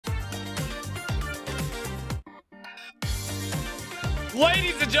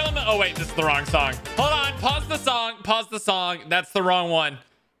Ladies and gentlemen. Oh, wait, this is the wrong song. Hold on. Pause the song. Pause the song. That's the wrong one.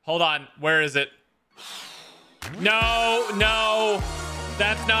 Hold on. Where is it? No, no.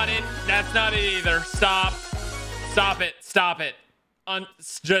 That's not it. That's not it either. Stop. Stop it. Stop it.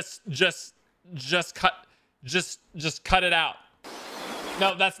 Just cut it out.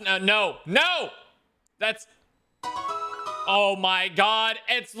 No, that's no. That's, oh my God.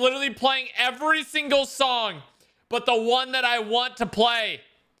 It's literally playing every single song, but the one that I want to play.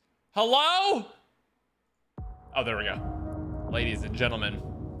 Hello? Oh, there we go. Ladies and gentlemen.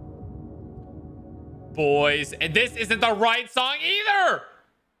 Boys, and this isn't the right song either.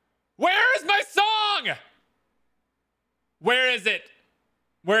 Where is my song? Where is it?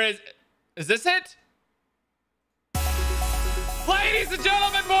 Where is this it? Ladies and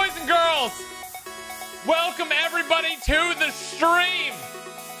gentlemen, boys and girls, welcome everybody to the stream.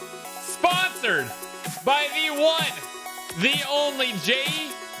 Sponsored by the one, the only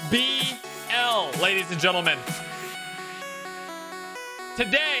JBL, ladies and gentlemen.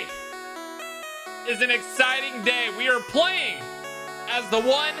 Today is an exciting day. We are playing as the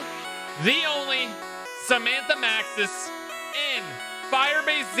one, the only Samantha Maxis in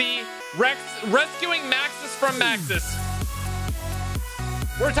Firebase Z, rescuing Maxis from Maxis.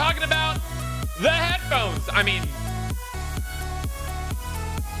 We're talking about the headphones. I mean,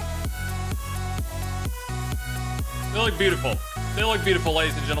 they look beautiful. They look beautiful,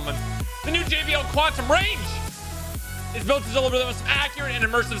 ladies and gentlemen. The new JBL Quantum Range is built to deliver the most accurate and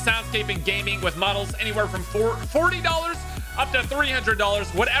immersive soundscape in gaming, with models anywhere from $40 up to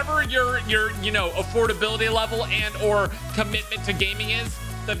 $300. Whatever your you know, affordability level and or commitment to gaming is,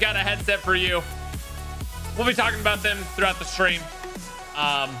 they've got a headset for you. We'll be talking about them throughout the stream.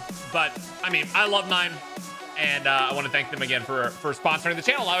 But I mean, I love Nine, and I want to thank them again for sponsoring the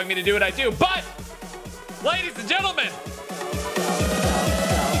channel, allowing me to do what I do. But ladies and gentlemen,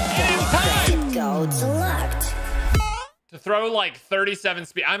 it is time to throw like 37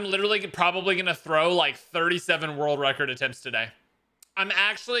 speed. I'm literally probably gonna throw like 37 world record attempts today. I'm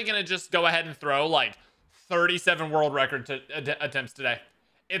actually gonna just go ahead and throw like 37 world record attempts today.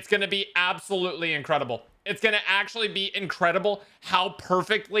 It's gonna be absolutely incredible. It's gonna actually be incredible how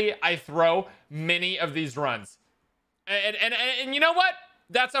perfectly I throw many of these runs. And you know what?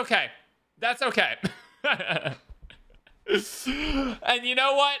 That's okay. That's okay. And you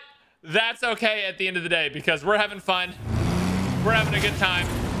know what? That's okay at the end of the day, because we're having fun. We're having a good time.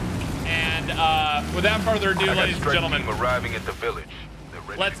 And without further ado, ladies and gentlemen, arriving at the village.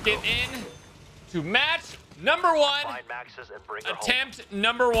 Let's get in to match number one. Attempt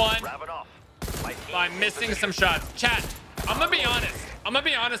number one. By missing some shots. Chat, I'm gonna be honest. I'm gonna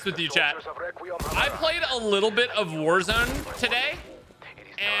be honest with you, chat. I played a little bit of Warzone today,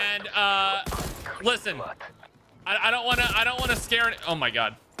 and listen, I don't wanna scare. Oh my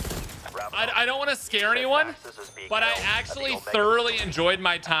God. I don't want to scare anyone, but I actually thoroughly enjoyed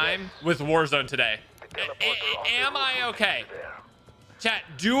my time with Warzone today. Am I okay? Chat,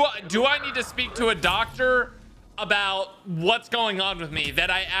 do I need to speak to a doctor about what's going on with me, that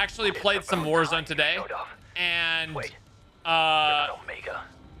I actually played some Warzone today and had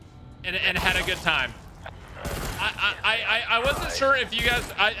a good time? I wasn't sure if you guys,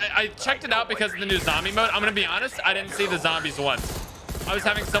 I checked it out because of the new zombie mode. I'm gonna be honest, I didn't see the zombies once. I was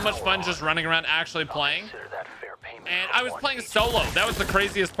having so much fun just running around actually playing, and I was playing solo. That was the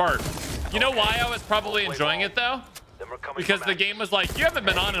craziest part. You know why I was probably enjoying it though? Because the game was like, you haven't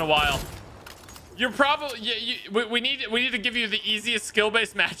been on in a while. You're probably we need to give you the easiest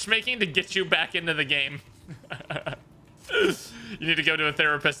skill-based matchmaking to get you back into the game. You need to go to a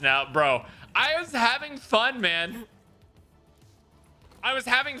therapist now, bro. I was having fun, man. I was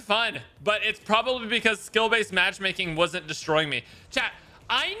having fun, but it's probably because skill-based matchmaking wasn't destroying me. Chat,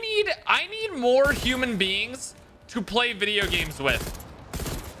 I need more human beings to play video games with.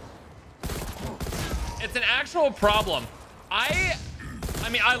 It's an actual problem. I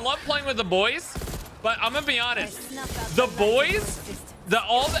mean, I love playing with the boys, but I'm gonna be honest. The boys,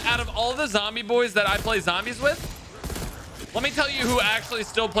 out of all the zombie boys that I play zombies with, let me tell you who actually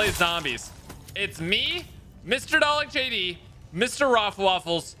still plays zombies. It's me, Mr. Dalek JD, Mr.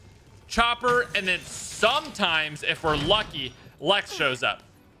 Waffles, Chopper, and then sometimes, if we're lucky, Lex shows up.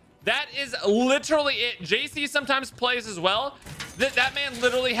 That is literally it. JC sometimes plays as well. That man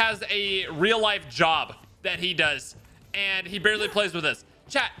literally has a real life job that he does, and he barely plays with us.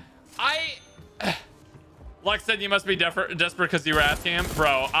 Chat, Lex said you must be desperate because you were asking him.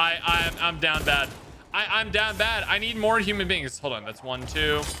 Bro, I'm down bad. I'm down bad. I need more human beings. Hold on, that's 1,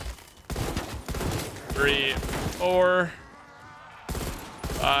 2, 3, 4,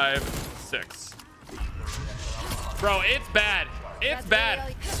 5, 6. Bro, it's bad. It's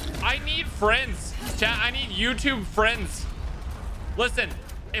bad. I need friends. Chat, I need YouTube friends. Listen,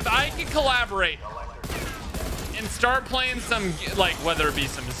 if I can collaborate and start playing some, like, whether it be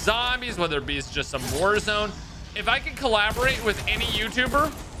some zombies, whether it be just some Warzone, if I can collaborate with any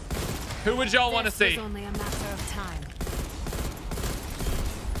YouTuber, who would y'all want to see? Only a matter of time.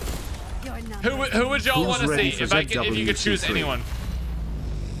 Who would y'all want to see if you could choose anyone?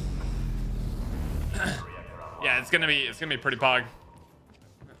 Yeah, it's gonna be pretty pog.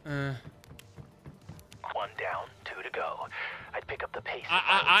 One down, two to go. I'd pick up the pace.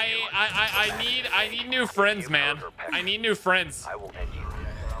 I need new friends, man. I need new friends. I will end you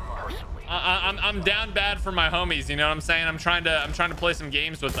personally. I'm down bad for my homies. You know what I'm saying? I'm trying to play some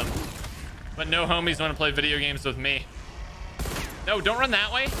games with them, but no homies want to play video games with me. No, don't run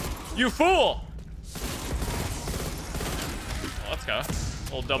that way, you fool. Let's go.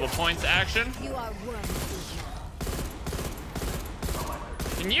 Little double points action. You are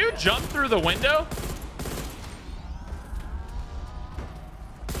Can you jump through the window?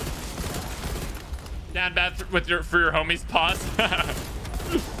 Down bad for your homies. Pause.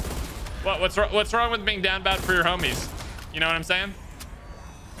 What's wrong with being down bad for your homies? You know what I'm saying?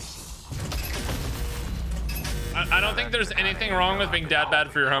 I don't think there's anything wrong with being down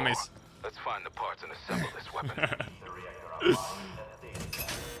bad for your homies. Let's find the parts and assemble this weapon.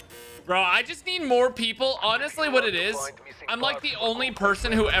 Bro, I just need more people. Honestly, what it is, I'm like the only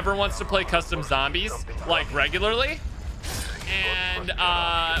person who ever wants to play custom zombies, like, regularly. And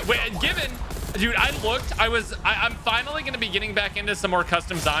dude, I looked, I'm finally gonna be getting back into some more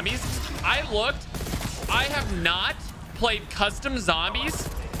custom zombies. I have not played custom zombies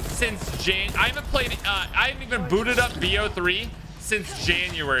since I haven't even booted up BO3 since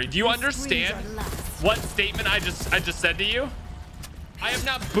January. Do you understand what statement I just said to you? I have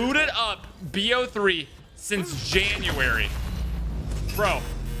not booted up BO3 since January. Bro,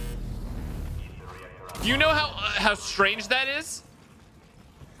 do you know how strange that is?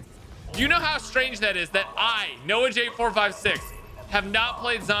 Do you know how strange that is that I, Noah J456, have not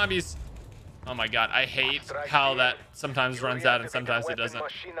played zombies? Oh my god, I hate how that sometimes runs out and sometimes it doesn't.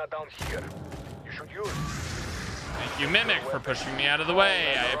 Thank you, Mimic, for pushing me out of the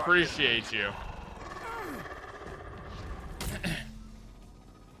way. I appreciate you.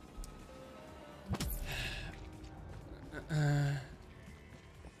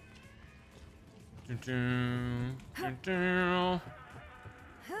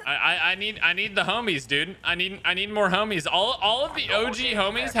 I need the homies, dude. I need more homies. All of the OG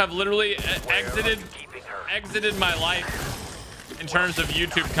homies have literally exited my life in terms of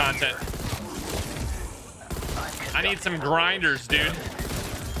YouTube content. I need some grinders, dude.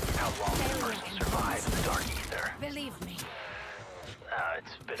 Believe me.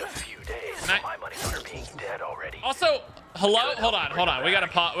 It's been a few days. So my money's on her being dead already. Also, hello, hold on. We gotta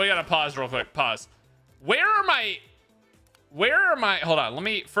pause real quick. Pause. Where are my? Hold on.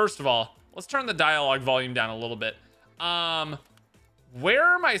 First of all, let's turn the dialogue volume down a little bit. Where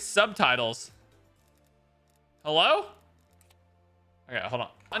are my subtitles? Hello? Okay, hold on.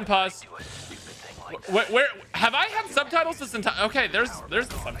 Unpause. Where have I had subtitles this entire? Okay, there's the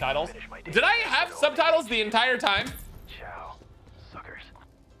subtitles. Did I have subtitles the entire time? Ciao, suckers.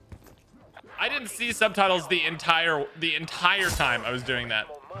 I didn't see subtitles the entire time I was doing that.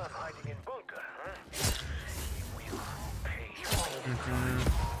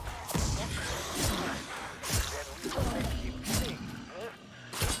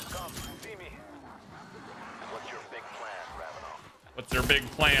 What's your big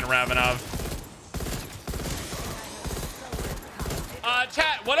plan, Ravenov?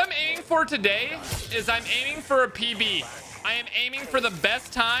 Chat, what I'm aiming for today is I'm aiming for a PB. I am aiming for the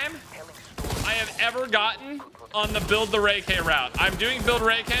best time I have ever gotten on the Build the Ray K route. I'm doing Build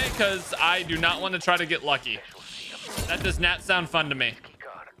Ray K because I do not want to try to get lucky. That does not sound fun to me.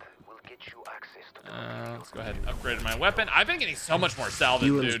 Let's go ahead and upgrade my weapon. I've been getting so much more salvage,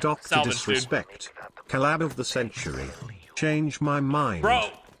 you dude. and Dr. Disrespect. Collab of the century. Change my mind. Bro,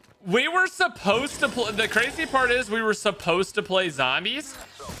 we were supposed to play. The crazy part is we were supposed to play zombies,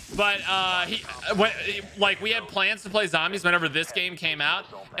 but we had plans to play zombies whenever this game came out,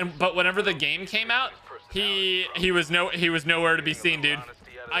 but whenever the game came out, he was nowhere to be seen, dude.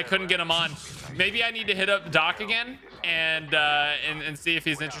 I couldn't get him on. Maybe I need to hit up Doc again and see if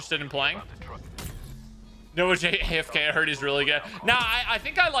he's interested in playing. Noah J AFK, I heard he's really good. Nah, I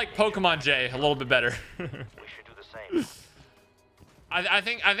think I like Pokemon J a little bit better. We should do the same. I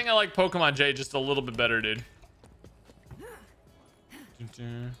think I like Pokemon J just a little bit better, dude.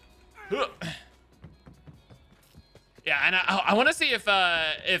 Yeah, and I want to see if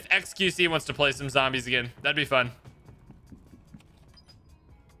XQC wants to play some zombies again. That'd be fun.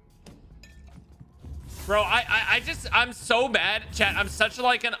 Bro, I'm so bad, chat. I'm such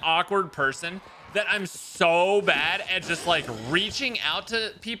like an awkward person that I'm so bad at just like reaching out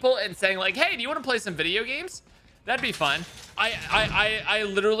to people and saying like, hey, do you want to play some video games? That'd be fun. I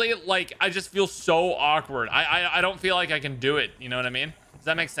literally like, I just feel so awkward. I don't feel like I can do it. You know what I mean? Does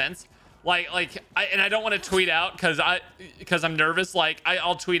that make sense? And I don't want to tweet out because I'm nervous. Like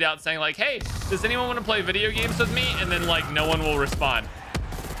I'll tweet out saying like, hey, does anyone want to play video games with me? And then like no one will respond.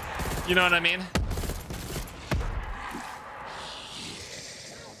 You know what I mean?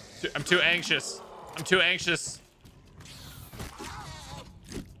 I'm too anxious. I'm too anxious.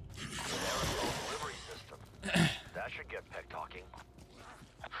 That should get Peck talking.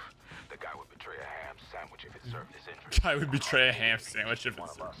 The guy would betray a ham sandwich if it served his interest. Guy would betray a ham sandwich if it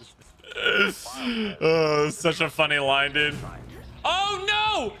served. Oh, such a funny line, dude. Oh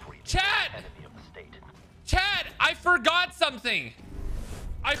no! Chad! Chad, I forgot something.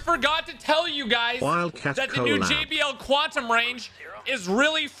 I forgot to tell you guys Wildcat that the new JBL Quantum range is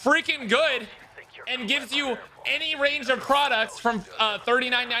really freaking good and gives you any range of products from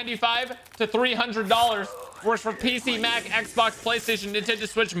 $39.95 to $300. Works for PC, Mac, Xbox, PlayStation, Nintendo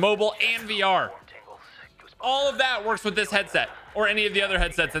Switch, mobile, and VR. All of that works with this headset or any of the other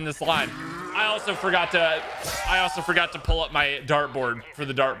headsets in this line. I also forgot to pull up my dartboard for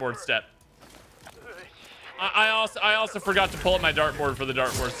the dartboard step. I also forgot to pull up my dartboard for the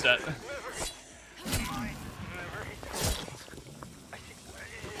dartboard step.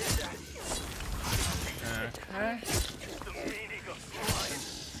 Okay.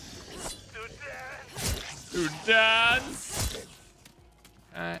 To dance.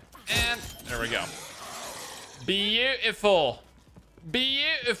 And there we go. Beautiful.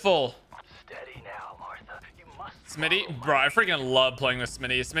 Beautiful. Steady now, Martha. You must. Smitty, bro, I freaking love playing with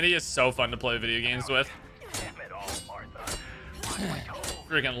Smitty. Smitty is so fun to play video games with. Damn it all, Martha.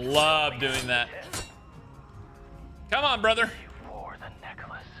 Freaking love doing that. Come on, brother. For the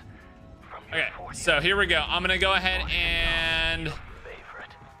necklace. Okay, so here we go. I'm gonna go ahead and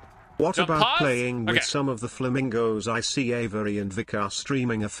what jump about pause? playing with Okay. some of the flamingos? I see Avery and Vic are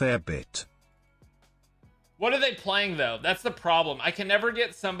streaming a fair bit. What are they playing though? That's the problem. I can never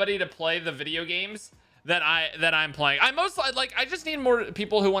get somebody to play the video games that I'm playing. I just need more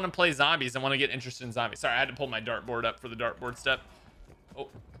people who want to play zombies and want to get interested in zombies. Sorry, I had to pull my dartboard up for the dartboard step. Oh.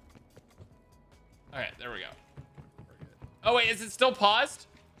 Okay, there we go. Oh wait, is it still paused?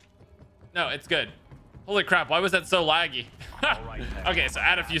 No, it's good. Holy crap, why was that so laggy? Okay, so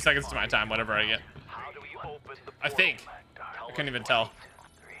add a few seconds to my time, whatever I get. I think. I couldn't even tell.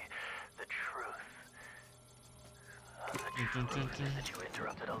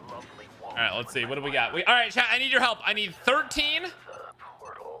 All right, let's see. What do we got? All right, chat, I need your help. I need 13.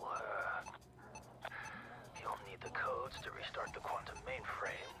 You'll need the codes to restart the quantum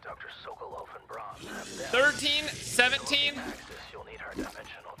mainframe. Dr. Sokolov and Braun have them. 13, 17. You'll need our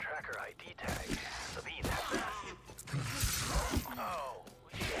dimensional tracker ID tag. Sabine has that. Oh,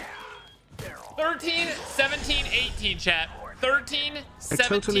 yeah. 13, 17, 18, chat. 13, 17,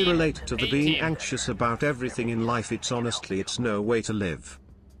 I totally relate to the 18. being anxious about everything in life. It's no way to live.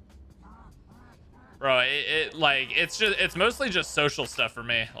 Bro, it's mostly just social stuff for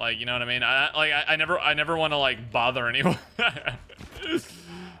me. Like, you know what I mean? I never want to like bother anyone. Does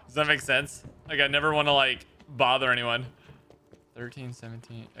that make sense? Like, I never want to like bother anyone. 13,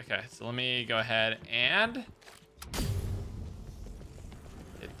 17. Okay, so let me go ahead and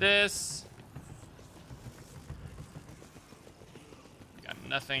hit this. Got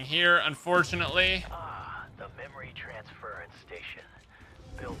nothing here, unfortunately. The memory transference station.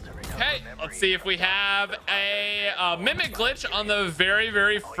 Okay, let's see if we have a mimic glitch on the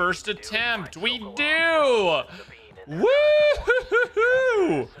very first attempt. We do! Woo!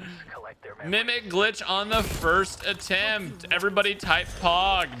 Mimic glitch on the first attempt. Everybody type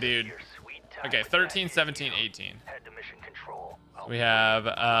POG, dude. Okay, 13, 17, 18. We have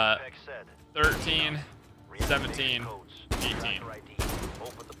 13, 17, 18.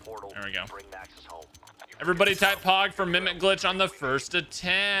 There we go. Everybody type POG for mimic glitch on the first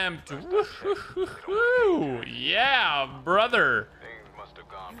attempt. Woo-hoo-hoo-hoo. Yeah, brother. Things must have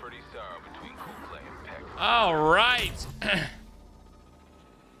gone pretty sour between Kuklai and Peck. All right.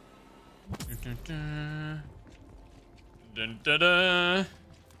 Dun, dun, dun.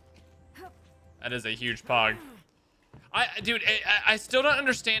 That is a huge POG. Dude, I still don't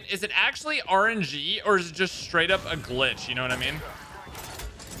understand. Is it actually RNG or is it just straight up a glitch? You know what I mean?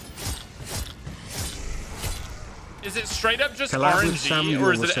 Is it straight up just RNG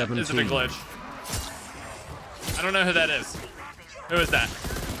or is it a glitch? I don't know who that is. Who is that?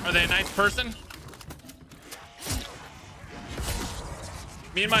 Are they a nice person?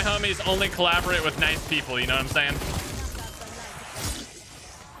 Me and my homies only collaborate with nice people, you know what I'm saying?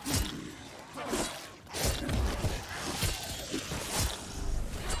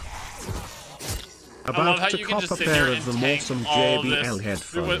 About to cop a pair of them tank awesome all JBL this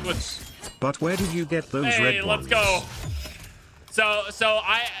headphones. But where did you get those red ones? Let's go. So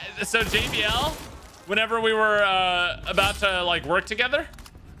JBL, whenever we were about to like work together,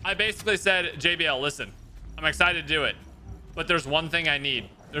 I basically said, JBL, listen, I'm excited to do it, but there's one thing I need.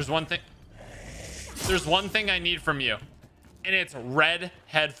 There's one thing I need from you, and it's red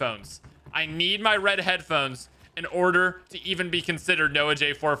headphones. I need my red headphones in order to even be considered Noah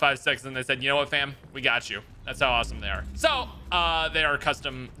J456. And they said, you know what, fam, we got you. That's how awesome they are. So they are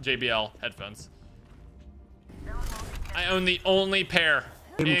custom JBL headphones. I own the only pair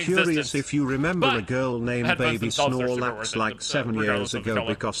in I'm curious existence. if you remember a girl named headphones Baby themselves are super Snorlax worth like it, 7 regardless years of the ago,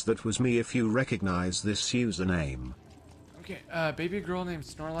 color. because that was me if you recognize this username. Okay, baby girl named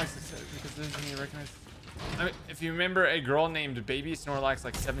Snorlax because this you recognize. I mean, if you remember a girl named Baby Snorlax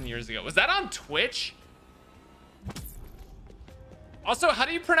like 7 years ago, was that on Twitch? Also, how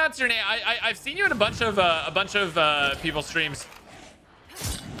do you pronounce your name? I've seen you in a bunch of people's streams.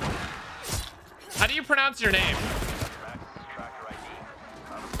 How do you pronounce your name?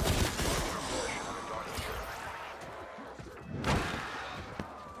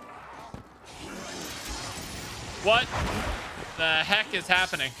 What the heck is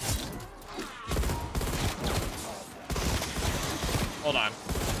happening? Hold on.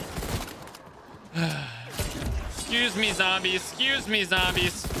 Excuse me, zombies. Excuse me,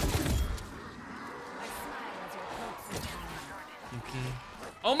 zombies.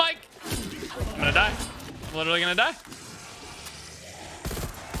 Oh my! I'm gonna die. I'm literally gonna die.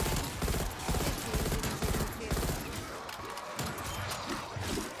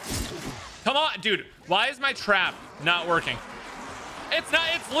 Come on, dude. Why is my trap not working? It's not.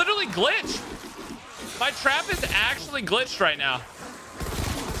 It's literally glitched. My trap is actually glitched right now.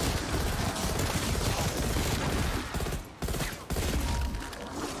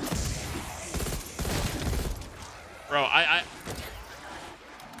 Bro,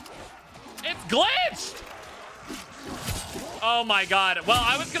 it's glitched. Oh my god. Well,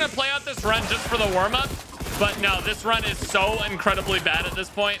 I was gonna play out this run just for the warm-up, but no, this run is so incredibly bad at this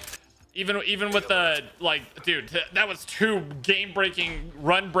point. Even with the, like, dude, that was 2 game-breaking,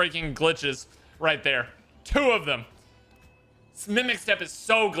 run-breaking glitches right there. 2 of them. Mimic Step is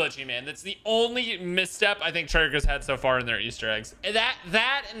so glitchy, man. That's the only misstep I think Trigger's had so far in their Easter eggs. And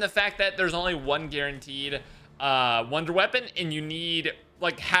that and the fact that there's only 1 guaranteed Wonder Weapon, and you need,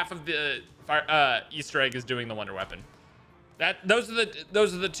 like, half of the Easter egg is doing the Wonder Weapon. Those are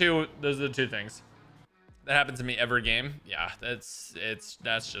the two things. That happens to me every game. Yeah, that's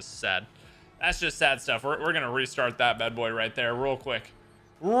just sad. That's just sad stuff. We're gonna restart that bad boy right there real quick,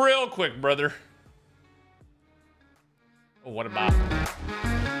 brother. Oh, what about?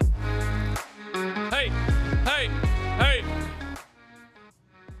 Hey, hey, hey.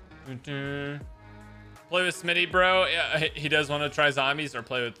 Play with Smitty, bro. Yeah, he does want to try zombies or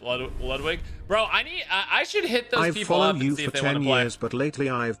play with Ludwig. Bro, I should hit those people up and see if they want to play. I've followed you for 10 years, but lately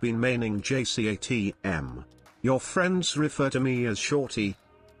I've been maining JCATM. Your friends refer to me as Shorty.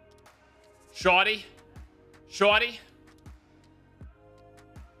 Shorty?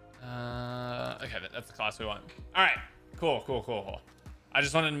 Okay, that's the class we want. All right, cool. I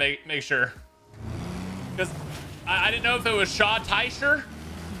just wanted to make sure, because I didn't know if it was Shaw Teicher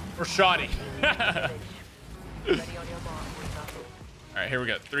or Shoddy. All right, here we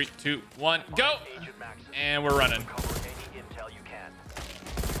go. 3, 2, 1, go. And we're running.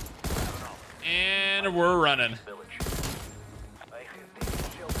 And we're running.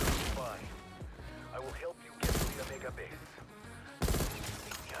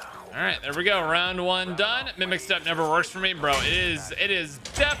 All right, there we go. Round 1 done. Mimic Step never works for me, bro. It is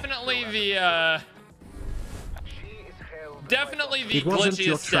definitely the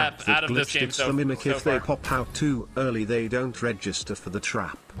glitchiest step out of this game. It's the mimic. If they pop out too early, they don't register for the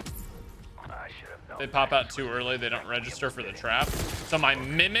trap. They pop out too early, they don't register for the trap. So my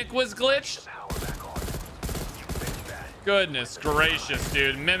mimic was glitched? Goodness gracious,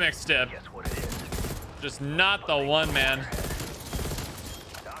 dude. Mimic Step. Just not the one, man.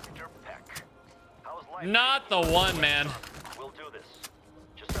 Not the one, man.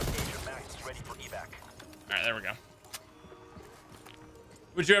 Alright, there we go.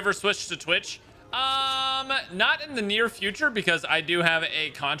 Would you ever switch to Twitch? Not in the near future, because I do have a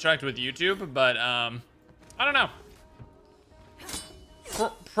contract with YouTube, but I don't know.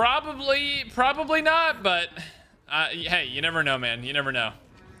 Probably not, but hey, you never know, man. You never know.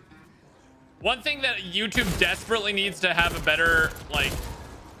 One thing that YouTube desperately needs to have a better, like,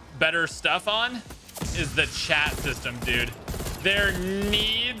 better stuff on is the chat system, dude. There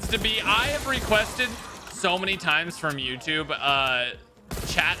needs to be, I have requested so many times from YouTube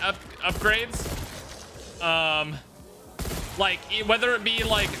chat upgrades. Like whether it be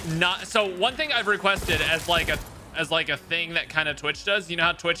like not, so one thing I've requested as like a thing that kind of Twitch does, you know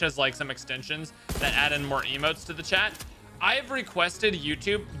how Twitch has like some extensions that add in more emotes to the chat? I've requested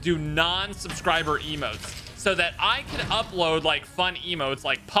YouTube do non-subscriber emotes so that I can upload like fun emotes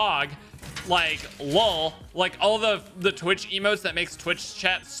like Pog, like lol, like all the Twitch emotes that makes Twitch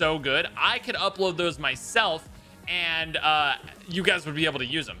chat so good. I could upload those myself and you guys would be able to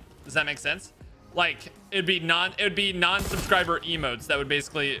use them. Does that make sense? Like it would be non-subscriber emotes that would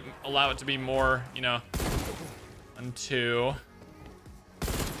basically allow it to be more, you know. 1, 2,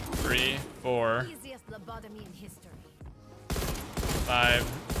 3, 4, 5,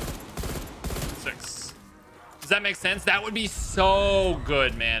 6. Does that make sense? That would be so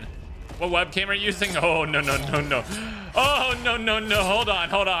good, man. What webcam are you using? Oh, no. Oh, no. Hold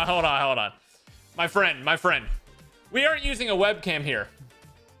on. My friend. We aren't using a webcam here.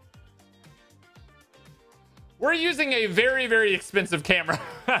 We're using a very, very expensive camera.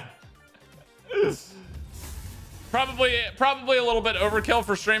 Probably a little bit overkill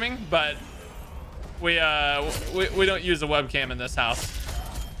for streaming, but we don't use a webcam in this house.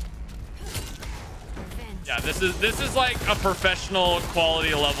 Yeah, this is like a professional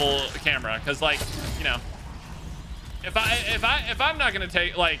quality level camera, because like, you know, if I'm not gonna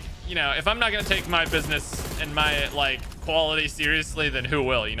take, like, you know, if I'm not gonna take my business and my like quality seriously, then who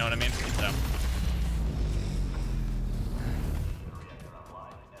will? You know what I mean? So.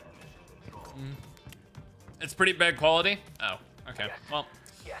 It's pretty bad quality. Oh, okay. Well,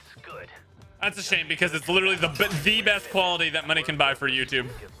 Yes, good. that's a shame because it's literally the best quality that money can buy for YouTube.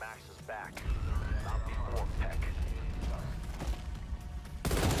 Give Max's back. Not before Peck.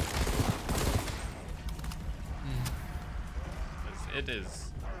 It is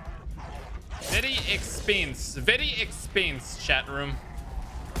very expense, chat room.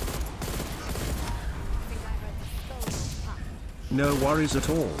 No worries at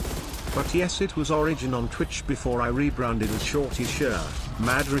all. But yes, it was Origin on Twitch before I rebranded as Shorty Sure.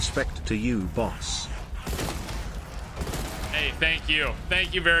 Mad respect to you, boss. Hey, thank you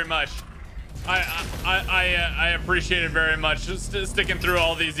very much. I appreciate it very much. Just sticking through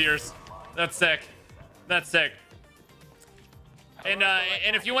all these years. That's sick. And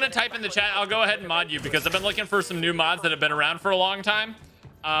if you want to type in the chat, I'll go ahead and mod you because I've been looking for some new mods that have been around for a long time.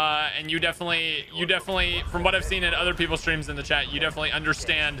 And you definitely, from what I've seen in other people's streams in the chat, you definitely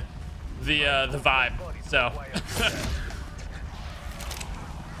understand the vibe. So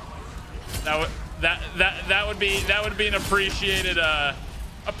that would be an appreciated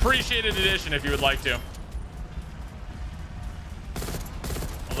addition if you would like to.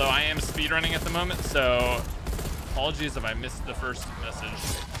 Although I am speedrunning at the moment, so apologies if I missed the first message.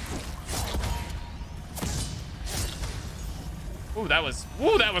 Ooh, that was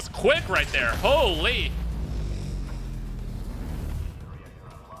quick right there. Holy.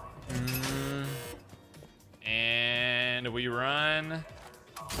 And we run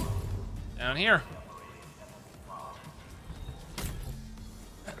down here.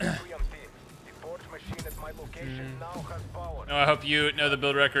 No, I hope you know the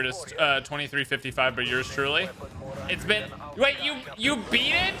build record is 23:55, but yours truly. It's been, wait, you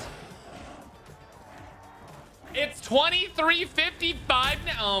beat it? It's 23:55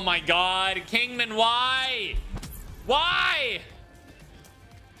 now. Oh my God, Kingman, why? Why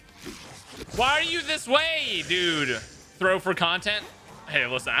are you this way, dude? Throw for content? Hey,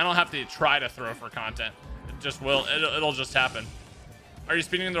 listen, I don't have to try to throw for content. It just will. It'll just happen. Are you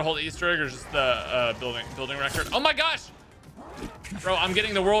speeding the whole Easter egg or just the building record? Oh my gosh, bro! I'm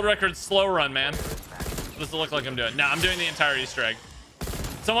getting the world record slow run, man. What does it look like I'm doing? No, I'm doing the entire Easter egg.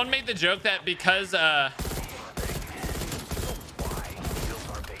 Someone made the joke that because of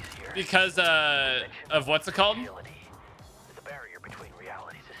what's it called?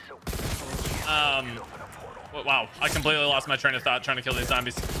 Wow, I completely lost my train of thought trying to kill these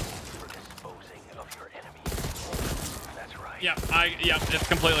zombies. Yeah, it's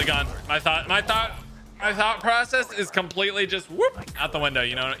completely gone. My thought process is completely just whoop out the window.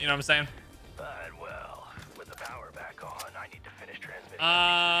 You know what I'm saying? Well, with the power back on, I need to finish transmitting.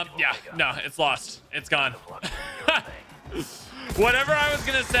 Yeah, no, it's lost. It's gone. Whatever I was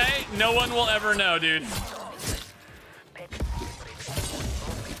gonna say, no one will ever know, dude.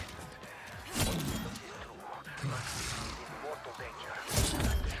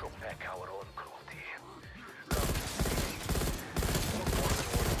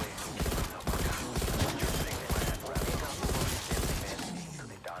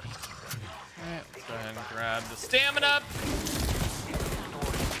 stamina.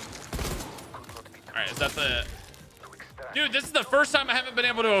 All right, is that the... Dude, this is the first time I haven't been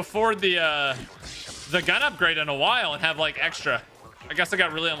able to afford the gun upgrade in a while and have like extra. I guess I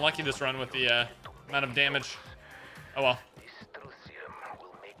got really unlucky this run with the amount of damage. Oh well.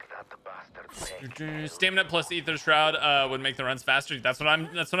 Stamina plus Ether Shroud would make the runs faster. That's what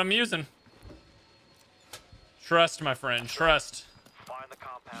I'm using. Trust, my friend. Trust. Find the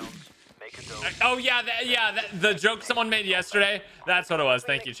compounds, make a dose. Oh yeah, the joke someone made yesterday. That's what it was.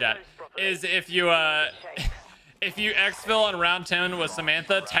 Thank you, chat. Is if you exfil on round 10 with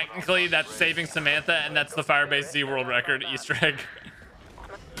Samantha, technically that's saving Samantha, and that's the Firebase Z world record Easter egg.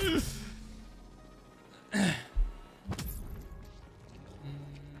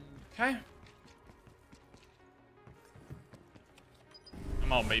 Okay.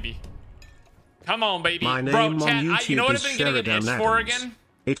 Come on, baby. Come on, baby. My name Bro, on chat, YouTube you know what is I've been getting an itch Sheridan for Adams. again?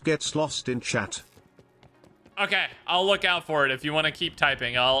 It gets lost in chat. Okay, I'll look out for it. If you want to keep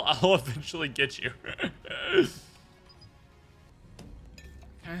typing, I'll eventually get you. Okay,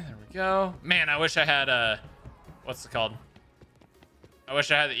 there we go. Man, I wish I had what's it called? I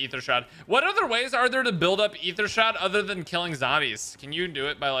wish I had the Ether Shroud. What other ways are there to build up Ether Shroud other than killing zombies? Can you do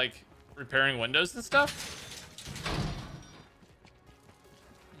it by like repairing windows and stuff?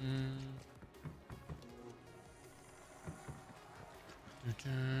 Okay,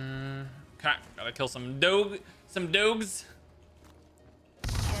 gotta kill some dogs.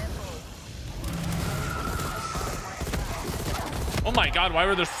 Oh my god, why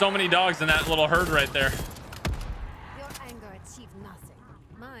were there so many dogs in that little herd right there? Your anger achieved nothing.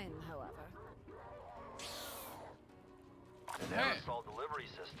 Mine, however. Aerosol delivery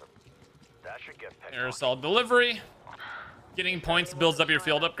system. That should get picked up. Aerosol delivery. Getting points builds up your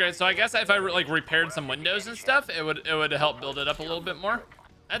field upgrade. So I guess if I like repaired some windows and stuff, it would help build it up a little bit more.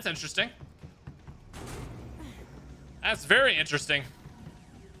 That's interesting. That's very interesting.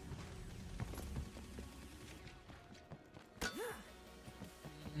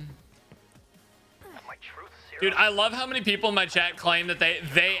 Dude, I love how many people in my chat claim that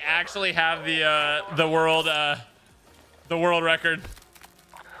they actually have the world record.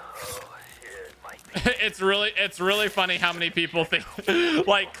 It's really funny how many people think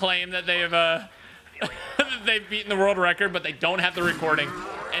like claim that they've they've beaten the world record, but they don't have the recording,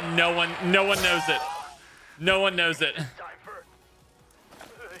 and no one knows it. No one knows it.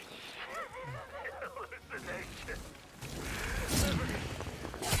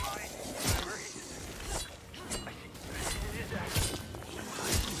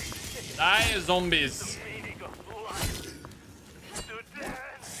 Die, zombies.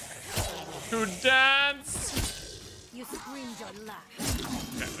 To dance. You screamed your laugh.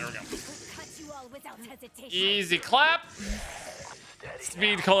 Okay, there we go. Cut you all without hesitation. Easy clap.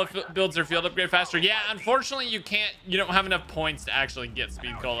 Speed cola builds your field upgrade faster. Yeah, unfortunately you don't have enough points to actually get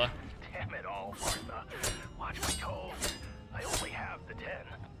speed cola. Damn it all, Martha. Watch my toes. I only have the 10.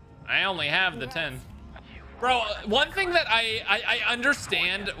 I only have the 10. Bro, one thing that I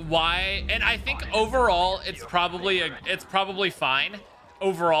understand why, and I think overall it's probably fine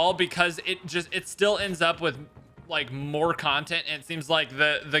overall, because it still ends up with like more content, and it seems like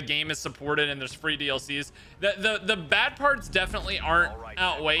the game is supported and there's free DLCs. The bad parts definitely aren't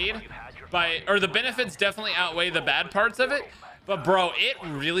outweighed by, or the benefits definitely outweigh the bad parts of it. But bro, it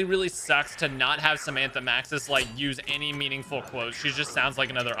really sucks to not have Samantha Maxis like use any meaningful quotes. She just sounds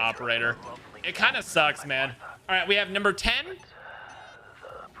like another operator. It kind of sucks, man. All right, we have number 10,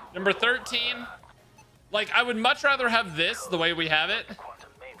 number 13. Like, I would much rather have this the way we have it.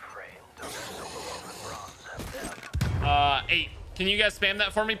 8. Can you guys spam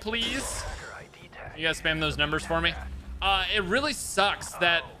that for me, please? You guys spam those numbers for me. It really sucks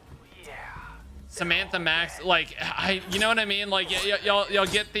that Samantha Max, like, you know what I mean? Like, y'all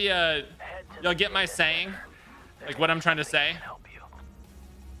get the, y'all get my saying, like what I'm trying to say.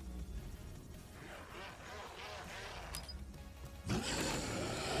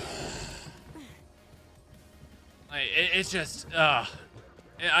 Like, it's just, I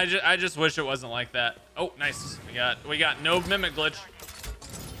just wish it wasn't like that. Oh, nice. We got no mimic glitch.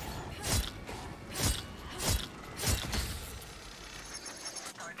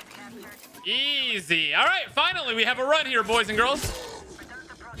 Easy. All right, finally we have a run here, boys and girls.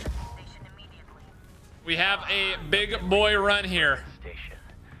 We have a big boy run here. Station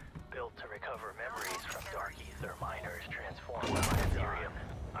built to recover memories from dark ether miners transformed by Ethereum.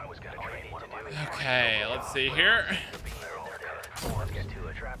 I was gonna train one of my Okay, let's see here. get to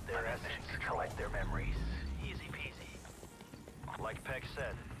a trap their essence, collect their memories. Easy peasy. Like Peg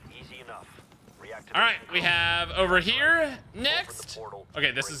said, easy enough. All right, we have over here next.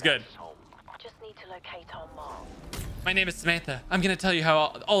 Okay, this is good. Just need need to locate our mark. My name is Samantha. I'm gonna tell you how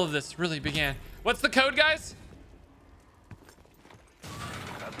all of this really began. What's the code, guys?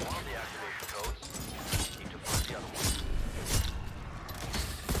 That's one of the activation codes. Need to find the other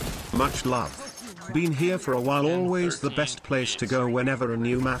one. Much love. Been here for a while, always the best place to go whenever a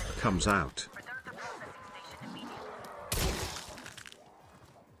new map comes out.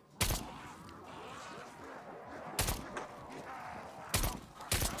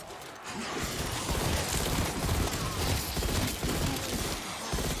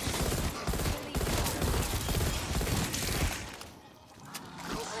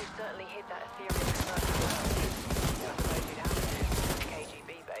 They certainly hit that ethereal commercial world. I suppose you'd have to do the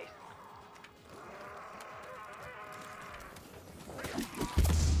KGB base.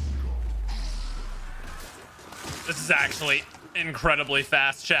 This is actually incredibly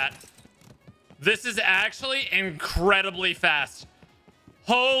fast, chat. This is actually incredibly fast.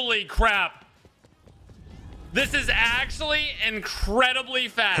 Holy crap. This is actually incredibly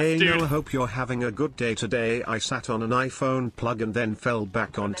fast, Hey dude. Noah, hope you're having a good day today. I sat on an iPhone plug and then fell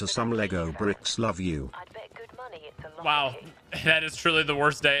back onto some Lego bricks. Love you. I'd bet good money it's a lot. Wow, that is truly the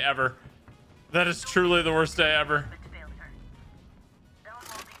worst day ever. That is truly the worst day ever.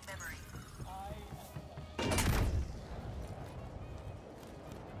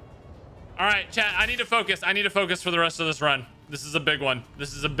 All right, chat, I need to focus. I need to focus for the rest of this run. This is a big one.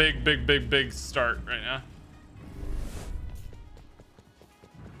 This is a big start right now.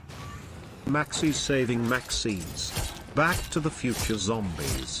 Maxie's saving Maxie's. Back to the Future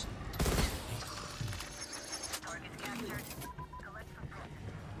zombies.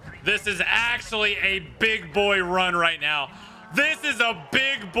 This is actually a big boy run right now. This is a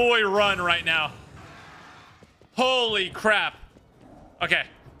big boy run right now. Holy crap. Okay,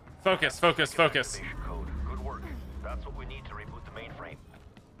 focus. Activation code. Good work. That's what we need to reboot the mainframe.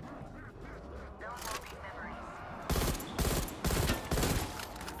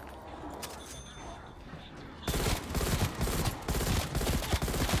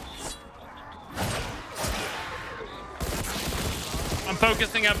 I'm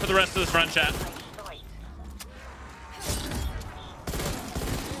focusing up for the rest of this run, chat.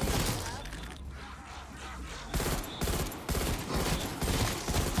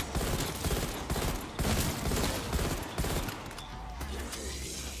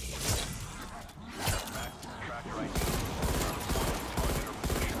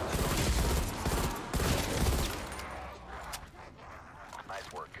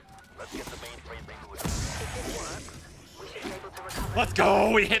 Nice work. Let's get the mainframe rebooted. We should be able to recover. Let's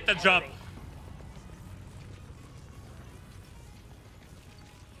go. We hit the jump.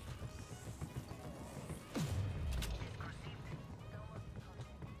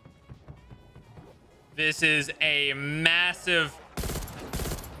 This is a massive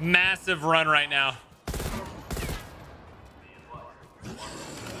run right now.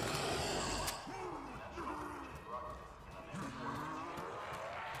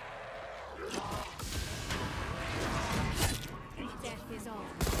 Death is all.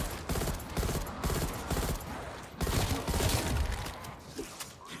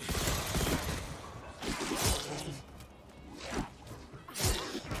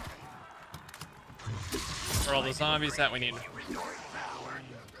 For all the zombies that we need. Restoring power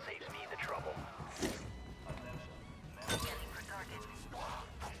saves me the trouble.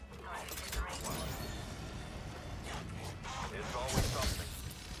 It's always something.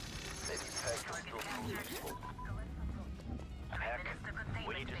 Maybe Peck can still prove useful. Heck,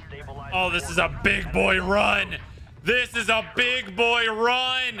 we need to stabilize. Oh, this is a big boy run. This is a big boy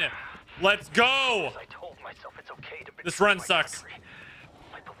run. Let's go. I told myself it's okay to This betray run my sucks. country,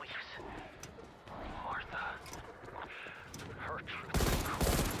 my beliefs. Martha, her truth is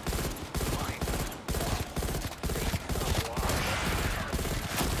cold. Mine.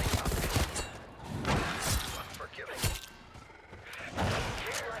 Unforgiving.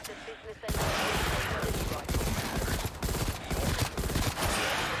 Looks like the business end of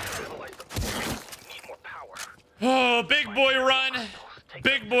Stabilize the need more power. Oh, big boy run. Take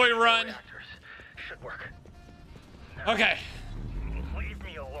Big out boy the run. reactors. Should work. Okay. Leave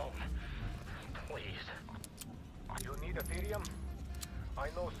me alone. Please. You need Ethereum? I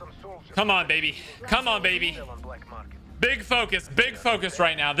know some soldiers. Come on, baby. Come on, baby. Sell on black market. Big focus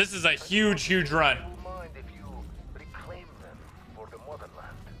right now. This is a huge run. I will mind if you reclaim them for the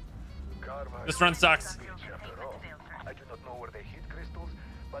motherland. Karma This run sucks. is a bitch after all. I do not know where they hid crystals,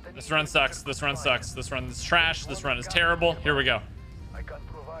 but This run sucks. This run sucks. This run is trash. This run is terrible. Here we go. I can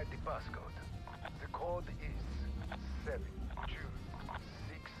provide the passcode. The code is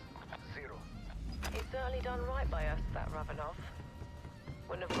 7260. It's certainly done right by us, that Ravenov.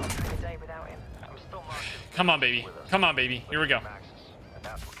 Wouldn't have got through the day without him. I'm still marching. Come on, baby. Come on, baby. Here we go. Maxis, and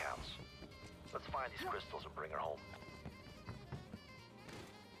that's what counts. Let's find these crystals and bring her home.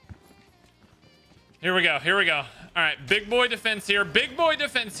 Here we go. Here we go. All right. Big boy defense here. Big boy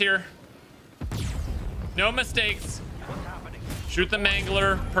defense here. No mistakes. What's happening? Shoot the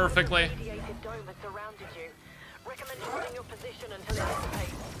mangler perfectly. Radiated dome has surrounded you. Recommend holding your position until it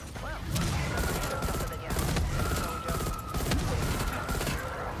dissipates. Well, tougher than you, soldier.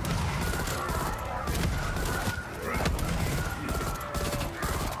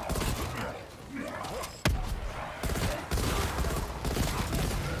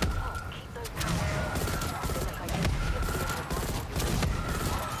 Keep those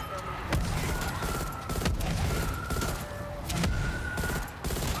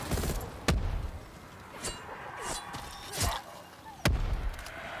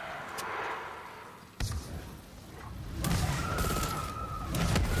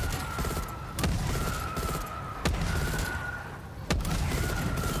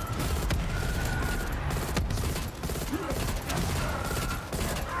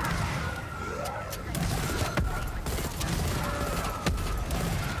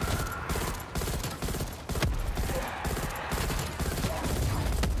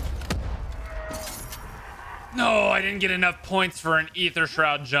No, I didn't get enough points for an Ether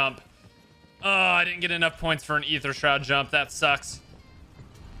Shroud jump. Oh, I didn't get enough points for an Ether Shroud jump. That sucks.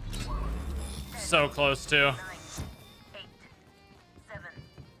 So close to. 9, 8, 7,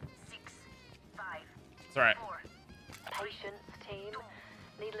 6, 5, It's all right. 4. Patience, team.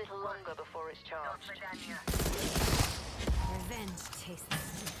 Need a little longer before it's charged. Revenge tastes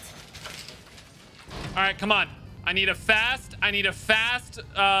sweet. All right, come on. I need a fast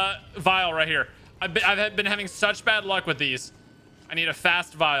vial right here. I've been having such bad luck with these. I need a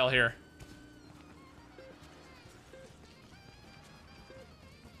fast vial here.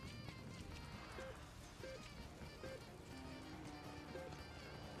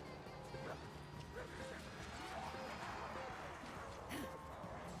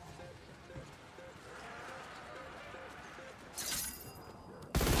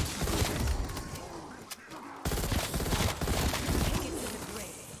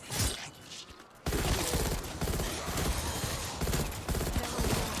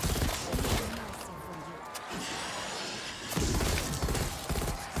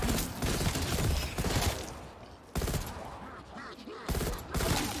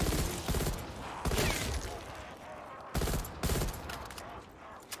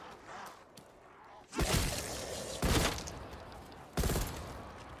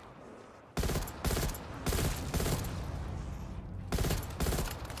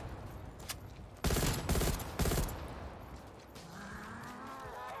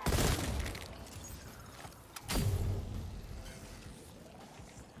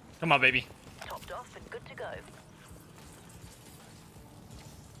 Come on, baby. Topped off and good to go.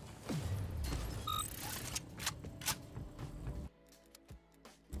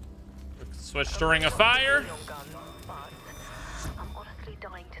 Switch to Ring of Fire. On guns, but I'm honestly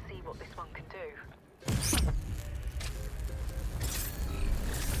dying to see what this one can do.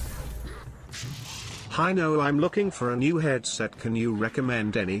 Hi, no, I'm looking for a new headset. Can you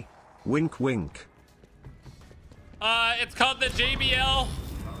recommend any? Wink, wink. It's called the JBL.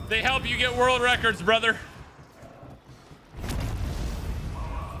 They help you get world records, brother.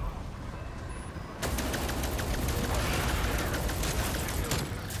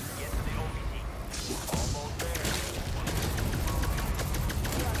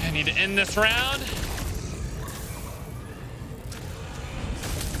 I need to end this round.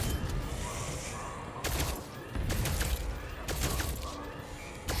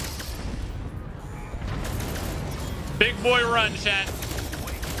 Big boy run, chat.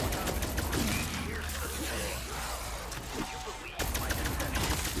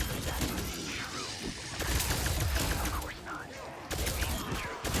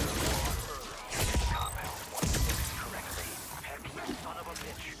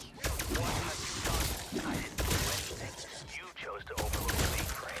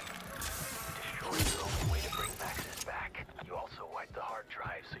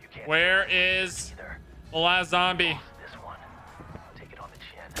 Where is the last zombie? This one. Take it on the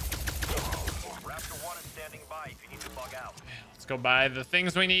chin. Raptor 1 is standing by if you need to bug out. Let's go buy the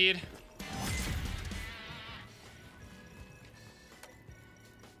things we need.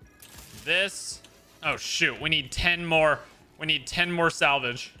 This. Oh, shoot. We need 10 more. We need 10 more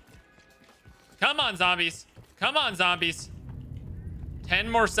salvage. Come on, zombies. Come on, zombies. 10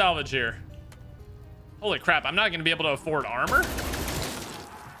 more salvage here. Holy crap. I'm not going to be able to afford armor.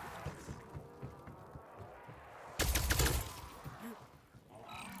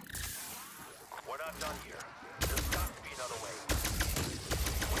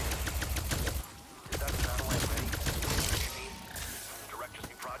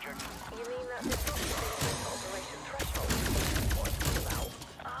 You mean that this operation threshold? What's it about?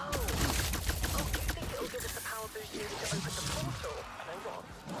 Oh. Oh, you think it'll give us the power boost needed to open the portal? Hang on.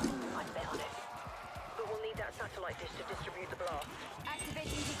 I bet on it. But we'll need that satellite dish to distribute the blast.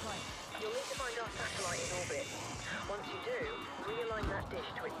 Activating decoy. You'll need to find our satellite in orbit. Once you do, realign that dish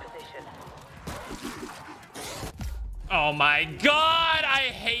to its position. Oh my god, I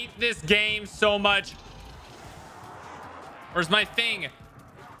hate this game so much. Where's my thing?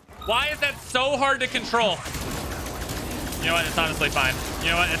 Why is that so hard to control? You know what? It's honestly fine. You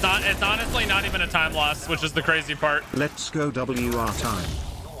know what? It's honestly not even a time loss, which is the crazy part. Let's go WR time.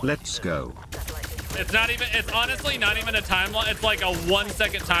 Let's go. It's honestly not even a time loss. It's like a 1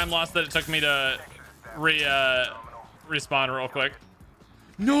 second time loss that it took me to respawn real quick.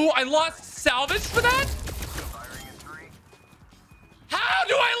 No, I lost salvage for that? How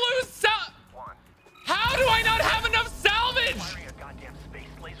do I lose How do I not have enough salvage?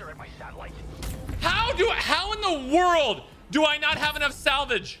 How in the world do I not have enough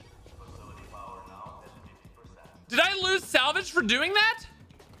salvage? Did I lose salvage for doing that?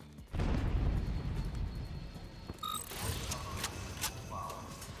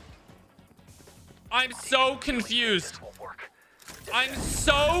 I'm so confused. I'm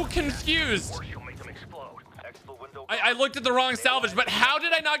so confused. I looked at the wrong salvage, but how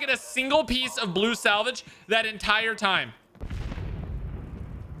did I not get a single piece of blue salvage that entire time?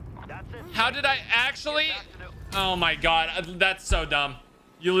 How did I actually? Oh my god, that's so dumb.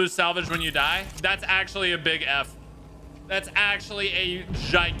 You lose salvage when you die? That's actually a big F. That's actually a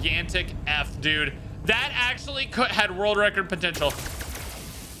gigantic F, dude. That actually had world record potential.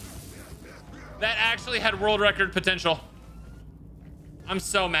 That actually had world record potential. I'm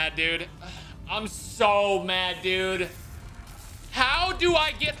so mad, dude. I'm so mad, dude. How do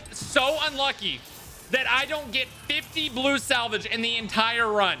I get so unlucky that I don't get 50 blue salvage in the entire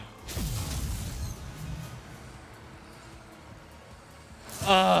run?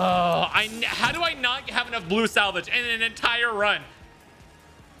 How do I not have enough blue salvage in an entire run?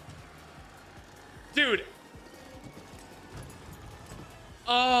 Dude.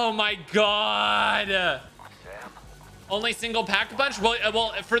 Oh my god. Only single pack a punch?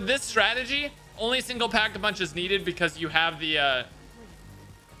 Well, for this strategy, only single pack a punch is needed because you have the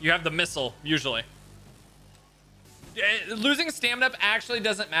missile usually. Losing stamina up actually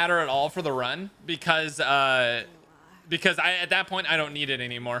doesn't matter at all for the run because at that point I don't need it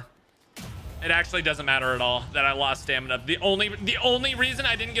anymore. It actually doesn't matter at all that I lost stamina. The only reason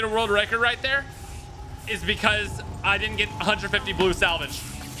I didn't get a world record right there is because I didn't get 150 blue salvage.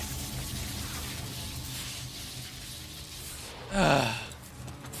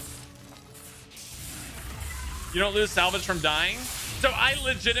 You don't lose salvage from dying? So I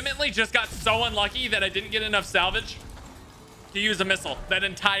legitimately just got so unlucky that I didn't get enough salvage to use a missile that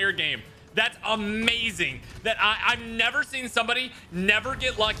entire game. That's amazing. That I've never seen somebody never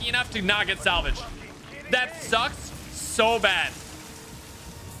get lucky enough to not get salvage. That sucks so bad.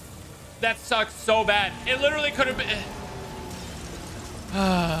 That sucks so bad. It literally could have been.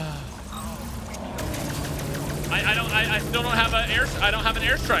 I still don't have I don't have an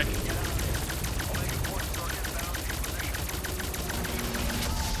airstrike.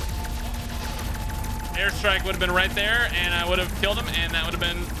 Airstrike would have been right there, and I would have killed him, and that would have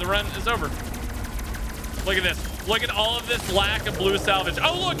been the run is over. Look at this. Look at all of this lack of blue salvage.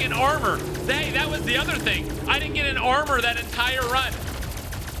 Oh, look, an armor. Hey, that was the other thing. I didn't get an armor that entire run.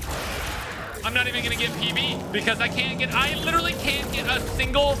 I'm not even gonna get PB because I literally can't get a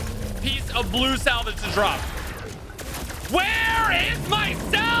single piece of blue salvage to drop. Where is my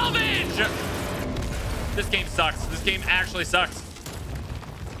salvage? This game sucks. This game actually sucks.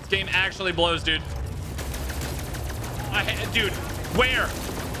 This game actually blows, dude. Dude, where?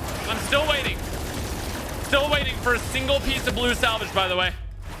 I'm still waiting. Still waiting for a single piece of blue salvage, by the way.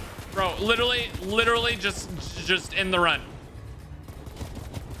 Bro, literally just in the run.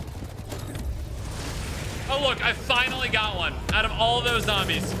 Oh, look, I finally got one out of all those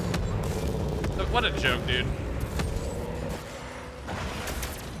zombies. What a joke, dude.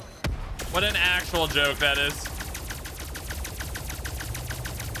 What an actual joke that is.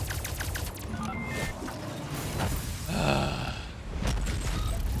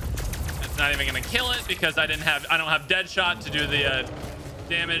 It's not even gonna kill it because I don't have dead shot to do the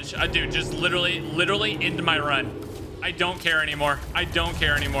damage. Dude, just literally end my run. I don't care anymore. I don't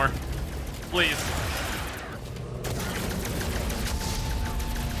care anymore. Please.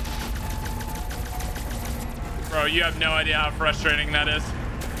 Bro, you have no idea how frustrating that is.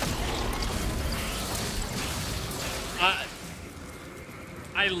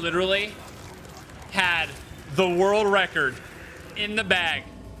 I literally had the world record in the bag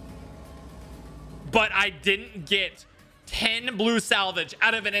but I didn't get 10 blue salvage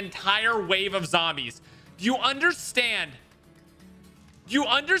out of an entire wave of zombies. Do you understand? Do you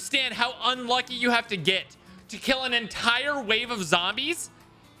understand how unlucky you have to get to kill an entire wave of zombies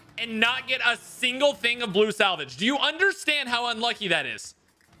and not get a single thing of blue salvage? Do you understand how unlucky that is?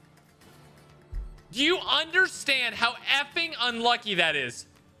 Do you understand how effing unlucky that is?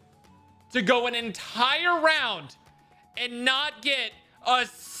 To go an entire round and not get a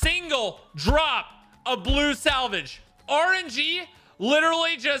single drop of blue salvage. RNG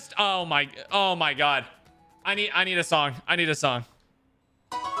literally just, oh my God. I need a song. I need a song.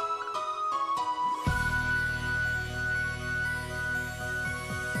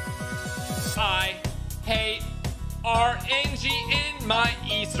 I hate RNG in my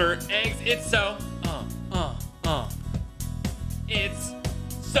Easter eggs. It's so, it's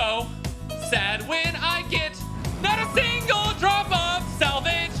so sad when I get not a single drop of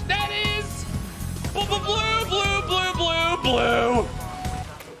salvage. That is blue, blue, blue, blue, blue.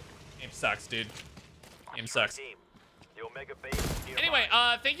 Game sucks, dude. Game sucks. Anyway,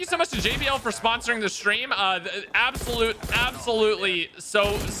 thank you so much to JBL for sponsoring the stream. Absolutely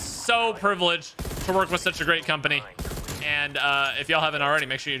so privileged to work with such a great company. And if y'all haven't already,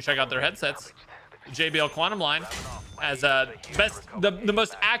 make sure you check out their headsets. JBL Quantum Line has the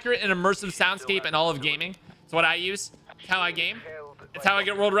most accurate and immersive soundscape in all of gaming. It's what I use. It's how I game. It's how I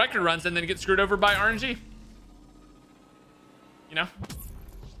get world record runs and then get screwed over by RNG. You know?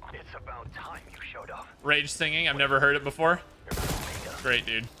 It's about time you showed up. Rage singing. I've never heard it before. Great,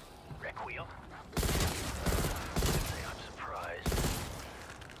 dude. Requiem. I'm surprised.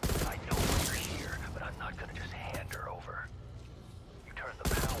 I know you're here, but I'm not gonna just hand her over. You turn the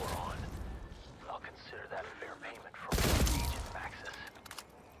power on. I'll consider that fair payment for Agent Maxis.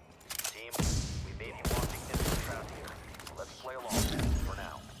 Team, we made him wanting this around here. Let's play along for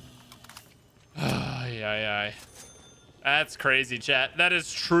now. Ay. That's crazy, chat. That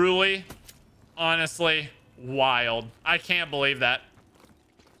is truly, honestly, wild. I can't believe that.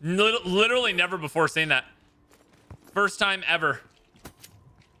 Literally never before seen that. First time ever.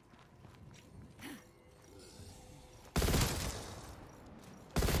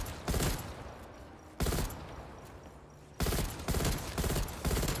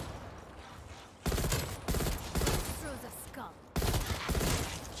 Through the skull.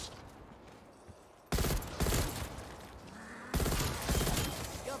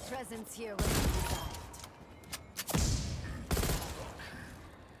 Your presence here was desired.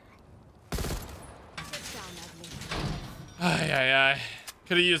 Sit down, ugly. Ay.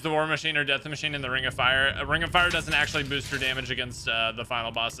 Could have used the War Machine or Death Machine in the Ring of Fire. A Ring of Fire doesn't actually boost your damage against the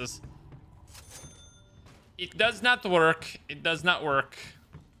final bosses. It does not work. It does not work.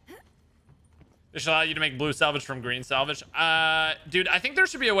 This should allow you to make blue salvage from green salvage. Dude, I think there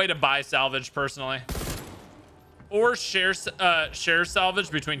should be a way to buy salvage personally. Or share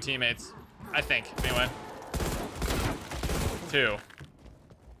salvage between teammates. I think, anyway. 2,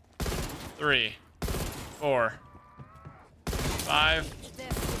 3, 4, 5, This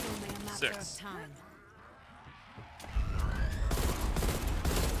is only a matter 6. of time.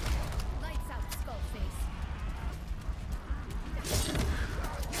 Lights out, Skullface.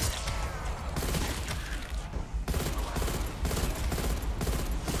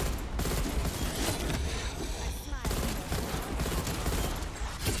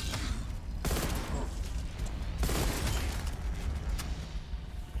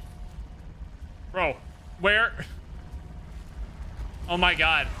 Bro, where? Oh my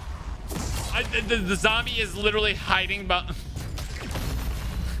God. The zombie is literally hiding but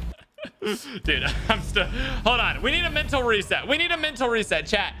dude, I'm still, hold on. We need a mental reset. We need a mental reset.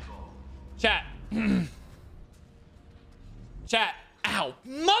 Chat. Ow,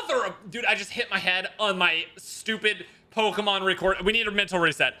 mother of, dude, I just hit my head on my stupid Pokemon record. We need a mental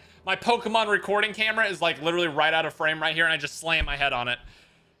reset. My Pokemon recording camera is like literally right out of frame right here, and I just slammed my head on it.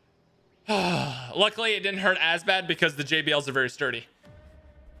 Luckily, it didn't hurt as bad because the JBLs are very sturdy.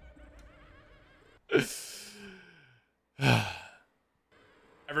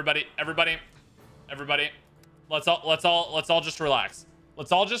 Everybody. Let's all just relax.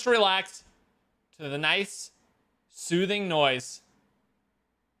 Let's all just relax to the nice, soothing noise.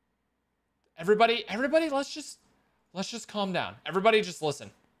 Everybody, let's just calm down. Everybody just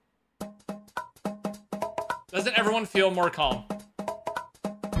listen. Doesn't everyone feel more calm?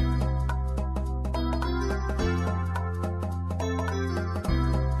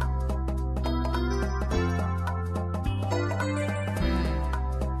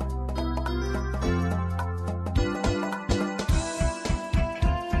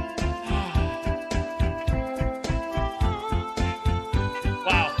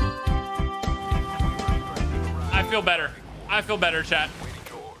 feel better. I feel better, chat.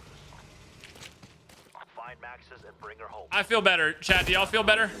 Find Max's and bring her home. I feel better. Chat, do y'all feel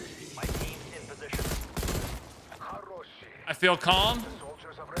better? My team's in position. I feel calm.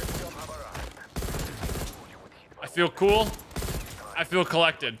 I feel cool. I feel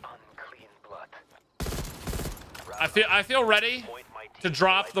collected. Unclean blood. I feel ready to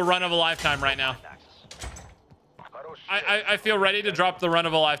drop the run of a lifetime right now. I feel ready to drop the run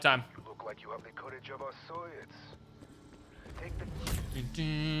of a lifetime. You look like you have the courage of a Soviets. Take the...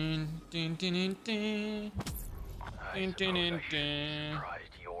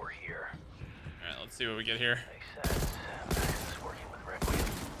 Surprised you're here. All right, let's see what we get here. Makes sense. Max is working with Requiem.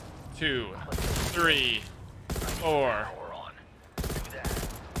 2, 3, 4, Power on. Do that.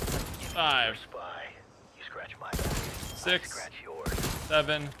 5, Spy. You scratch my back. 6, Scratch yours.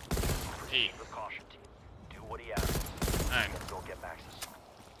 7, 8, With caution, team. Do what he asks. 9. Go get Max's.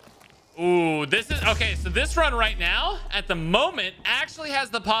 Ooh, this is okay. So this run right now, at the moment, actually has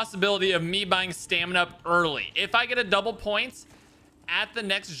the possibility of me buying stamina up early. If I get a double points at the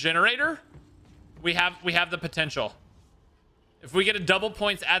next generator, we have the potential. If we get a double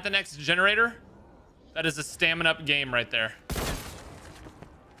points at the next generator, that is a stamina up game right there.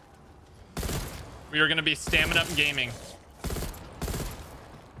 We are going to be stamina up gaming.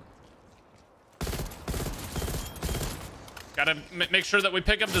 Gotta make sure that we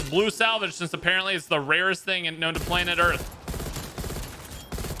pick up this blue salvage, since apparently it's the rarest thing known to planet Earth.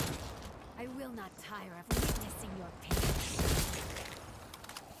 I will not tire of witnessing your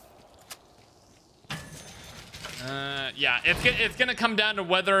pain. Yeah, it's gonna come down to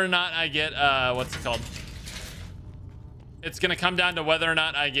whether or not I get what's it called? It's gonna come down to whether or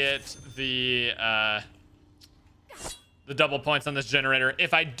not I get the double points on this generator.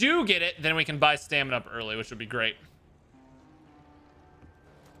 If I do get it, then we can buy stamina up early, which would be great.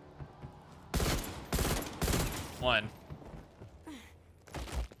 One,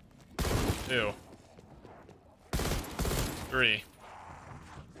 2, 3,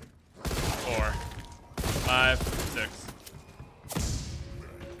 4, 5, 6.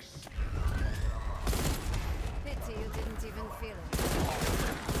 Pity you didn't even feel it.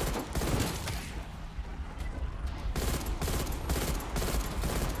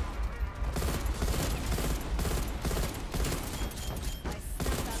 I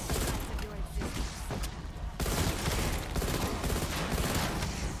snuffed out the light of your existence.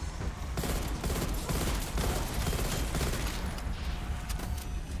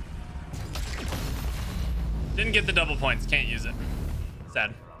 Didn't get the double points. Can't use it.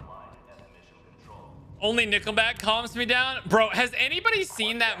 Sad. Only Nickelback calms me down. Bro, has anybody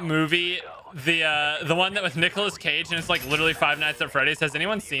seen that movie? The one that with Nicolas Cage, and it's like literally Five Nights at Freddy's. Has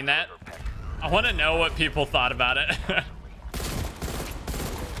anyone seen that? I want to know what people thought about it.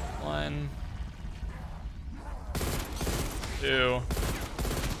 1, 2.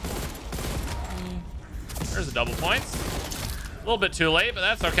 There's a double points. A little bit too late, but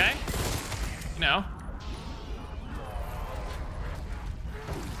that's okay. You know.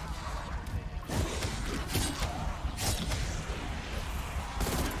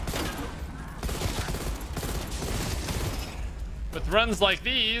 With runs like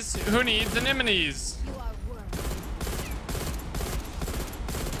these, who needs anemones? You are worth.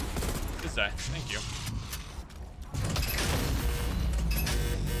 This guy, thank you.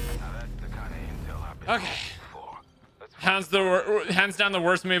 Okay. Hands down the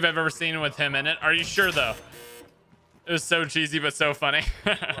worst move I've ever seen with him in it. Are you sure though? It was so cheesy but so funny.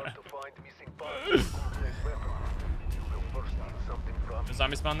 Is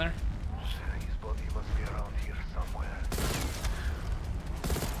zombie spawn there?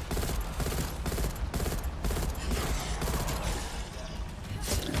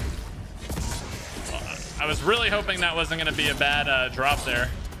 I was really hoping that wasn't going to be a bad drop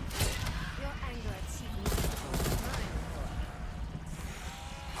there. Your anger achieved nothing.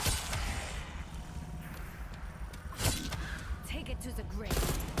 Take it to the grave.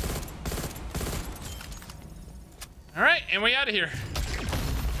 All right, and we out of here.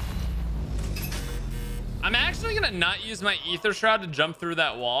 I'm actually going to not use my Ether Shroud to jump through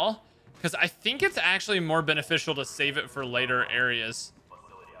that wall, because I think it's actually more beneficial to save it for later areas.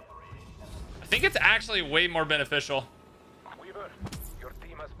 I think it's actually way more beneficial. Weaver, your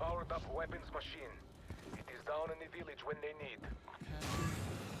team has powered up weapons machine. It is down in the village when they need.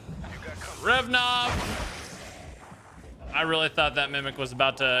 You got company. Revnov! I really thought that Mimic was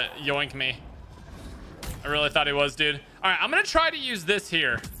about to yoink me. I really thought he was, dude. All right, I'm going to try to use this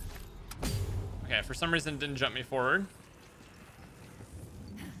here. Okay, for some reason it didn't jump me forward.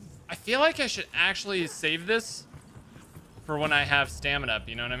 I feel like I should actually save this for when I have stamina up,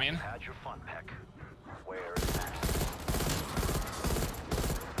 you know what I mean? Had your fun, Peck. Where is Max?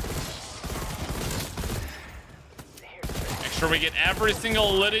 sure we get every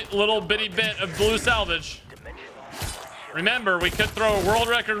single little bitty bit of blue salvage. Remember, we could throw a world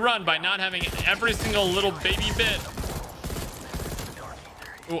record run by not having every single little baby bit.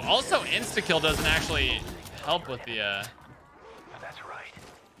 Ooh, also insta-kill doesn't actually help with the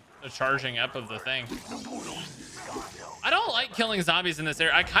charging up of the thing. I don't like killing zombies in this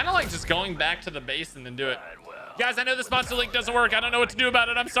area. I kind of like just going back to the base and then do it. Guys, I know this monster link doesn't work. I don't know what to do about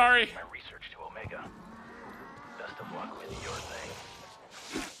it. I'm sorry. Research to Omega. Best of luck with your thing.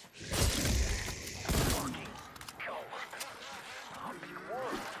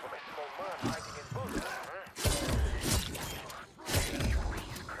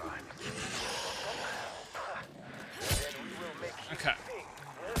 Okay.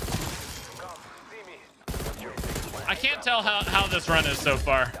 I can't tell how this run is so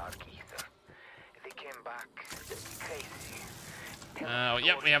far.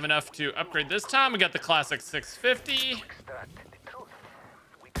 Yep, we have enough to upgrade this time. We got the classic 650.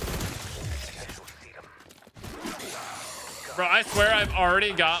 Bro, I swear I've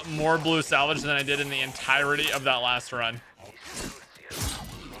already got more blue salvage than I did in the entirety of that last run.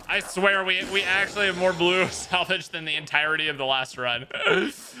 I swear we actually have more blue salvage than the entirety of the last run.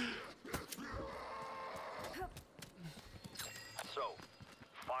 So,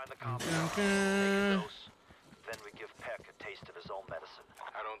 find the compound, take a dose, then we give Peck a taste of his own medicine.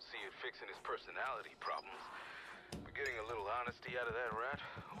 I don't see it fixing his personality problems. We're getting a little honesty out of that rat.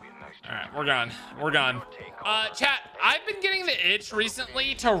 Will be a nice All right, we're gone. We're gone. Chat, I've been getting the itch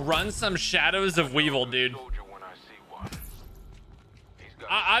recently to run some Shadows of Weevil, dude.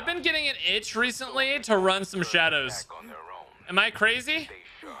 I've been getting an itch recently to run some Shadows. Am I crazy?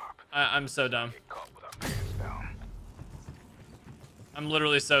 I'm so dumb. I'm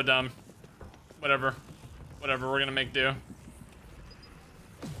literally so dumb. Whatever. Whatever, we're gonna make do.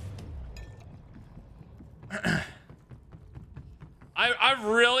 I've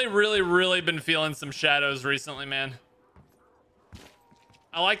really been feeling some Shadows recently, man.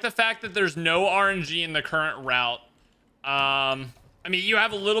 I like the fact that there's no RNG in the current route. I mean, you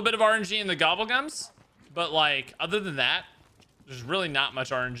have a little bit of RNG in the Gobblegums, but like, other than that, there's really not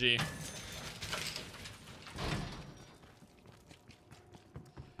much RNG.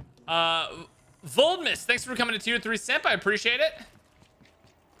 Voldmiss, thanks for coming to tier 3 simp. I appreciate it.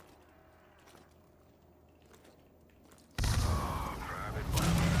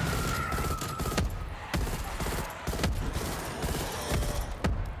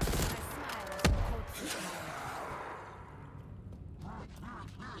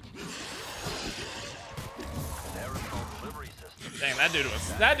 Dang,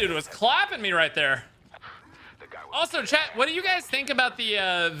 that dude was clapping me right there. Also, chat, what do you guys think about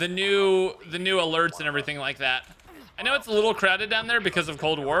the new alerts and everything like that? I know it's a little crowded down there because of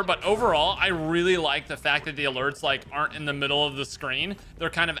Cold War, but overall, I really like the fact that the alerts like aren't in the middle of the screen. They're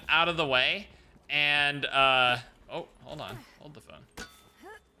kind of out of the way. And oh, hold on, hold the phone.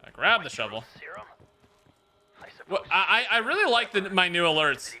 Grab the shovel. Well, I really like my new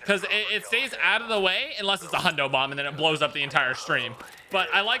alerts because it stays out of the way unless it's a hundo bomb and then it blows up the entire stream. But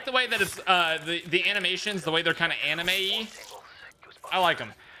I like the way that it's the animations, the way they're kind of anime-y. I like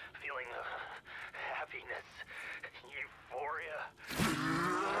them. Feeling happiness, euphoria.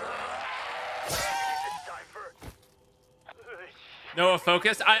 It's time for No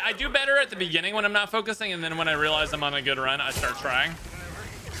focus. I do better at the beginning when I'm not focusing, and then when I realize I'm on a good run, I start trying.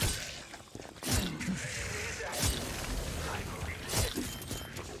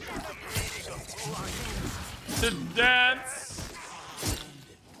 To dance.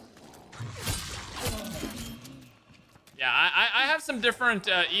 Yeah, I have some different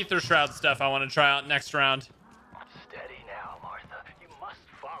ether shroud stuff I want to try out next round. Steady now, Martha. You must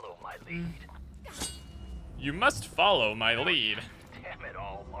follow my lead. You must follow my lead. Damn it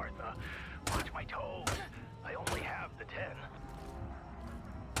all, Martha. Watch my toes. I only have the 10.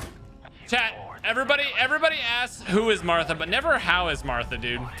 Chat, everybody asks who is Martha, but never how is Martha,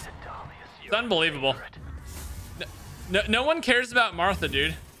 dude. It's unbelievable. No one cares about Martha,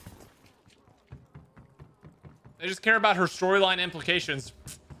 dude. They just care about her storyline implications.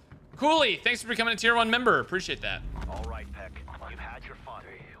 Cooley, thanks for becoming a tier 1 member. Appreciate that. All right, Peck. You've had your fun.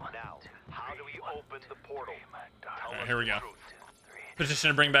 Now, how do we open the portal? All right, here we go. Petition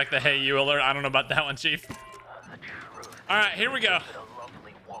to bring back the hey you alert. I don't know about that one, Chief. All right, here we go. A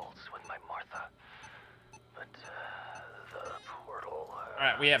lovely waltz with my Martha. But the portal. All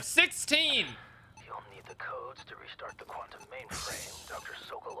right, we have 16. You'll need the codes to restart the quantum mainframe. Dr.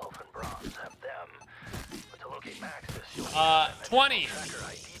 Sokolov and Bronze have them. But to locate Maxis, you'll need 20. tracker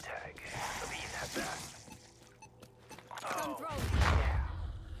ID tag. The bees have that. Don't throw.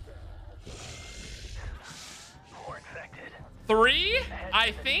 More infected.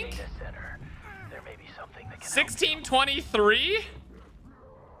 I think. There may be something that can 1623.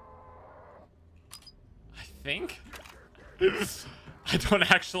 I think. I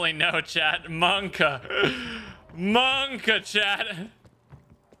don't actually know, chat. Monka, chat.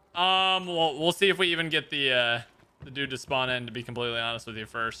 We'll see if we even get the dude to spawn in, to be completely honest with you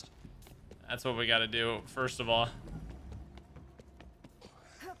first. That's what we got to do first of all.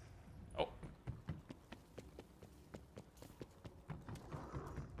 Oh.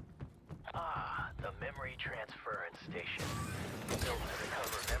 the memory transference station. Built to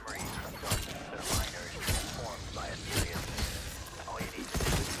recover memories from darkness that are miners transformed by a serious. All you need to do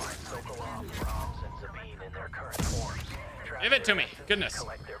is find Sokolov, Brahms, and Zabine in their current forms. Give it to me. Goodness.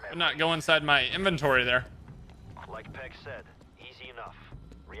 Would not go inside my inventory there. Like Peg said, easy enough.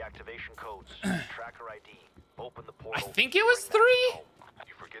 Reactivation codes, tracker ID, open the I portal. think it was 3.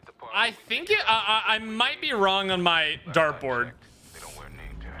 You forget the part I think it. I might be wrong on my dartboard. they don't wear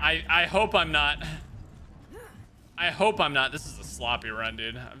name tags. I hope I'm not. I hope I'm not. This is a sloppy run,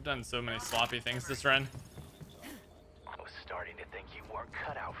 dude. I've done so many sloppy things this run. I was starting to think you weren't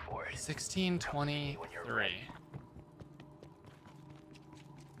cut out for it. 1623.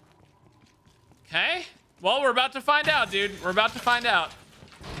 Okay. Well, we're about to find out, dude. We're about to find out.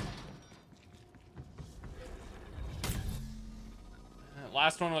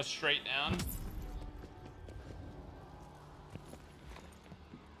 Last one was straight down.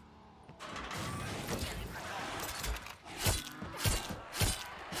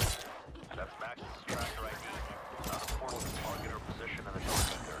 That's Max's tracker ID. Not a portal to target or position in the dark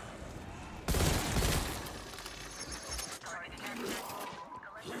sector.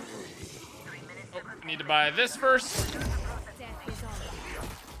 Oh, need to buy this first. Death is all.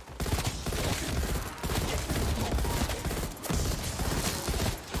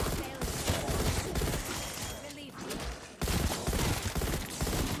 Relief.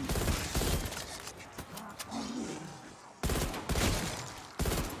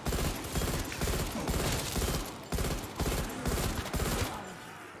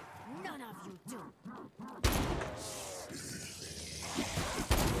 None of you do.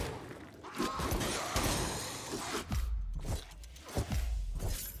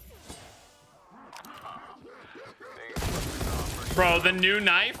 Bro, the new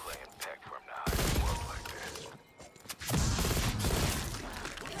knife. Tech from now. It work like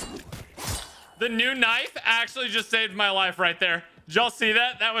this. The new knife actually just saved my life right there. Did y'all see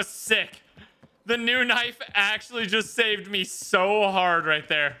that? That was sick. The new knife actually just saved me so hard right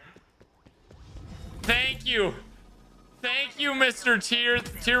there. Thank you. Thank you, Mr.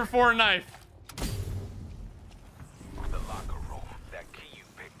 Tier 4 knife. The locker room. That key you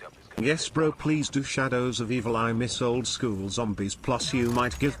picked up is gonna Yes bro, please do Shadows of Evil. I miss old school zombies, plus you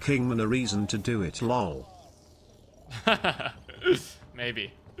might give Kingman a reason to do it, lol.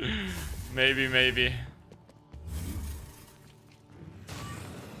 Maybe. Maybe.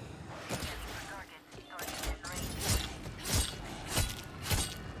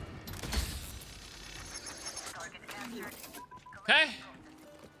 Okay.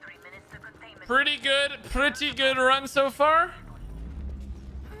 Pretty good run so far.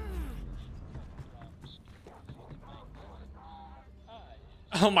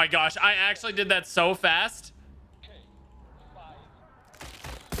 Oh my gosh, I actually did that so fast. That's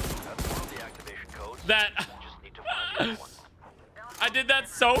one of the activation codes. That Just need to find the other one. I did that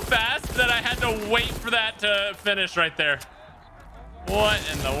so fast that I had to wait for that to finish right there. What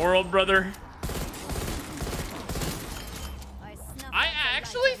in the world, brother? I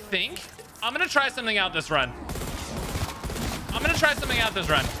actually think I'm gonna try something out this run. I'm gonna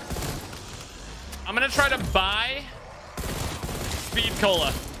try to buy Speed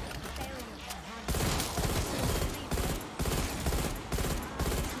Cola.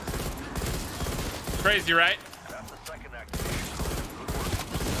 Crazy, right? That's the second activation code.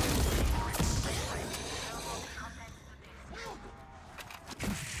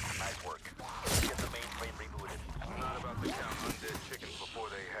 Nice work. Get the mainframe rebooted. I'm not about to count undead chickens before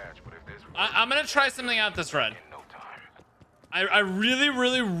they hatch, but if there's I'm gonna try something out this run. in no time. I really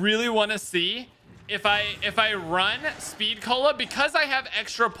want to see if I run Speed Cola, because I have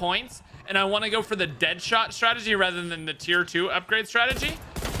extra points and I want to go for the dead shot strategy rather than the tier 2 upgrade strategy.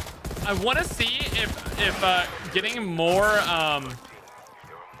 I want to see if getting more There are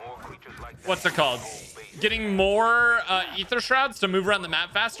more creatures like that. what's it called? Getting more ether shrouds to move around the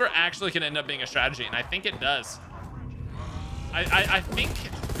map faster actually can end up being a strategy, and I think it does. I think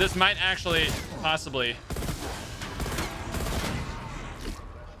this might actually possibly.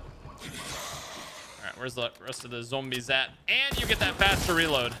 All right, where's the rest of the zombies at? And you get that faster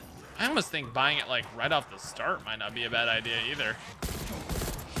reload. I almost think buying it like right off the start might not be a bad idea either.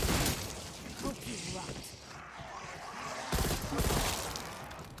 Hope you rot.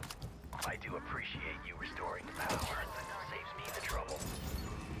 I do appreciate you restoring the power. Saves me the trouble.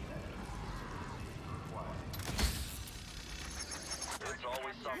 There's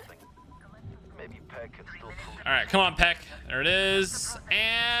always something. Maybe Peck can still prove. All right, come on, Peck. There it is.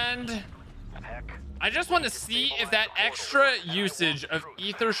 And Peck. I just want to see if that extra usage of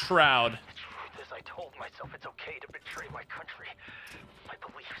Ether Shroud. The truth is, I told myself it's okay to betray my country, my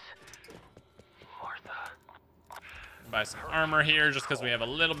beliefs. Martha. Buy some armor here just because we have a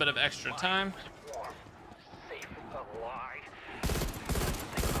little bit of extra time. Warm, safe, alive.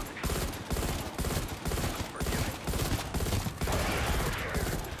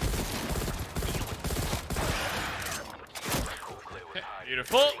 Okay,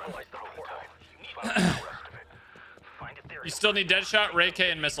 beautiful. You still need Deadshot, Ray K,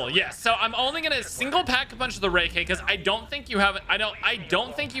 and Missile. Yes. So I'm only gonna single pack a bunch of the Ray K because I don't think you have. I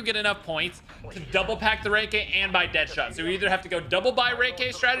don't think you get enough points to double pack the Ray K and buy Deadshot. So you either have to go double buy Ray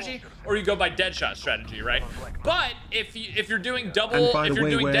K strategy or you go by Deadshot strategy, right? But if you're doing double, if you're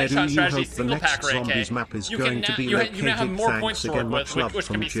doing Deadshot strategy, single pack Ray K, you can now you now have more points to work with, which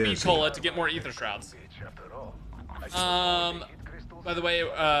can be Speed Cola to get more Ether Shrouds. By the way,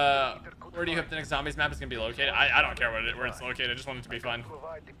 where do you hope the next zombies map is gonna be located? I don't care where it's located. I just want it to be fun.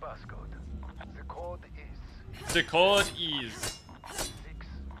 Provide the passcode. The code is The code is. 6-0.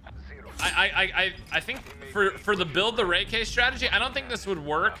 I think for the build the Ray K strategy, I don't think this would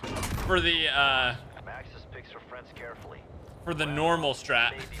work for the Maxis picks her friends carefully. for the normal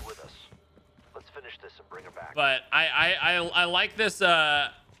strat. Maybe with us. Let's finish this and bring her back. But I like this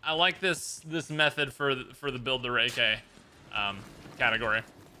I like this method for the build the Ray K category.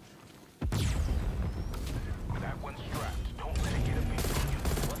 That one's strapped. Don't let it get a beat on you.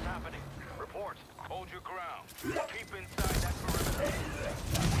 What's happening? Report. Hold your ground. Keep inside that perimeter.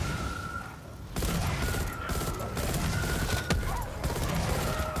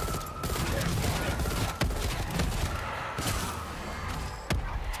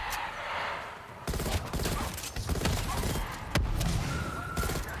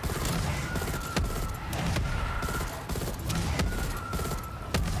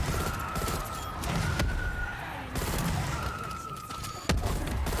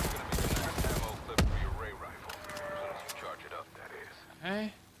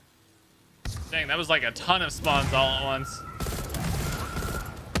 Okay. Dang, that was like a ton of spawns all at once.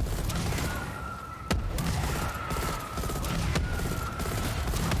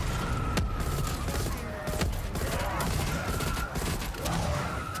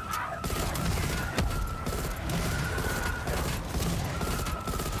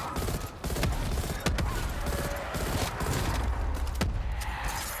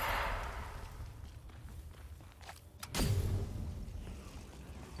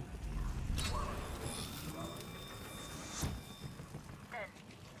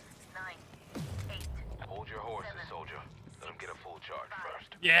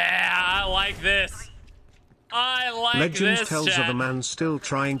 Yeah, I like this. I like Legends this, tells chat. of a man still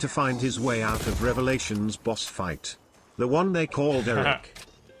trying to find his way out of Revelation's boss fight. The one they called Eric.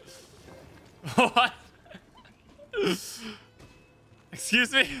 What?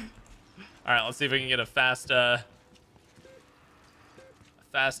 Excuse me? Alright, let's see if we can get a fast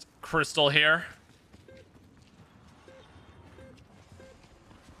crystal here.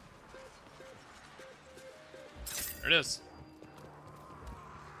 There it is.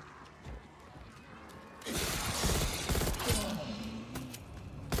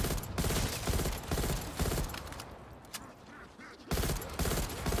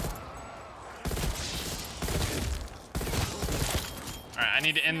 Alright, I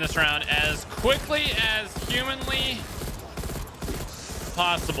need to end this round as quickly as humanly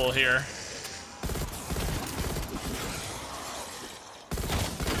possible here.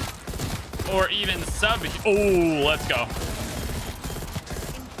 Or even sub. Oh, let's go.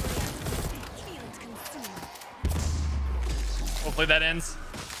 Hopefully that ends.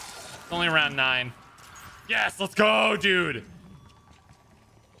 It's only around 9. Yes, let's go, dude.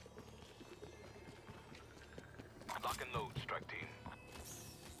 Lock and load, strike team.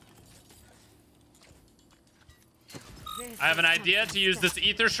 I have an idea to use this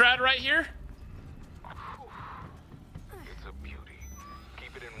ether shroud right here. It's a beauty.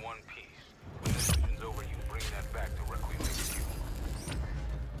 Keep it in one piece. When the mission's over, you bring that back to Requiem HQ.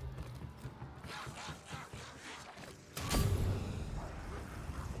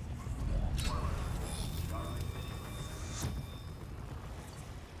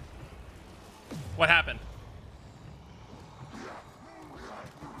 What happened?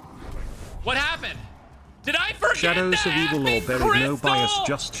 What happened? Did I forget Shadows the of Evil or effing Buried, no bias, crystal?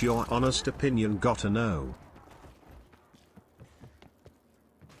 just your honest opinion, gotta know.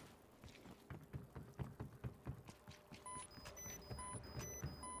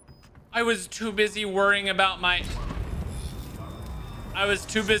 I was too busy worrying about my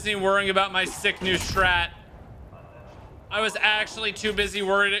sick new strat. I was actually too busy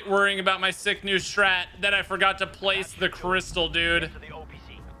worrying about my sick new strat that I forgot to place the crystal, dude.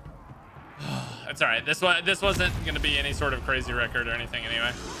 It's all right. This wasn't going to be any sort of crazy record or anything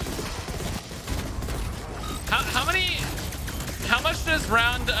anyway. How much does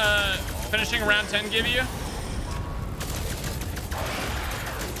finishing round 10 give you?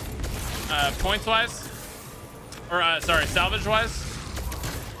 Points wise, or sorry, salvage wise.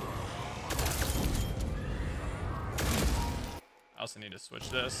 I also need to switch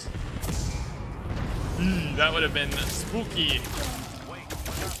this. That would have been spooky.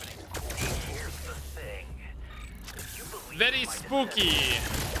 Very spooky.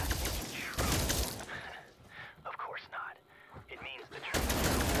 Of course not. It means the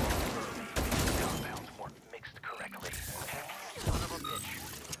compounds weren't mixed correctly. Son of a bitch.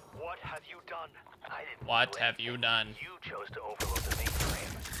 What have you done? I didn't. What have you done? You chose to overload the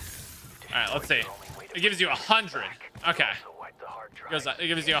mainframe. All right, let's see. It gives you 100. Okay. It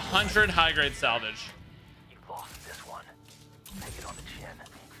gives you 100 high grade salvage. You lost this one. Take it on the chin.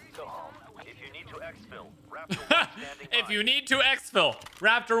 Go home. If you need to exfil, Raptor 1 standing by. If you need to exfil,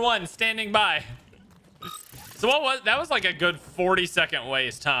 Raptor 1 standing by. So that was like a good 40-second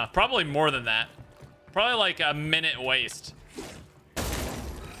waste, huh? Probably more than that. Probably like a minute waste.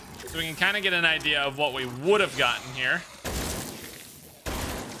 So we can kind of get an idea of what we would have gotten here.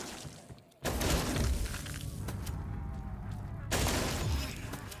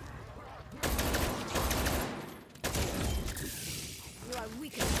 You are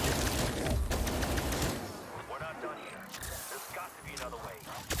weak. We're not done here. There's got to be another way.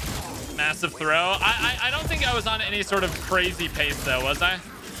 Massive throw. I don't think I was on any sort of crazy pace though, was I?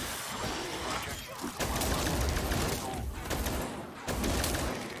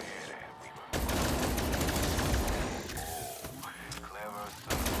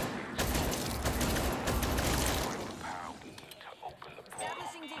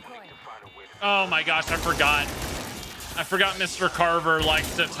 Oh my gosh, I forgot. I forgot Mr. Carver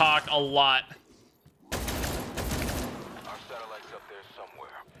likes to talk a lot. Our satellite's up there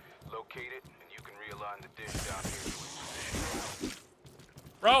somewhere. Locate it, and you can realign the dish down here to its position.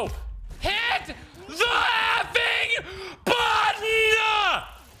 Bro, hit the effing button!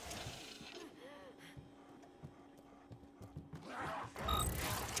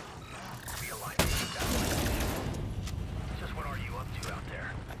 Just what are you up to out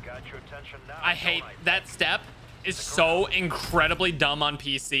there? Got your attention now. I hate that step. Is so incredibly dumb on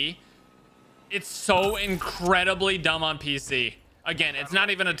PC. It's so incredibly dumb on PC. Again, it's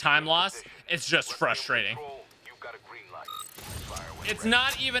not even a time loss. It's just frustrating. It's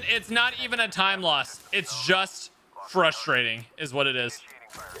not even a time loss. It's just frustrating is what it is.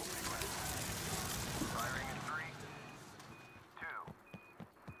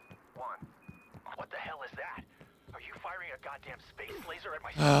 What the hell is that? Are you firing a goddamn space laser at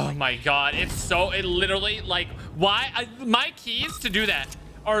my Oh my god, it literally like my keys to do that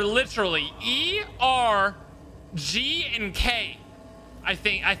are literally E, R, G, and K.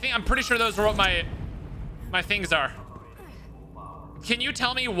 I'm pretty sure those are what my things are. Can you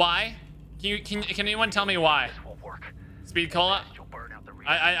tell me why? Can anyone tell me why? Speed cola?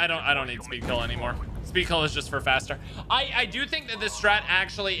 I don't need speed cola anymore. Speed cola is just for faster. I do think that this strat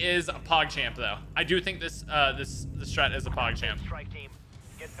actually is a PogChamp though. I do think this strat is a PogChamp.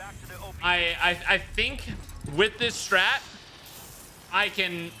 I think with this strat I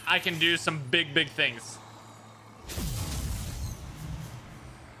can do some big things.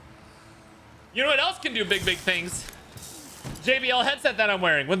 You know what else can do big things? JBL headset that I'm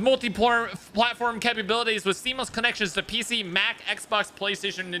wearing with multi-platform capabilities with seamless connections to PC, Mac, Xbox,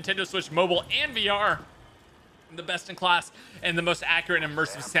 PlayStation, Nintendo Switch, mobile, and VR. The best in class and the most accurate and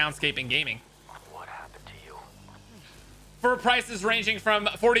immersive soundscape in gaming. What happened to you? For prices ranging from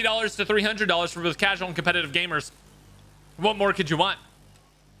 $40 to $300 for both casual and competitive gamers. What more could you want?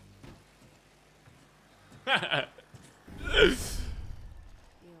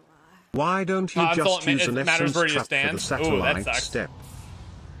 Why don't you just use an essence trap for the Ooh, that satellite sucks. step?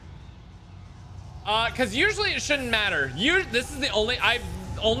 Because usually it shouldn't matter. This is the only... I've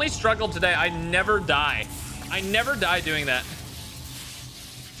only struggled today. I never die. I never die doing that.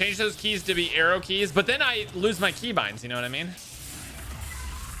 Change those keys to be arrow keys, but then I lose my keybinds. You know what I mean?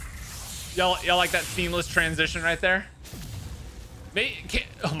 Y'all like that seamless transition right there?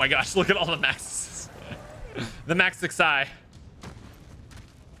 Oh my gosh, look at all the maxes. The max 6i.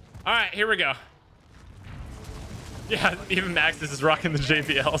 All right, here we go. Yeah, even Maxis is rocking the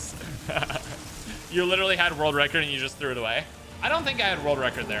JBLs. You literally had world record and you just threw it away. I don't think I had world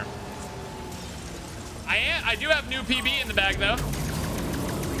record there. I do have new PB in the bag though.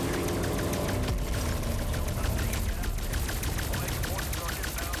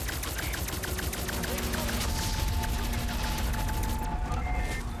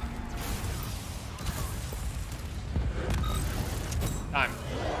 Time.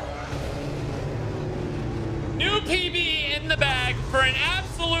 New PB in the bag for an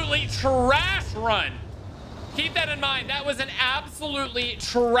absolutely trash run. Keep that in mind. That was an absolutely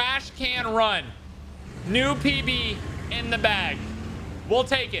trash can run. New PB in the bag. We'll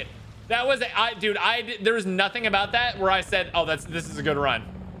take it. That was dude. There was nothing about that where I said, "Oh, this is a good run."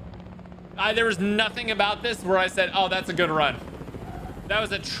 There was nothing about this where I said, "Oh, that's a good run." That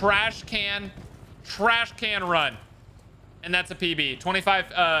was a trash can run, and that's a PB.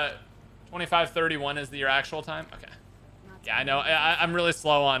 25:31 is your actual time. Okay. Yeah, I know. I'm really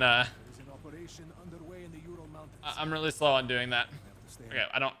slow on I'm really slow on doing that. Okay,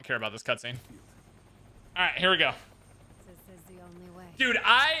 I don't care about this cutscene. All right, here we go. This is the only way. Dude,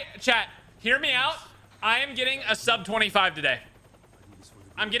 chat, hear me out. I am getting a sub 25 today.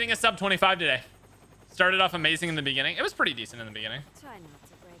 I'm getting a sub 25 today. Started off amazing in the beginning. It was pretty decent in the beginning. Try not to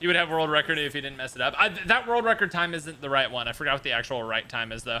break. You would have world record if you didn't mess it up. That world record time isn't the right one. I forgot what the actual right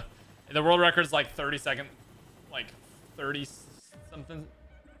time is though. The world record is like 30 something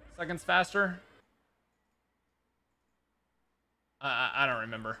seconds faster. I don't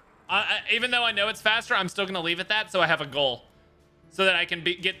remember. Even though I know it's faster, I'm still gonna leave it that so I have a goal, so that I can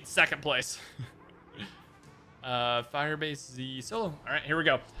get second place. Firebase Z solo. All right, here we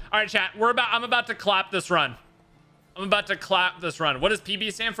go. All right, chat. I'm about to clap this run. I'm about to clap this run. What does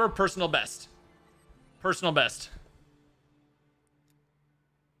PB stand for? Personal best. Personal best.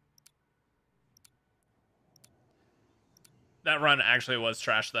 That run actually was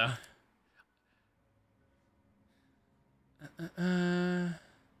trash though.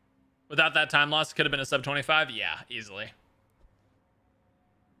 Without that time loss, could have been a sub 25. Yeah, easily.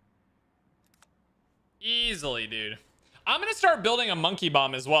 Easily, dude. I'm gonna start building a monkey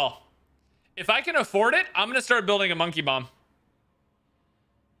bomb as well. If I can afford it, I'm gonna start building a monkey bomb.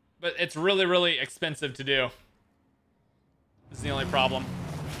 But it's really, really expensive to do. This is the only problem.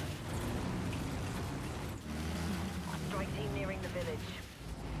 Strike team nearing the village.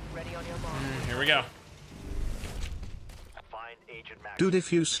 Ready on your mark. Here we go. Find Agent Max. Dude,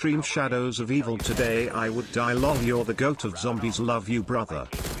 if you stream Shadows of Evil today, I would die. Lol, you're the goat of zombies. Love you, brother.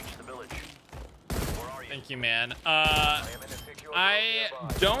 Reach the village. Where are you? Thank you, man. I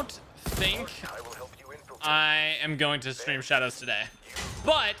don't think I am going to stream Shadows today,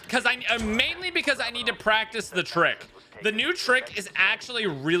 but mainly because I need to practice the trick. The new trick is actually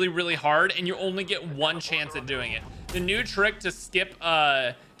really, really hard, and you only get one chance at doing it. The new trick to skip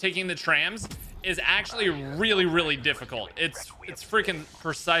taking the trams is actually really, really difficult. It's freaking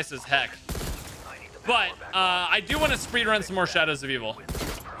precise as heck. But I do want to speedrun some more Shadows of Evil.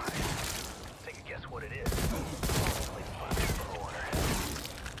 Take a guess what it is.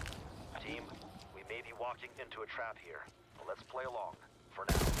 Team, we may be walking into a trap here. But let's play along for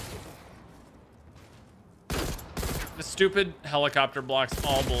now. The stupid helicopter blocks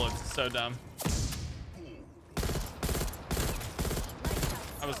all bullets. It's so dumb.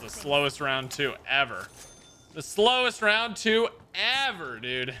 That was the slowest round 2 ever. The slowest round 2 ever,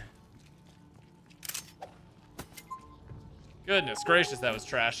 dude. Goodness gracious, that was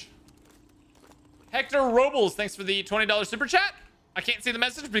trash. Hector Robles, thanks for the $20 super chat. I can't see the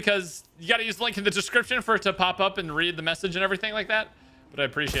message because you got to use the link in the description for it to pop up and read the message and everything like that. But I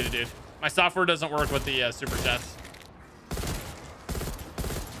appreciate it, dude. My software doesn't work with the super chats.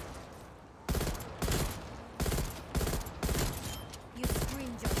 You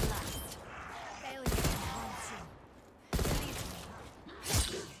screamed your last. Failure haunts you. Believe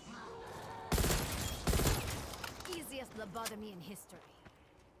me. Easiest lobotomy in history.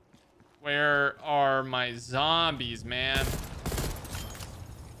 Where are my zombies, man?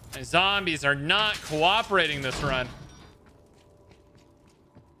 My zombies are not cooperating this run.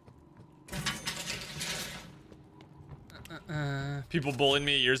 People bullied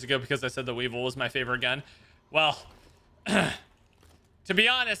me years ago because I said the Weevil was my favorite gun. Well, to be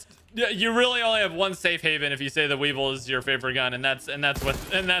honest, you really only have one safe haven if you say the Weevil is your favorite gun, and that's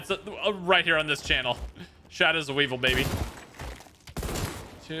right here on this channel. Shadows of Weevil, baby.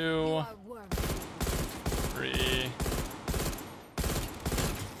 2, 3,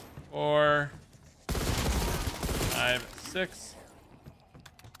 4, 5, 6,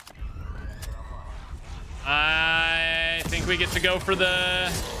 I think we get to go for the...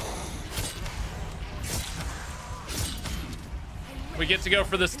 We get to go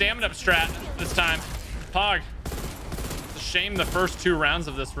for the stamina up strat this time. Pog. It's a shame the first 2 rounds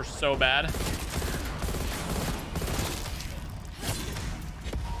of this were so bad.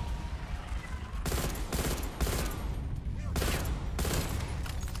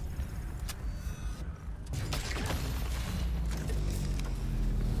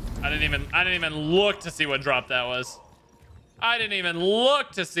 I didn't even look to see what drop that was. I didn't even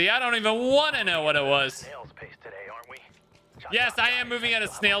look to see. I don't even want to know what it was. Snail's pace today, aren't we? Yes, I am moving at a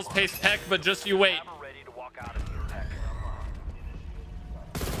snail's pace, Peck, but just you wait. I'm ready to walk out of here, Peck.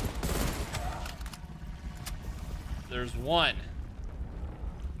 There's 1,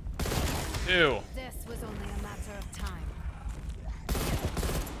 2, This was only a matter of time.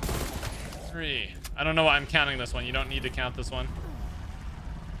 3. I don't know why I'm counting this one. You don't need to count this one.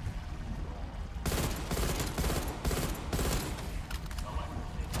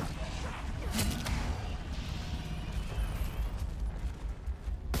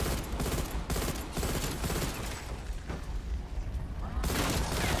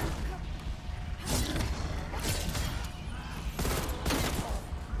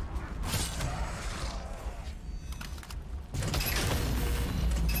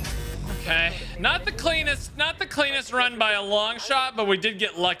 Okay, not the cleanest run by a long shot, but we did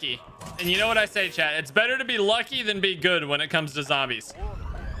get lucky. And you know what I say, chat? It's better to be lucky than be good when it comes to zombies.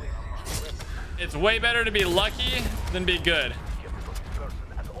 It's way better to be lucky than be good.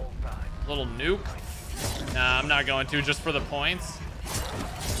 Little nuke. Nah, I'm not going to, just for the points.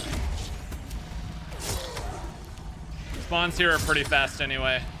 Spawns here are pretty fast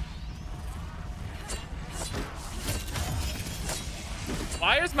anyway.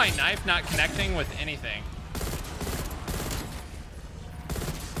 Why is my knife not connecting with anything?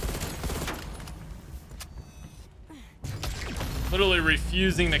 Literally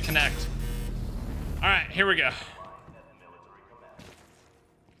refusing to connect. All right, here we go.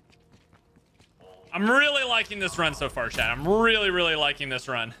 I'm really liking this run so far, chat. I'm really, really liking this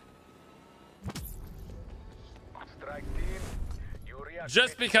run. Strike team, you react.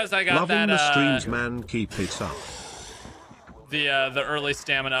 Just because I got Loving that the streams, man. Keep it up. the early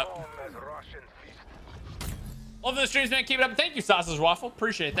stamina up. As Russian feast. Love the streams, man. Keep it up. Thank you, Sausage Waffle.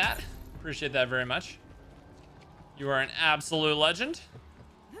 Appreciate that. Appreciate that very much. You are an absolute legend.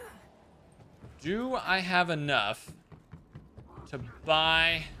 Do I have enough to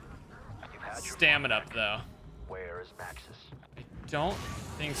buy stamina up, though? Where is Maxis? I don't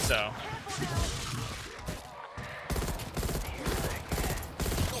think so.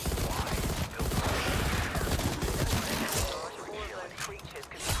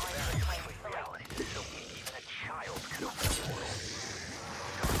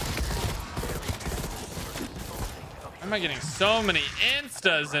 Why am I getting so many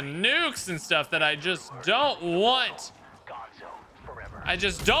instas and nukes and stuff that I just don't want? I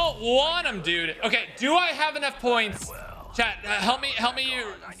just don't want them, dude. Okay, do I have enough points? Chat, help me,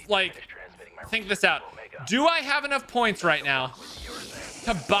 like, think this out. Do I have enough points right now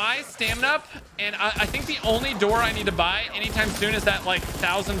to buy stamina up? And I think the only door I need to buy anytime soon is that, like,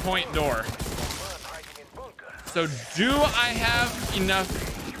 1,000-point door. So do I have enough?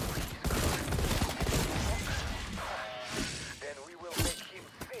 Then we will make him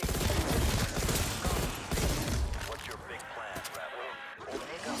think. What's your big plan, Rebel?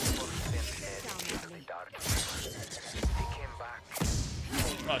 Omega first sent Ed into the darkness. He came back.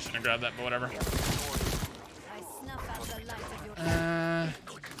 Probably shouldn't have grabbed that, but whatever. I snuff out the light of your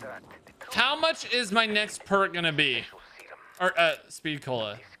How much is my next perk gonna be? Or speed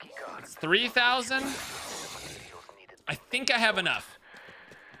cola. It's 3,000. I think I have enough.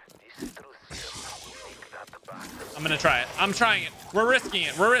 I'm gonna try it. I'm trying it. We're risking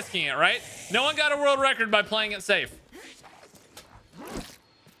it. We're risking it, right? No one got a world record by playing it safe.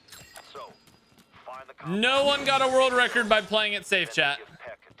 So, find the No one got a world record by playing it safe, chat.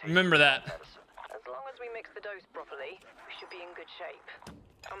 Remember that. As long as we mix the dose properly, we should be in good shape.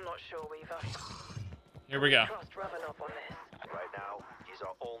 I'm not sure, Weaver. Here we go. Trust Ravenov on this. right now. He's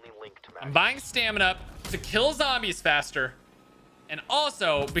our only link to I'm Maxis. buying stamina up to kill zombies faster. And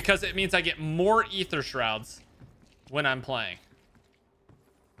also because it means I get more ether shrouds when I'm playing.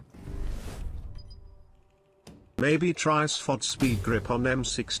 Maybe try SFOD speed grip on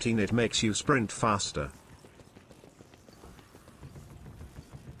M16, it makes you sprint faster.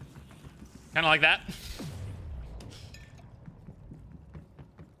 Kind of like that.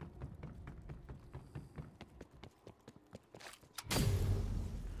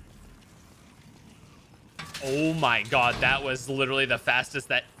 Oh my god, that was literally the fastest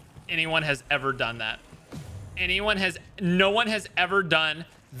that anyone has ever done that. no one has ever done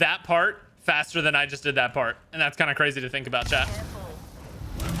that part faster than I just did that part. And that's kind of crazy to think about, chat.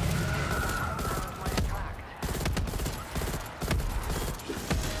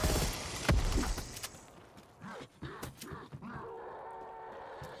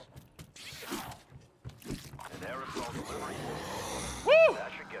 Woo!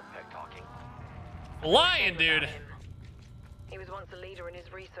 That should get Peck talking. Lion, dude. He was once a leader in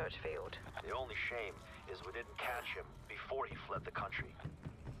his research field. The only shame is we didn't catch him before he fled the country.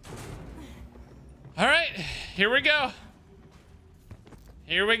 All right, here we go.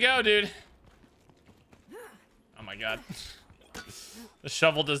 Here we go, dude. Oh my god. The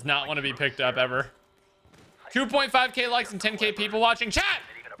shovel does not want to be picked up ever. 2.5k likes and 10k people watching. Chat,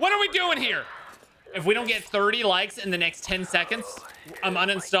 what are we doing here? If we don't get 30 likes in the next 10 seconds, I'm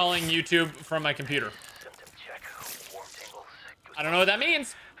uninstalling YouTube from my computer. I don't know what that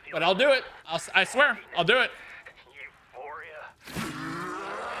means, but I'll do it. I swear, I'll do it.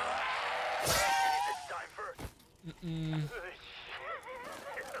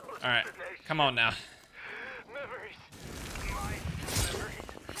 All right, come on now.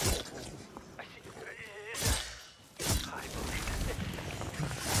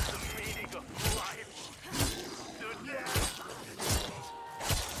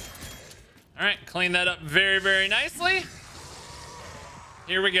 All right, clean that up very, very nicely.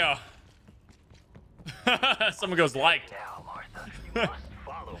 Here we go. Someone goes liked. Now, Martha, you must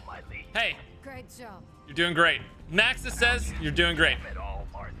follow my lead. Hey, Great job. you're doing great. Maxis says you're doing great. At all,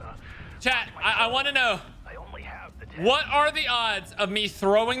 Martha. Chat, I want to know, I only have the 10. what are the odds of me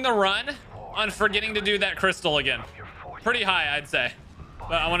throwing the run on forgetting to do that crystal again? Pretty high, I'd say.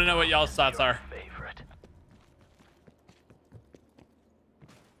 But I want to know what y'all's thoughts are. Favorite.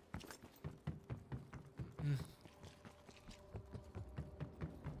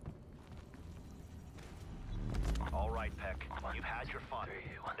 All right, Peck. You've had your fun.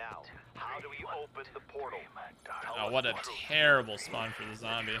 Now, how do we open the portal? Oh, what a terrible spawn for the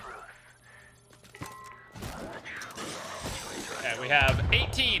zombie. Okay, we have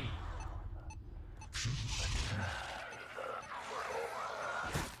 18.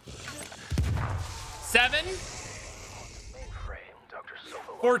 7.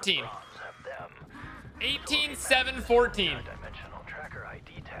 14. 18, 7, 14. Dimensional tracker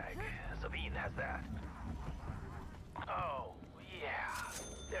ID tag. Sabine has that. Oh, yeah.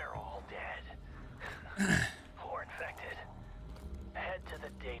 They're all dead. Or infected. Head to the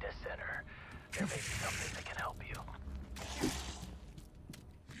data center. There may be something that can help you.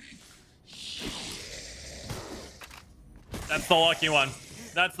 That's the lucky one.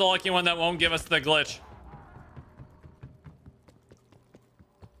 That's the lucky one that won't give us the glitch.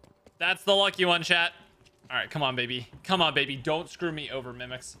 That's the lucky one, chat. All right, come on, baby. Come on, baby. Don't screw me over,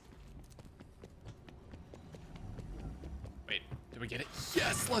 Mimics. Wait, did we get it?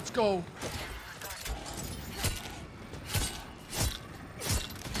 Yes, let's go.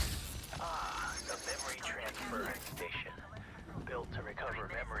 The memory transfer station. Built to recover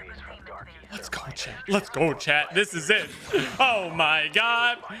memories from dark ether. Let's go, chat. Let's go, chat. This is it. Oh my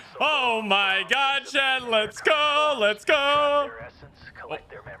god. Oh my god, chat. Let's go. Let's go. Their essence, collect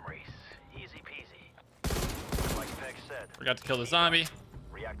their memories. Easy peasy. Like Peck said. Forgot to kill the zombie.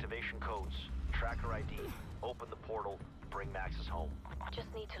 Reactivation codes. Tracker ID. Open the portal. Bring Maxis home.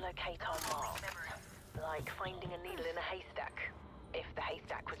 Just need to locate our mark. Like finding a needle in a haystack. If the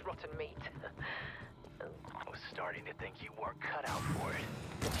haystack was rotten meat. I was starting to think you weren't cut out for it.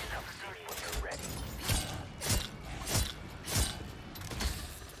 Come see me when you're ready.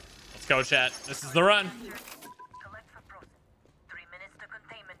 Let's go, chat. This is the run. Collect for process. 3 minutes to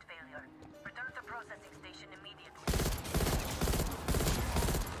containment failure. Return to processing station immediately.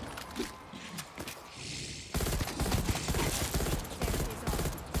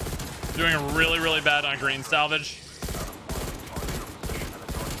 Doing really, really bad on green salvage.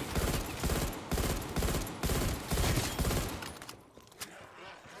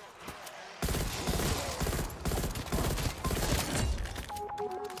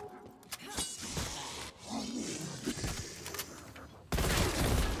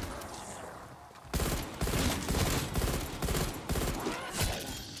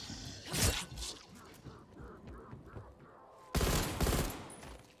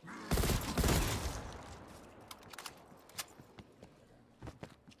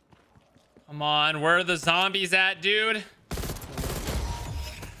 Come on, where are the zombies at, dude?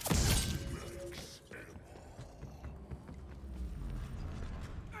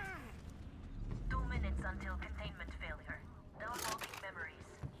 Until containment failure. Downloading memories.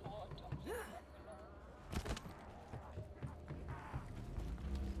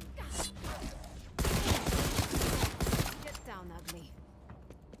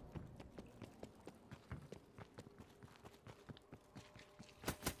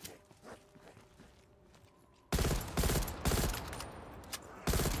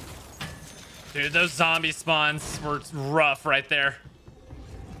 Dude, those zombie spawns were rough right there.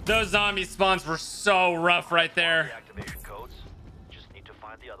 Those zombie spawns were so rough right there. The activation codes. Just need to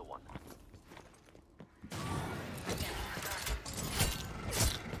find the other one.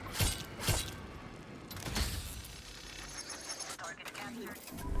 Target captured.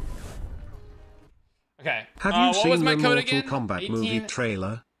 Okay. Have you what was seen my the code Mortal again? Kombat movie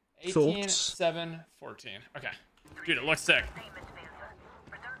trailer? 18, Thoughts? 7, 14. Okay. Dude, it looks sick. Payment failure.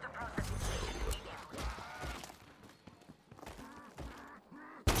 Return to processing station immediately.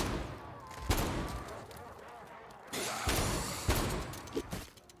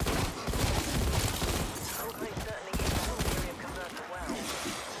 Roleplay certainly is a theory of converter well.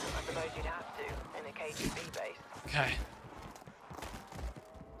 I suppose you'd have to in a KGB base. Okay.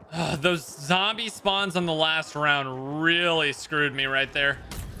 Those zombie spawns on the last round really screwed me right there.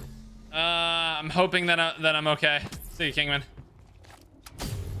 I'm hoping that I'm okay. See you, Kingman.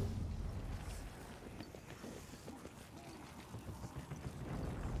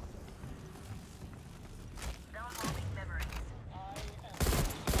 Downloading memories.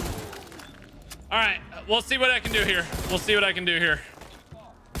 All right, we'll see what I can do here. We'll see what I can do here.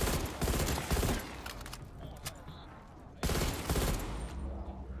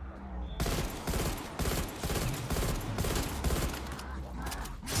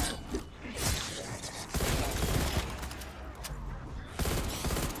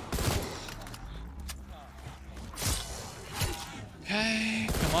 Okay,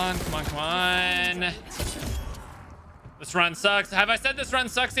 come on, come on, come on. This run sucks. Have I said this run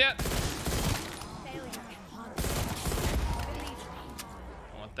sucks yet? Failure can haunt you. Believe me.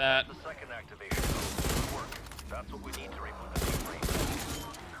 I want that. The second activation code should work. That's what we need to reboot the mainframe.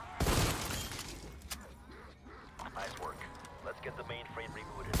 Nice work. Let's get the mainframe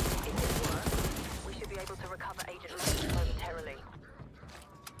rebooted. If it works, we should be able to recover Agent Mason momentarily.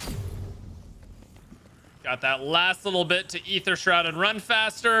 Got that last little bit to ether shrouded run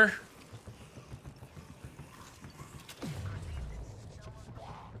faster.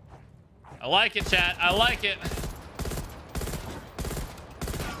 I like it, chat. I like it.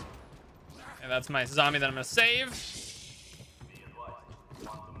 And that's my zombie that I'm gonna save.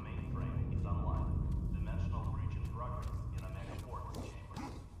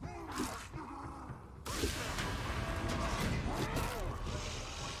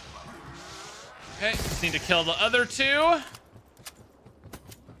 Okay, just need to kill the other two. Is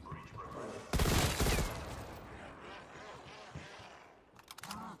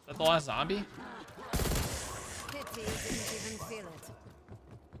that the last zombie? Pity you didn't even feel it.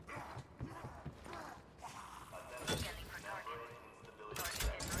 Scanning for target. Target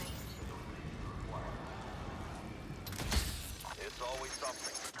in range. It's always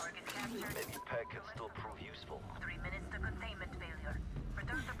something. Target captured. Maybe Peg can still prove useful. 3 minutes to containment failure.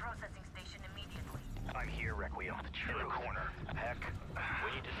 Return to processing station immediately. I'm here, Requiem. In the corner. Heck,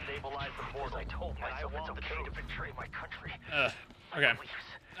 we need to stabilize the portal. I told myself it's okay to betray my country. Okay.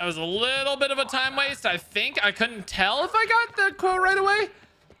 That was a little bit of a time waste, I think. I couldn't tell if I got the quote right away.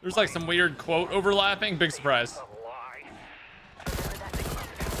 There's like some weird quote overlapping. Big surprise.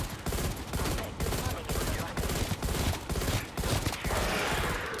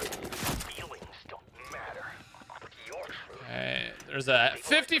 Okay, there's a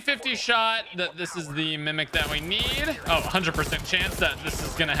 50-50 shot that this is the mimic that we need. Oh, 100% chance that this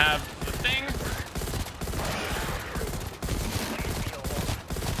is gonna have the thing.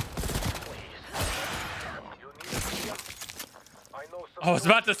 Oh, I was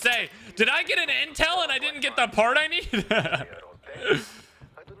about to say, did I get an intel and I didn't get the part I need?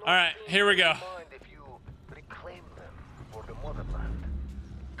 All right, here we go.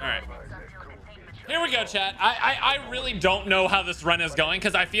 All right. Here we go, chat. I really don't know how this run is going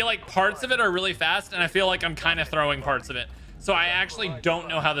because I feel like parts of it are really fast and I feel like I'm kind of throwing parts of it. So I actually don't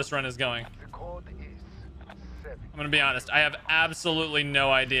know how this run is going. I'm gonna be honest. I have absolutely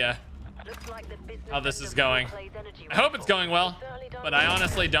no idea how this is going. I hope it's going well, but I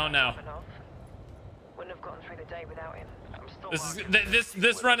honestly don't know. Wouldn't have gotten through the day without him.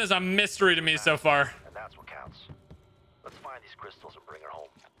 This run is a mystery to me so far. And that's what counts. Let's find these crystals and bring her home.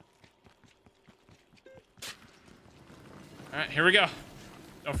 All right, here we go.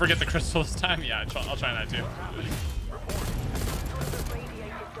 Don't forget the crystal this time. Yeah, I'll try not to. The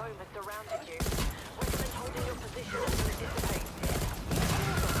radiated dome has surrounded you. Recommend holding your position until it dissipates.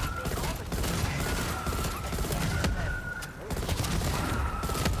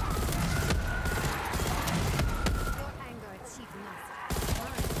 Your anger achieved nothing.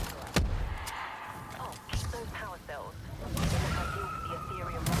 Oh, those power cells. They're not ideal for the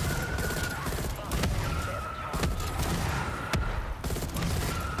Ethereum monster. But a bit of a charge.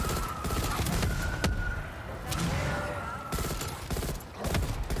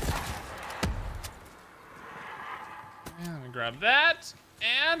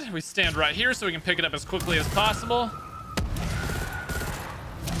 And we stand right here so we can pick it up as quickly as possible.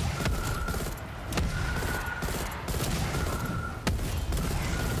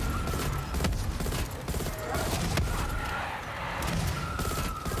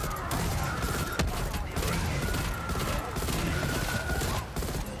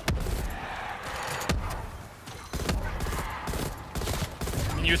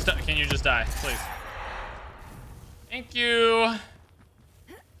 Can you just die, please? Thank you.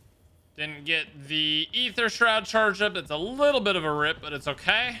 Didn't get the ether shroud charged up. It's a little bit of a rip, but it's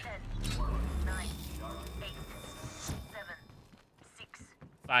okay. 10, 9, 8, 7, 6,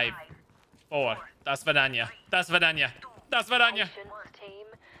 5, 4. Das Vidania. Das Vidania. Das Vidania. Team,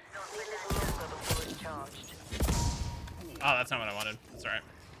 need longer before it's charged. Oh, that's not what I wanted. It's all right.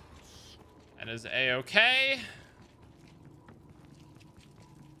 That is a-okay.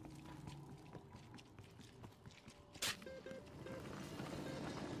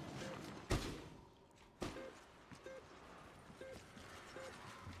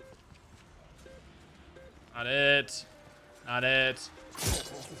 Not it. Not it.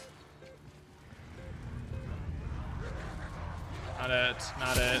 Not it.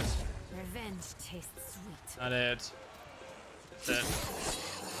 Not it. Revenge tastes sweet. Not it. That's it.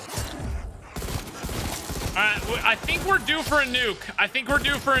 Alright, I think we're due for a nuke. I think we're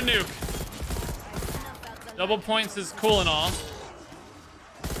due for a nuke. Double points is cool and all,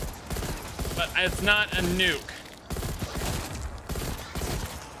 but it's not a nuke.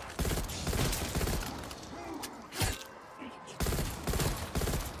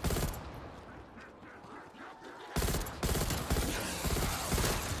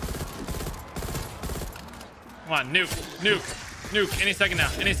 Come on, nuke, nuke, nuke. Any second now.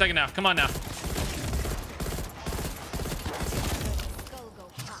 Any second now. Come on now. Skull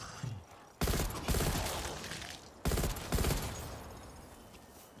go pop.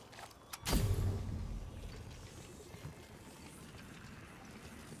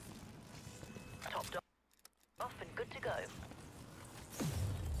 Topped off and good to go.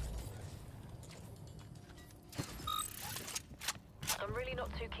 I'm really not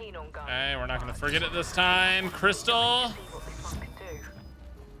too keen on guns. Okay, we're not gonna forget it this time. Crystal. See what this one can do.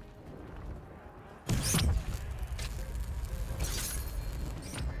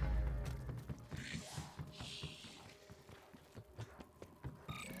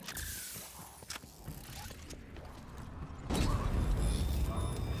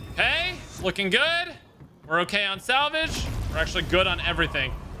 Okay, looking good. We're okay on salvage. We're actually good on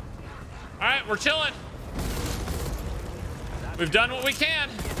everything. All right, we're chilling. We've done what we can.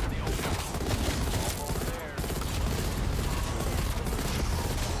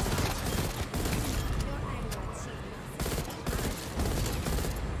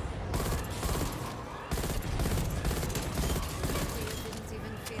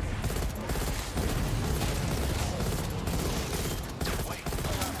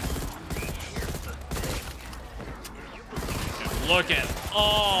 Look at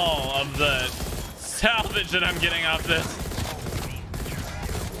all of the salvage that I'm getting off this.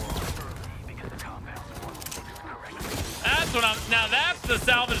 That's what now that's the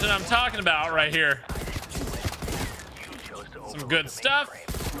salvage that I'm talking about right here. Some good stuff.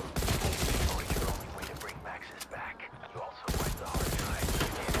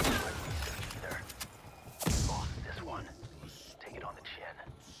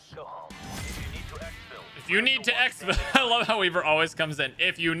 If you need to exfil, I love how Weaver always comes in.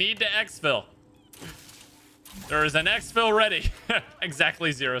 If you need to exfil, there is an exfil ready.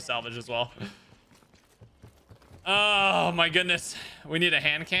 Exactly 0 salvage as well. Oh my goodness. We need a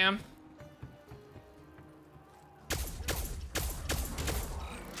hand cam.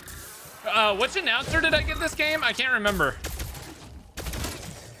 Which announcer did I get this game? I can't remember.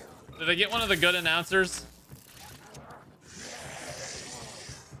 Did I get one of the good announcers?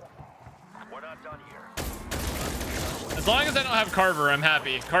 We're not done here. As long as I don't have Carver, I'm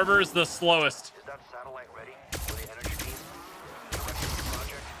happy. Carver is the slowest. Is that satellite ready for the energy team?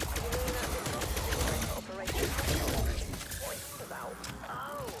 Project? Operation. What's about?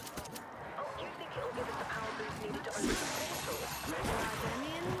 Oh, do you think it'll give us the power boost needed to open the portal?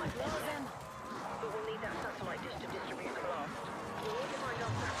 But we'll need that satellite dish to distribute the blast. We'll need to find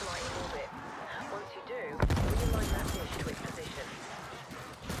our satellite in orbit. Once you do, we'll align that dish to its position.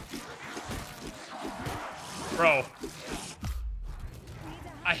 Bro.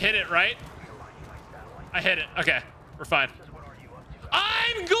 I hit it, right? I hit it. Okay, we're fine.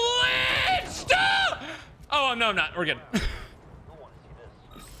 I'm glitched! Oh, no, I'm not. We're good.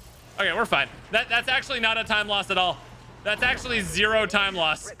 Okay, we're fine. That's actually not a time loss at all. That's actually 0 time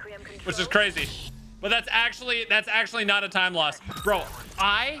loss, which is crazy. But that's actually not a time loss. Bro,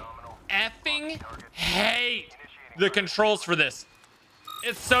 I effing hate the controls for this.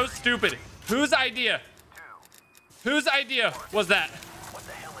 It's so stupid. Whose idea? Whose idea was that?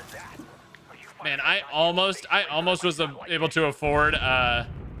 Man, I almost was able to afford I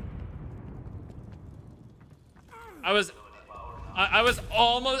was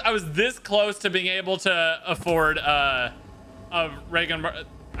this close to being able to afford a Reagan.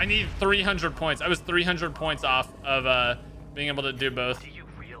 I need 300 points. I was 300 points off of being able to do both. Do you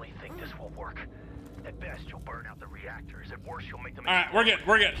really think this will work? At best, you'll burn out the reactors. At worst, you'll make them. All right, we're good.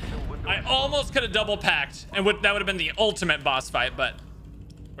 We're good. I almost could have double packed, and that would have been the ultimate boss fight, but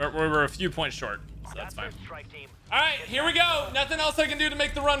we were a few points short, so that's fine. All right, here we go. Nothing else I can do to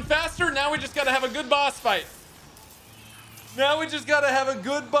make the run faster. Now we just got to have a good boss fight. Now we just got to have a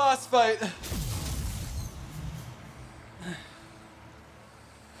good boss fight.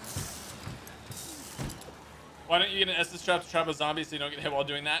 Why don't you get an Estus trap to trap a zombie so you don't get hit while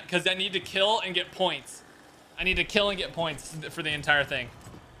doing that? Because I need to kill and get points. I need to kill and get points for the entire thing.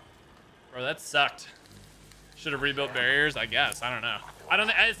 Bro, that sucked. Should have rebuilt barriers, I guess. I don't know. I don't.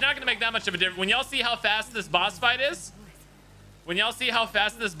 It's not going to make that much of a difference. When y'all see how fast this boss fight is,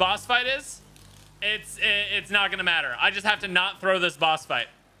 it's not going to matter. I just have to not throw this boss fight.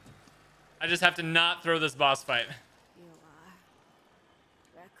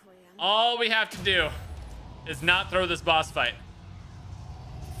 All we have to do is not throw this boss fight.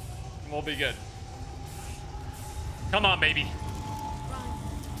 We'll be good. Come on, baby.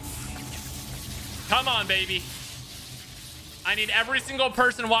 Come on, baby. I need every single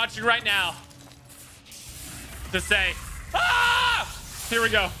person watching right now to say, ah! Here we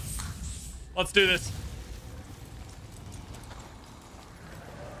go. Let's do this.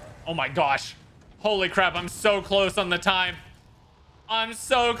 Oh my gosh. Holy crap, I'm so close on the time. I'm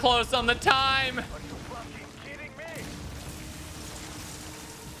so close on the time. Are you fucking kidding me?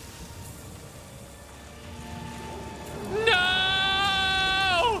 No!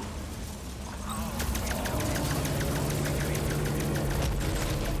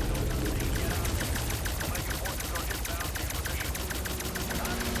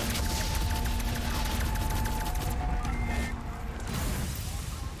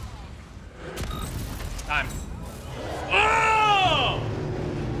 Time. Oh!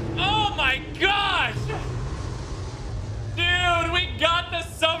 Oh my gosh! Dude, we got the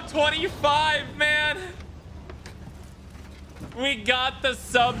sub 25, man. We got the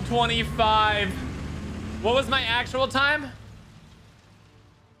sub 25. What was my actual time?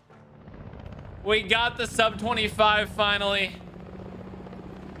 We got the sub 25 finally.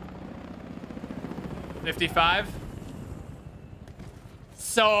 55.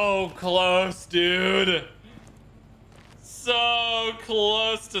 So close, dude. So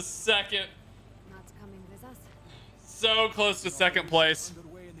close to second. Not coming with us. So close to second place.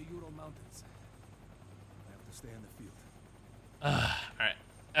 Underway in the Ural Mountains. I have to stay in the field. All right.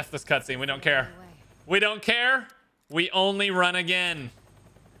 F this cutscene. We don't care. We don't care. We only run again.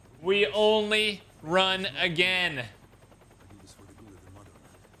 We only run again.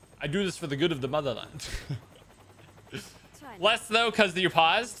 I do this for the good of the motherland. Less though, because you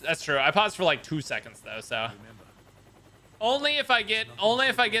paused. That's true. I paused for like 2 seconds though, so. Only if I get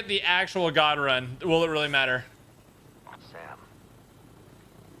the actual God run will it really matter. Sam,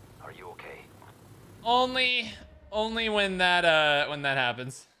 are you okay? Only when that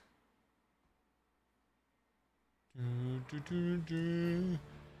happens.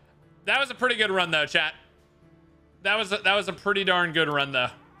 That was a pretty good run though, chat. That was a pretty darn good run though.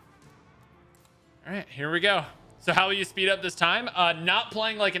 All right, here we go. So how will you speed up this time? Not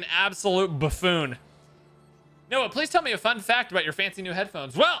playing like an absolute buffoon. Noah, please tell me a fun fact about your fancy new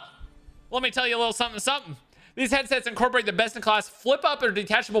headphones. Well, let me tell you a little something something. These headsets incorporate the best-in-class flip-up or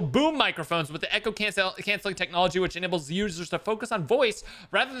detachable boom microphones with the echo canceling technology, which enables users to focus on voice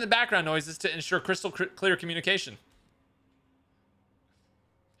rather than the background noises to ensure crystal clear communication.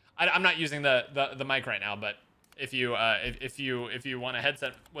 I'm not using the mic right now, but if you want a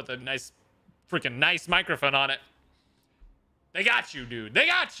headset with a freaking nice microphone on it, they got you, dude. They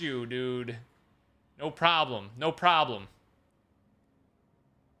got you, dude. No problem. No problem.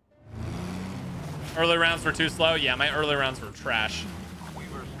 Early rounds were too slow. Yeah, my early rounds were trash.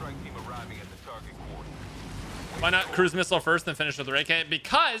 Why not cruise missile first, then finish with the Reiki?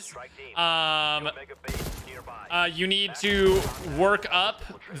 Because you need to work up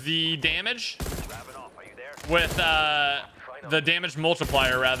the damage with the damage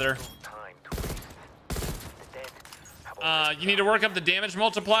multiplier, rather. You need to work up the damage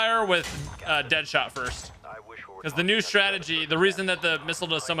multiplier with Deadshot first. Because the new strategy, the reason that the missile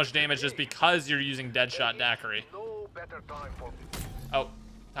does so much damage is because you're using Deadshot Daiquiri. Oh,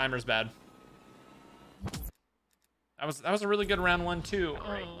 timer's bad. That was a really good round one too.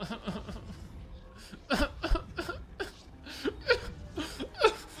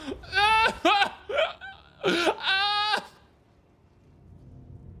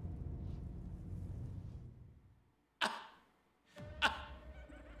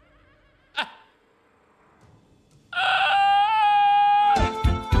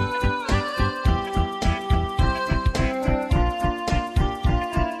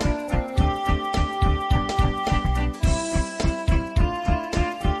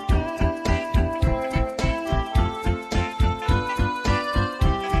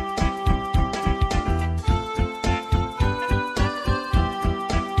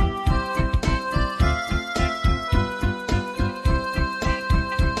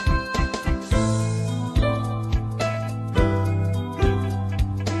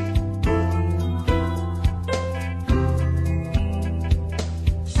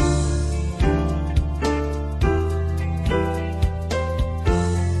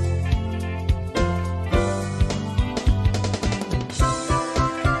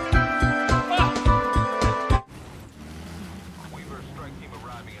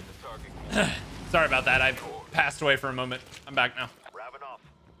 Sorry about that. I passed away for a moment. I'm back now. Ravenoff,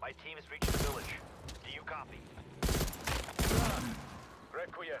 my team has reached the village. Do you copy?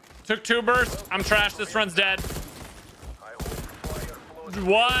 Requiem. Took 2 bursts. I'm trash. This run's dead. I hope fire flows.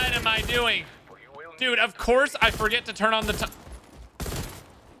 What am I doing? Dude, of course I forget to turn on the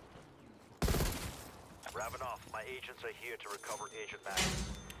Ravenoff, my agents are here to recover Agent Max.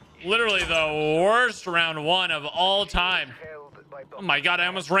 literally the worst round one of all time. Oh my god, I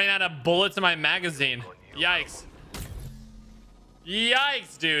almost ran out of bullets in my magazine. Yikes.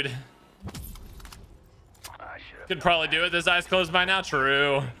 Yikes, dude. Could probably do it. This eyes closed by now.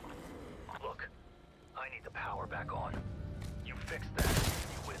 True. Look, I need the power back on. You fix that,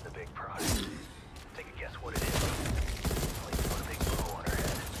 you win the big prize. Take a guess what it is. Like put a big bow on her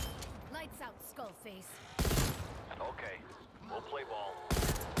head. Lights out, Skullface. Okay, we'll play ball. We're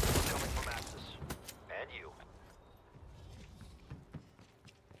coming from Axis. And you.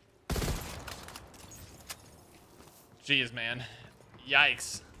 Jeez, man.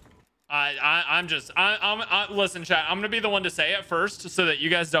 Yikes. I'm listen, chat. I'm gonna be the one to say it first so that you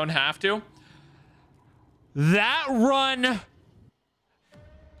guys don't have to. That run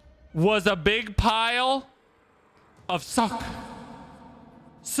was a big pile of suck.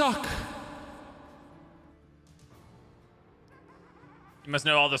 You must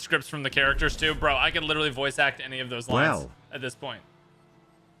know all the scripts from the characters too, bro. I could literally voice act any of those lines at this point.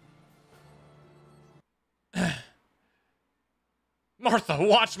 Martha,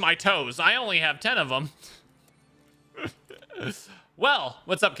 watch my toes. I only have 10 of them. Well,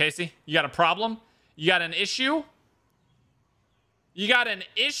 what's up, Casey? You got a problem? You got an issue? You got an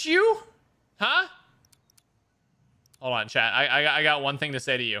issue? Huh? Hold on, chat. I got one thing to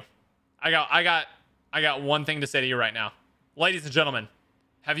say to you. I got one thing to say to you right now. Ladies and gentlemen,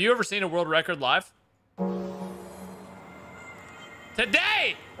 have you ever seen a world record live?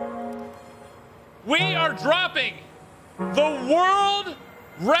 Today, we are dropping the world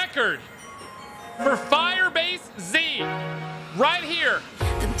record for Firebase Z right here,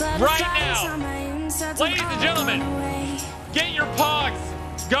 right now. Ladies and gentlemen, get your pogs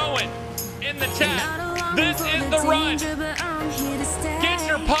going in the chat. This is the run. Get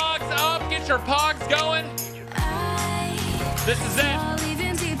your pogs up, get your pogs going. This is it.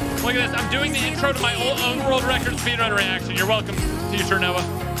 Look at this. I'm doing the intro to my own world record speedrun reaction. You're welcome, future Noah.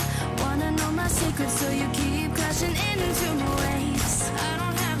 Wanna know my secrets, so you keep crashing into my waves. I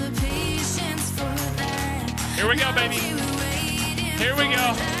don't have the patience for that. Here we go, baby. Here we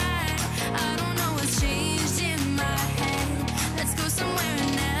go. I don't know what's changed in my head. Let's go somewhere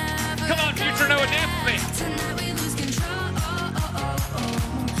and never. Come on, future Noah, dance with me. Tonight we lose control.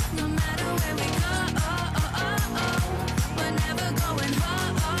 No matter where we go, we're never going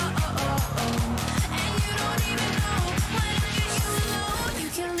home. And you don't even know when I get you low, you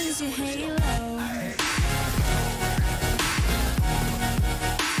can lose your halo.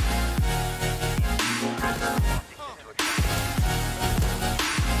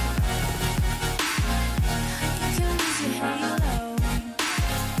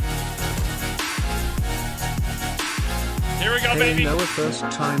 Here we go, Hey baby. Noah, first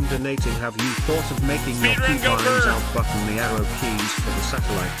time donating. Have you thought of making your Speedrun, go keybinds bird. out button the arrow keys for the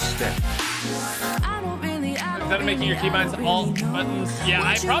satellite step? Instead of making your keybinds alt buttons. Yeah,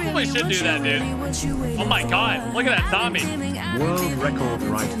 I probably should do that, dude. Oh my god, look at that zombie. World record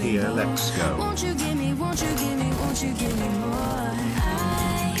right here, let's go. Won't you give me, won't you give me, won't you give me more?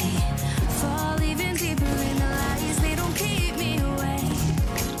 I fall even deeper in the lies, they don't keep me away.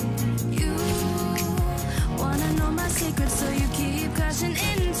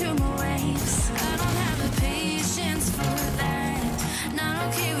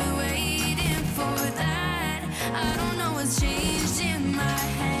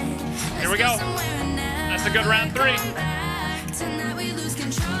 we go. That's a good round 3. Tonight we lose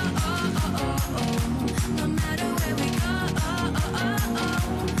control. No matter where we go,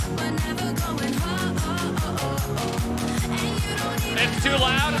 we're never going home. And you don't even It's too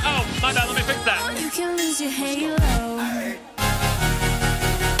loud. Oh, my bad. Let me fix that. you can lose your halo.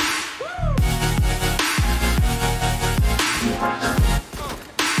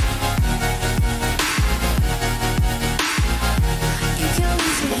 You can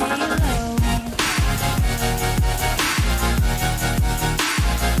lose your halo.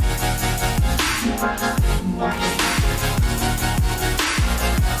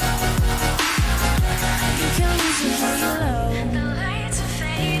 You can lose your halo. The lights are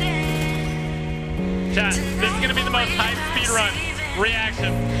fading. Chat, this is going to be the most hype speedrun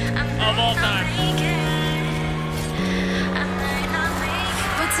reaction of all time.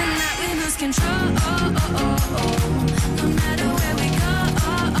 But tonight we lose control. No matter where we go,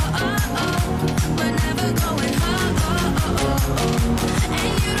 we're never going home.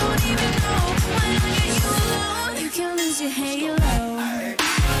 And you don't even know when I get you alone. You can lose your halo.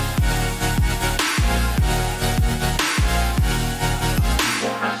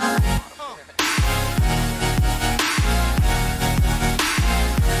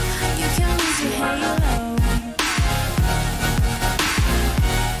 You can lose your halo.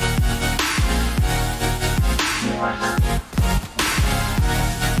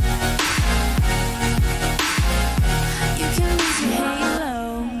 You can lose your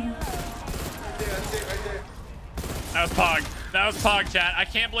halo. That was Pog. That was Pog, chat. I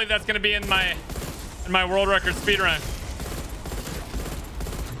can't believe that's going to be in my world record speedrun.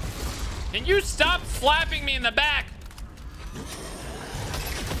 Can you stop slapping me in the back?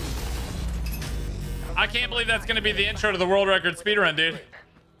 I can't believe that's going to be the intro to the world record speedrun, dude.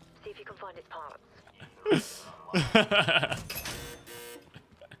 See if you can find its parts.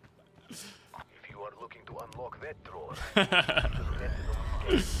 If you are looking to unlock that drawer,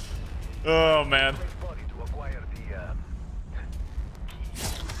 Oh, man. body to acquire the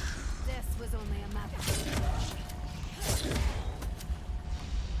This was only a matter of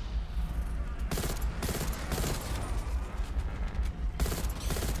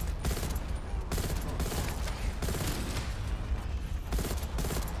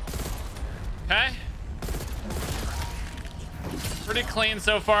Okay. Pretty clean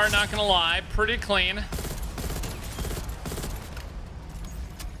so far, not gonna lie. Pretty clean.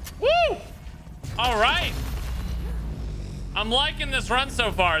 Woo! All right. I'm liking this run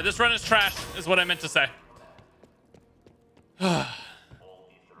so far. This run is trash, is what I meant to say.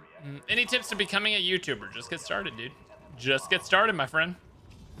 Any tips to becoming a YouTuber? Just get started, dude. Just get started, my friend.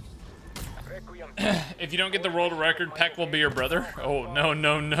 Requiem. If you don't get the world record, Peck will be your brother. Oh, no,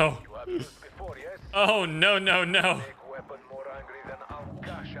 no, no. You have used before, yes? Oh, no, no, no. Make weapon more angry than Al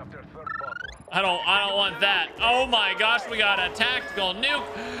Cash after third bottle. I don't want that. Oh my gosh, we got a tactical nuke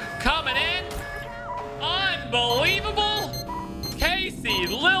coming in. Unbelievable. Casey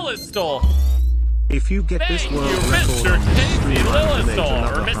Lillistel. If you get this Thank you, world record Mr. on Casey donate Lillistel.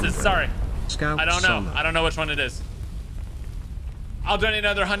 another Or Mrs. 100. Sorry. Scout I don't know. Summer. I don't know which one it is. I'll donate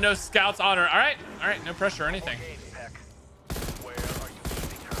another hundo Scout's honor. All right. All right. No pressure or anything. Where are you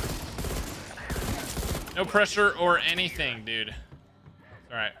keeping her? No pressure or anything, dude.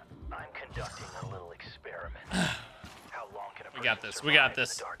 All right. I'm conducting a little experiment. How long can a We got person this. We got survive in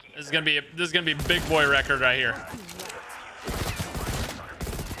this. the dark This is ether? gonna be a big boy record right here. I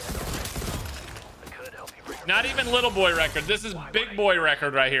could help you bring her Not even little boy record. This is big boy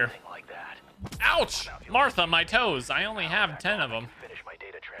record right here. something like that. Ouch! Martha, my toes. I only have 10 of them. Finish my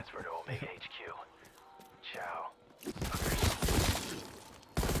data transfer to Omega HQ. Ciao.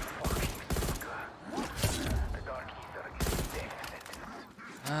 The dark ether is a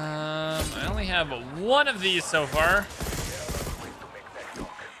death sentence. I only have one of these so far.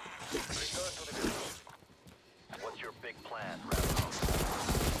 What's your big plan, Rebel?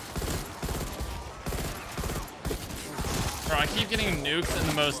 Bro, I keep getting nukes in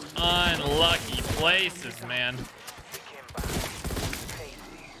the most unlucky places, man.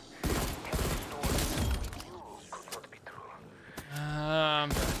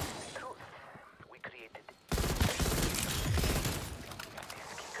 We created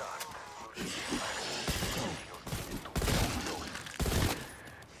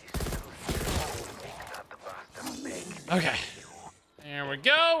Okay. There we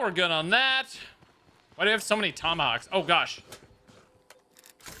go. We're good on that. Why do you have so many tomahawks? Oh, gosh.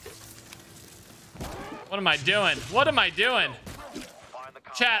 What am I doing? What am I doing?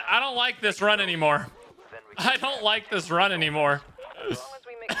 Chat, I don't like this run anymore. I don't like this run anymore. As long as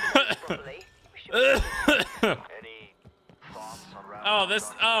we mix it properly, we should any thoughts on round Oh,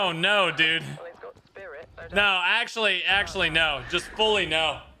 this. Oh no, dude. Well, he's got spirit. No, actually, no. Just fully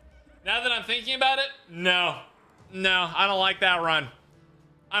no. Now that I'm thinking about it, no. No, I don't like that run.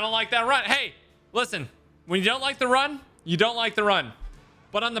 I don't like that run. Hey, listen. When you don't like the run, you don't like the run.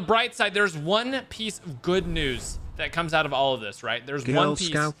 But on the bright side, there's one piece of good news that comes out of all of this, right? There's Girl one piece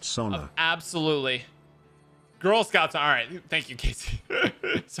Scouts honor. of absolutely. Girl Scouts. All right. Thank you, Casey.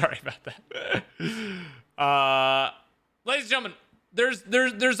 Sorry about that. Ladies and gentlemen,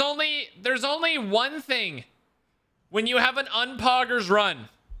 there's only one thing when you have an unpoggers run.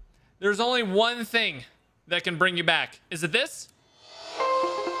 There's only one thing that can bring you back. Is it this?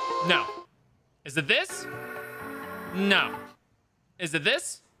 No. Is it this? No. Is it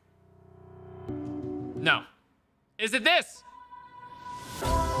this? No. Is it this?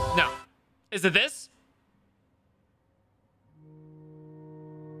 No. Is it this?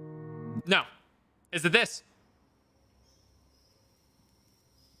 No. Is it this?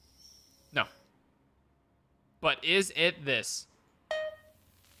 No. But is it this?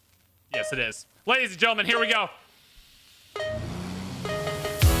 Yes, it is. Ladies and gentlemen, here we go.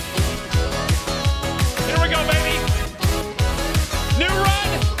 Here we go, baby. New run.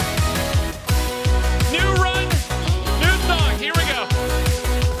 New run. New song. Here we go.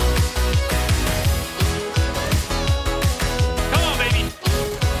 Come on, baby.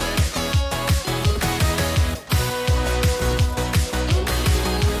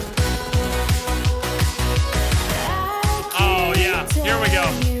 Oh, yeah. Here we go.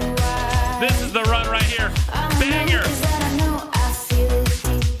 This is the run right here. Banger.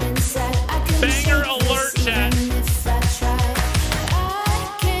 Banger alert, chat.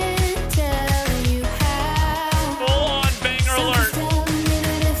 Full on banger alert.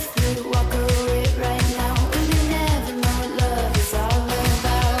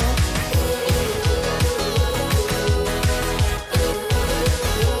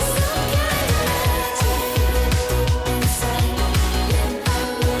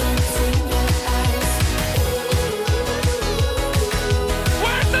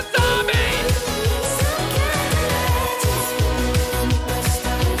 Where's the zombie?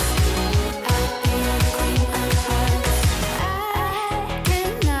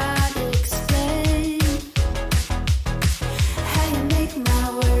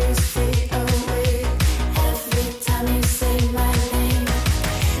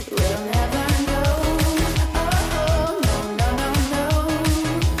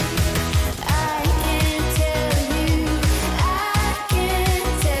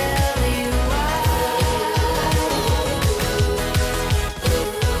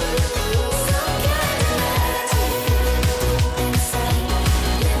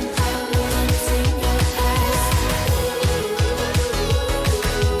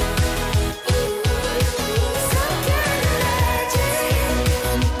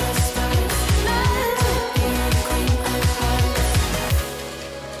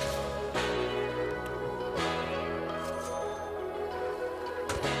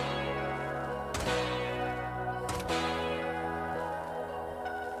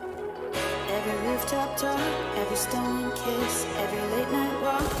 Every rooftop talk, every stolen kiss, every late night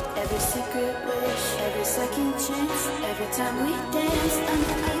walk, every secret wish, every second chance, every time we dance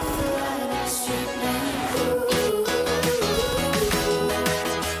underneath the light of street lamp.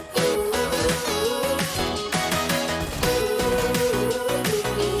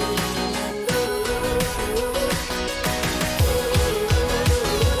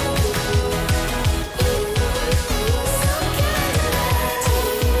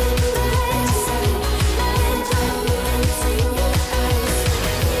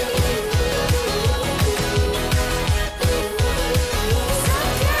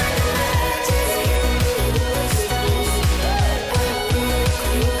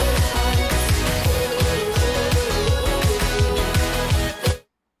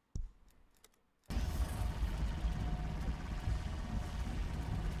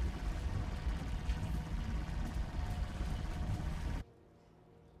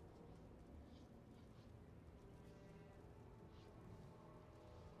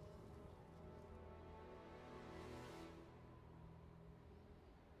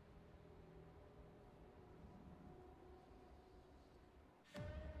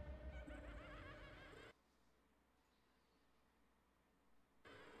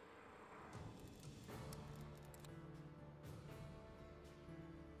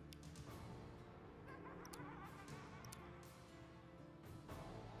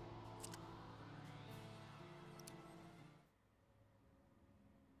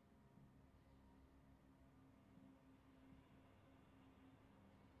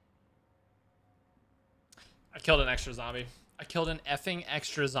 I killed an extra zombie. I killed an effing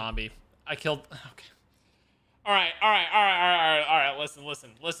extra zombie. I killed... Okay. All right.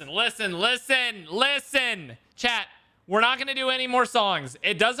 Listen. Chat, we're not going to do any more songs.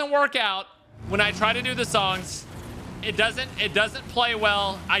 It doesn't work out when I try to do the songs. It doesn't play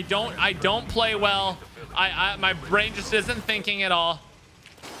well. I don't play well. My brain just isn't thinking at all.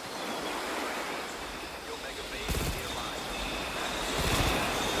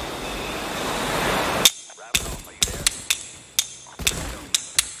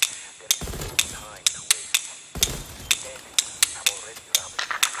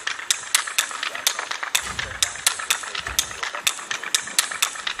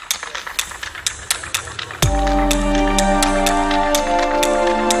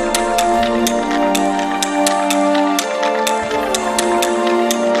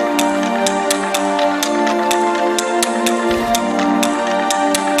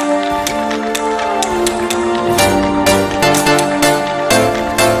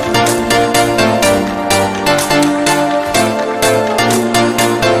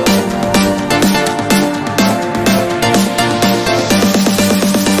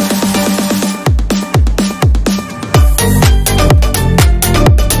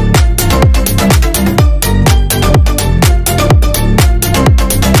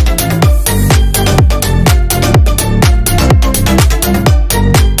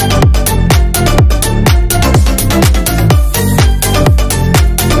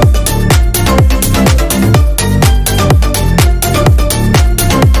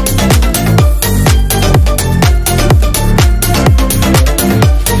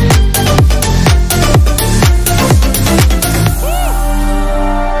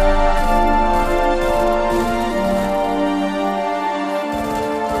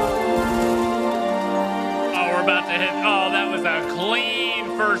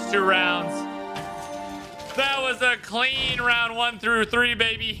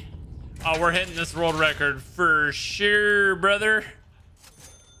 We're hitting this world record for sure, brother.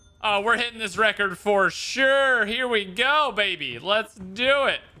 Oh, we're hitting this record for sure. Here we go, baby. Let's do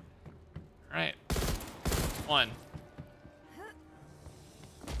it. All right. 1,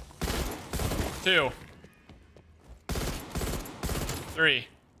 2, 3,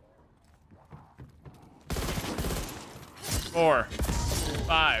 4,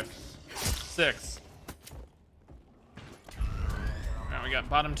 5, 6. We got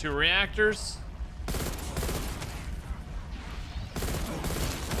bottom 2 reactors.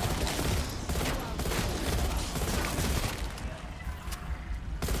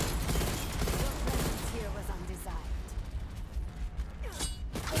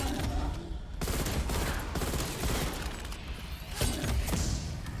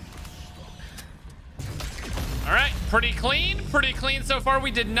 All right, pretty clean so far.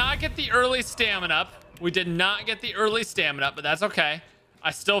 We did not get the early stamina up. But that's okay. I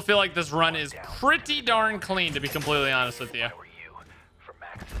still feel like this run is pretty darn clean, to be completely honest with you.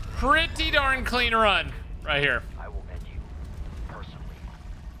 Pretty darn clean run right here. I will end you personally.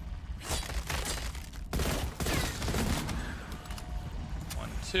 1,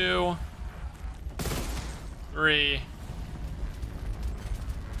 2, 3,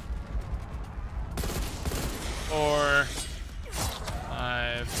 4,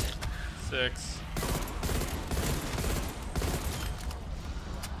 5, 6.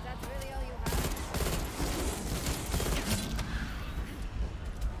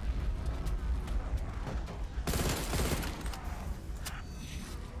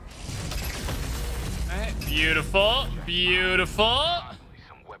 Beautiful.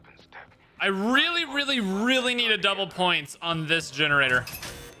 I really need a double points on this generator.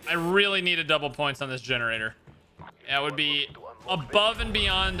 That would be above and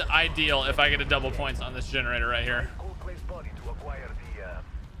beyond ideal if I get a double points on this generator right here.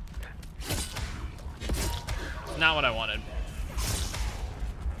 Not what I wanted.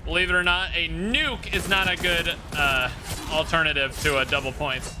 Believe it or not, a nuke is not a good alternative to a double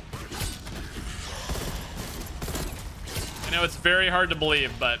points. I know it's very hard to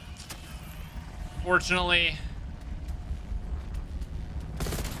believe, but fortunately,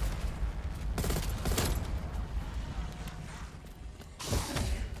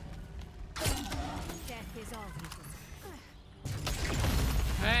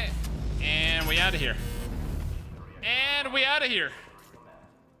 okay, and we out of here.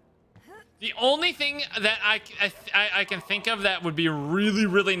 The only thing that I can think of that would be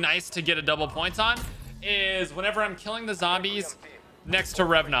really nice to get a double points on is whenever I'm killing the zombies next to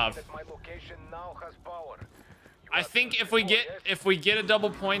Revnov. I think if we get a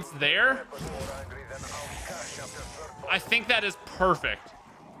double points there, I think that is perfect.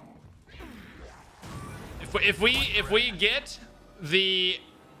 If If we get the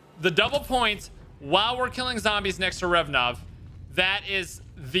double points while we're killing zombies next to Revnov, that is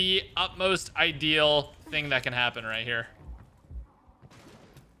the utmost ideal thing that can happen right here.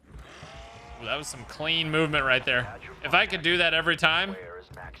 Ooh, that was some clean movement right there. If I could do that every time,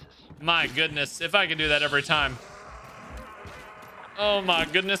 my goodness, if I could do that every time. Oh my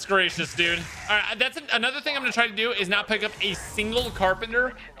goodness gracious, dude. All right, that's another thing I'm gonna try to do is not pick up a single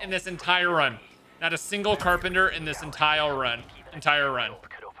carpenter in this entire run. Not a single carpenter in this entire run.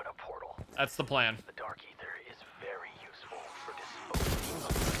 That's the plan. The dark ether is very useful for disposing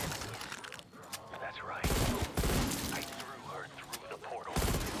of enemies. That's right. I threw her through the portal.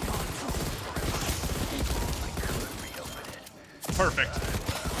 I could reopen it. Perfect.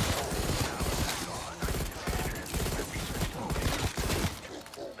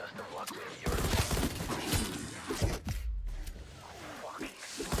 Best of luck with yours.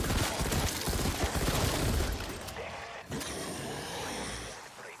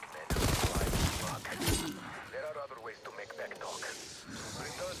 There are other ways to make back talk.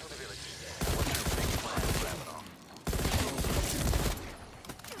 Return to the village.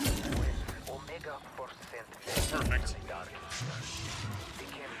 Omega % Perfect. They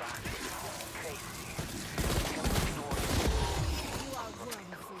came back crazy.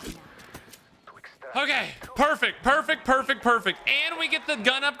 Okay, perfect. And we get the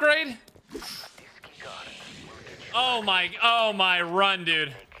gun upgrade. Oh my run,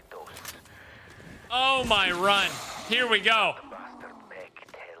 dude. Oh my run. Here we go.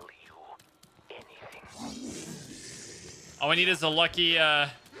 All we need is a lucky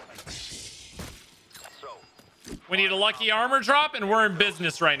we need a lucky armor drop, and we're in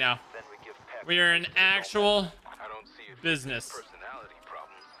business right now. We are in actual business. Personality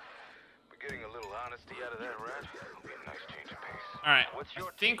problems. But getting a little honesty out of that rat will be a nice change of pace. All right, I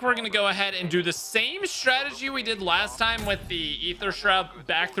think we're gonna go ahead and do the same strategy we did last time with the ether shroud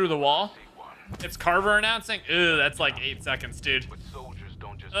back through the wall. It's Carver announcing. Ew, that's like 8 seconds, dude.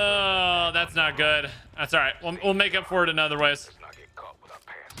 Oh, that's not good. That's all right. We'll make up for it in other ways.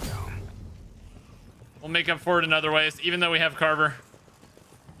 We'll make up for it in other ways, even though we have Carver.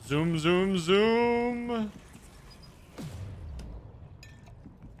 Zoom, zoom, zoom.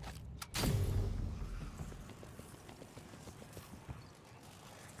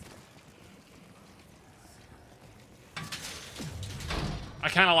 I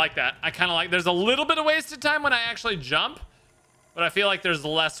kind of like that. There's a little bit of wasted time when I actually jump, but I feel like there's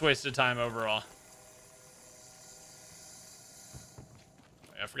less wasted time overall.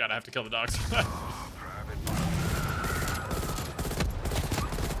 I forgot I have to kill the dogs.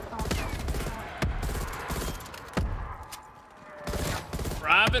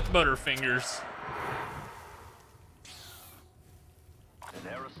 Private Butterfingers.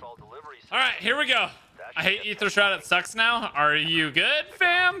 All right, here we go. I hate Ether Shroud. It sucks now. Are you good,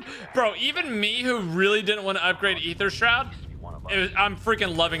 fam? Bro, even me who really didn't want to upgrade Ether Shroud, I'm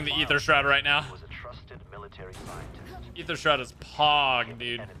freaking loving the Ether Shroud right now. Ether Shroud is pog,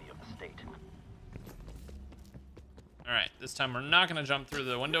 dude. All right, this time we're not going to jump through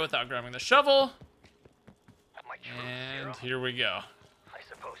the window without grabbing the shovel. And here we go.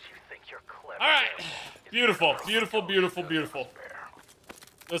 All right. Beautiful, beautiful, beautiful, beautiful.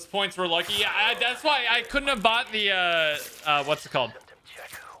 Those points were lucky. Yeah, that's why I couldn't have bought the, what's it called?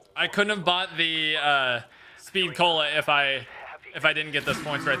 I couldn't have bought the, Speed Cola if I didn't get those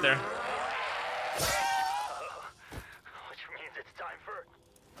points right there. Which means it's time for...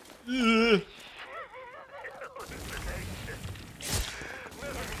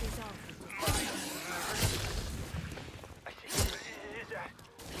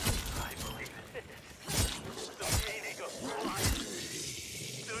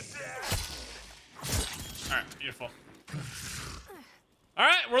 All right, beautiful. All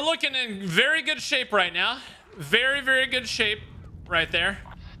right, we're looking in very good shape right now. Very, very good shape right there.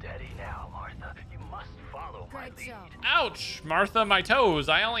 Steady now, Martha. You must follow my lead. Ouch, Martha, my toes.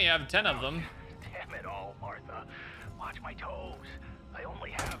 I only have 10 of them. Damn it all, Martha. Watch my toes. I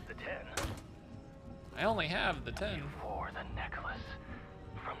only have the 10. I only have the 10. You wore the necklace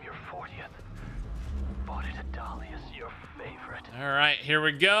from your 40th. Bought it at Dahlia's, your favorite. All right, here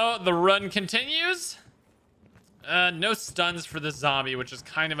we go. The run continues. No stuns for this zombie, which is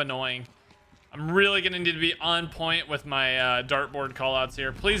kind of annoying. I'm really gonna need to be on point with my dartboard callouts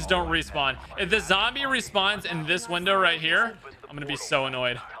here. Please don't respawn. If the zombie respawns in this window right here, I'm gonna be so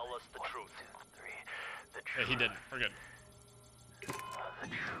annoyed. Okay, he didn't. We're good.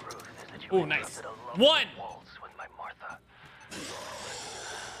 Oh, nice. 1.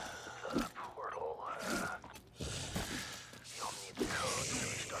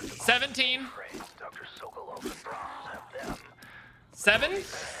 17. 7?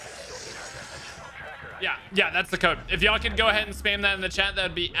 Yeah, that's the code. If y'all could go ahead and spam that in the chat, that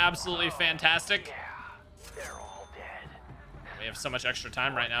would be absolutely fantastic. We have so much extra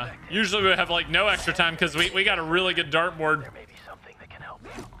time right now. Usually we have like no extra time because we got a really good dartboard. There may be something that can help you.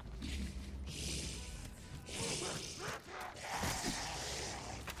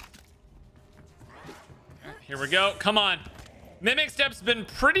 Here we go. Come on. Mimic Step's been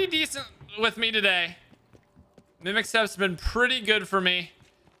pretty decent with me today. Mimic Step's been pretty good for me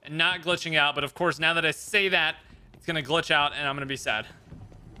and not glitching out. But of course, now that I say that, it's going to glitch out and I'm going to be sad.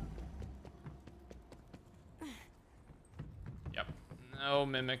 Yep. No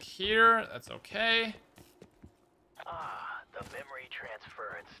Mimic here. That's okay. Ah, the memory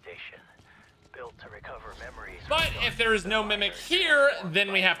transference station. Built to recover memories. But if there is no Mimic here,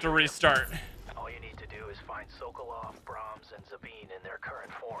 then we have to restart. All you need to do is find Sokolov, Brahms, and Zabine in their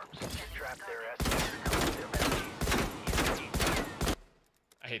current forms. Trap their essence, their memories.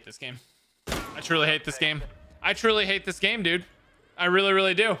 I hate this game. I truly hate this game. I truly hate this game, dude. I really,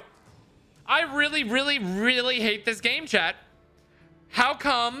 really do. I really, really, really hate this game, chat. How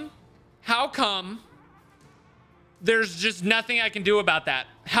come there's just nothing I can do about that?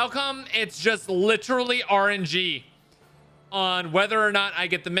 How come it's just literally RNG on whether or not I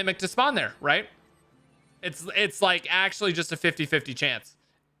get the Mimic to spawn there, right? It's like actually just a 50-50 chance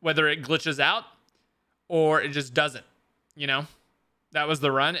whether it glitches out or it just doesn't, you know? That was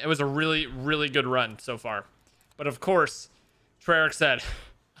the run. It was a really, really good run so far. But of course, Treyarch said,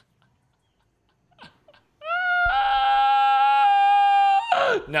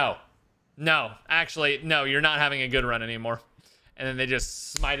 no, actually, no, you're not having a good run anymore. And then they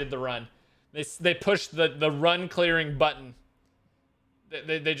just smited the run. They pushed the run clearing button.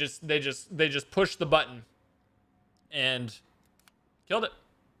 They just pushed the button and killed it.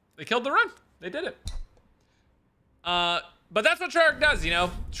 They killed the run. They did it. But that's what Treyarch does, you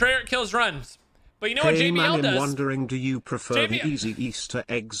know. Treyarch kills runs. But you know what JBL man, does? I'm wondering, do you prefer the JBL easy Easter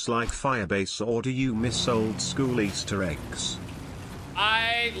eggs like Firebase, or do you miss old school Easter eggs?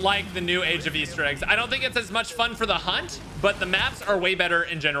 I like the new age of Easter eggs. I don't think it's as much fun for the hunt, but the maps are way better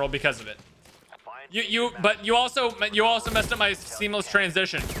in general because of it. But you also messed up my seamless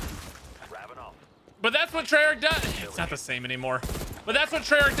transition. But that's what Treyarch does. It's not the same anymore. But that's what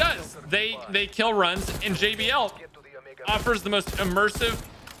Treyarch does. They kill runs, and JBL offers the most immersive,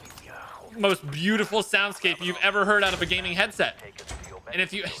 most beautiful soundscape you've ever heard out of a gaming headset. And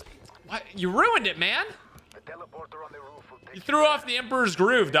if you ruined it, man. You threw off the Emperor's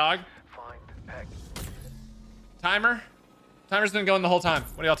Groove, dog. Timer's been going the whole time.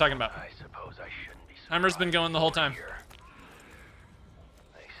 What are y'all talking about? Timer's been going the whole time.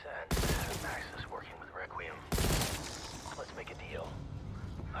 Makes sense. Max is working with Requiem. Let's make a deal.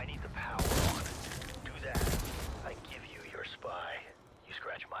 I need the power on. Do that. I give you your spy. You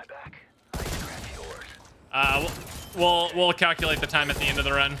scratch my back. I scratch yours. We'll calculate the time at the end of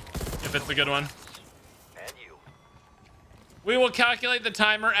the run if it's a good one. And you. We will calculate the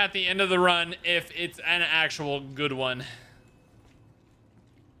timer at the end of the run if it's an actual good one.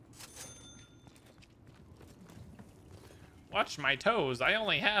 Watch my toes. I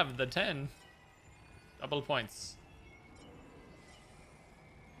only have the 10. Double points.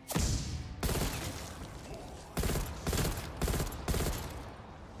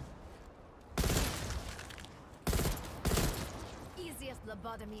 Easiest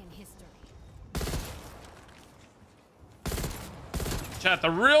lobotomy in history. Chat,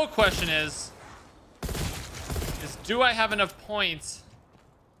 the real question is do I have enough points?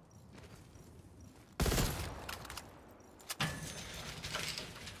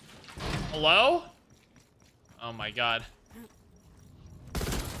 Hello? Oh my god.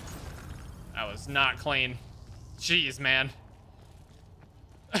 That was not clean. Jeez, man.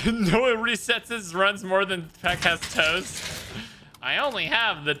 Noah resets his runs more than Peck has toes. I only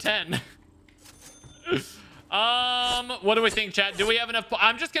have the 10. What do we think, chat? Do we have enough?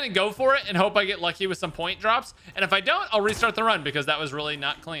 I'm just gonna go for it and hope I get lucky with some point drops. And if I don't, I'll restart the run because that was really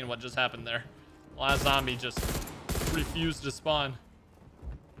not clean what just happened there. Last zombie just refused to spawn.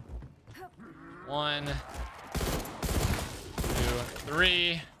 1, 2,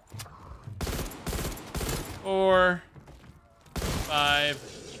 3, 4, 5,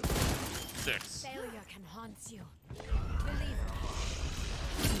 6. Failure can haunt you. Believe me.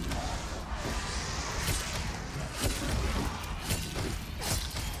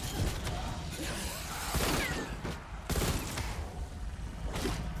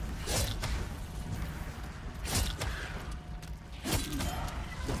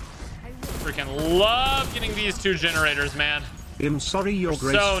 Freaking love getting these 2 generators, man. I'm sorry, your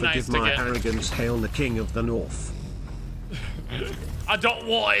grace, So forgive nice to my get. arrogance. Hail the king of the north. I don't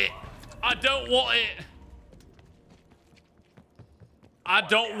want it. I don't want it. I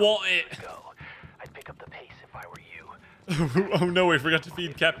don't want it. I'd pick up the pace if I were you. Oh no, we forgot to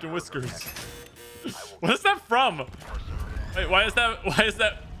feed Captain Whiskers. What is that from? Wait, why is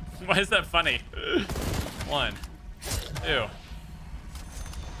that funny? 1, 2. All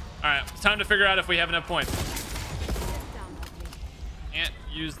right, it's time to figure out if we have enough points. Can't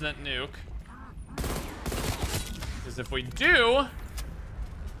use that nuke. Because if we do,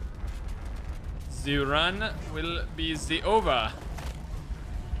 the run will be the over.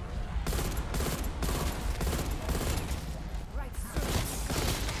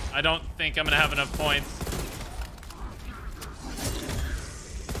 I don't think I'm gonna have enough points.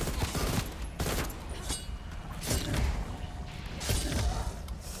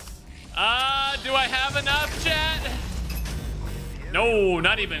 Do I have enough, chat? No,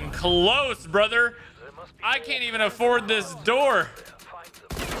 not even close, brother. I can't even afford this door.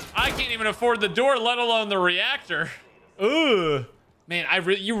 I can't even afford the door, let alone the reactor. Ugh. Man,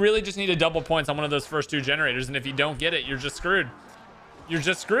 you really just need to double points on one of those first 2 generators, and if you don't get it, you're just screwed. You're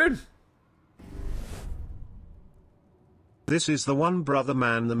just screwed. This is the one, brother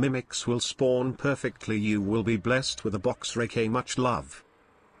man. The mimics will spawn perfectly. You will be blessed with a box rake. Much love.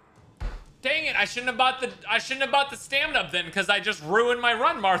 Dang it! I shouldn't have bought the stand up then, because I just ruined my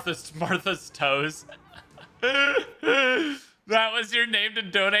run. Martha's Toes. That was your name to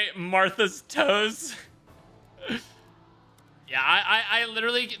donate, Martha's Toes. Yeah, I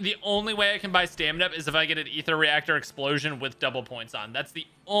literally, the only way I can buy stamina up is if I get an ether reactor explosion with double points on. That's the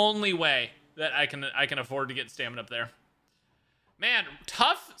only way that I can afford to get stamina up there. Man,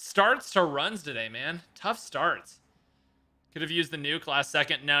 tough starts to runs today, man. Tough starts. Could have used the nuke last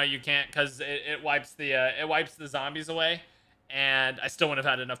second. No, you can't, because it wipes the zombies away, and I still wouldn't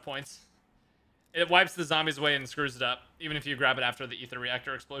have had enough points. It wipes the zombies away and screws it up, even if you grab it after the ether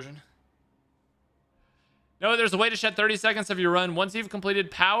reactor explosion. No, there's a way to shed 30 seconds of your run. Once you've completed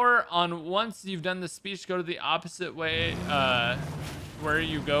power on, once you've done the speech, go to the opposite way, where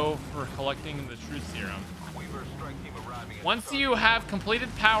you go for collecting the truth serum. Once you have completed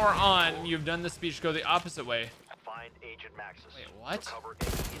power on, you've done the speech, go the opposite way. Wait, what?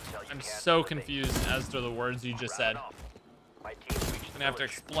 I'm so confused as to the words you just said. I'm gonna have to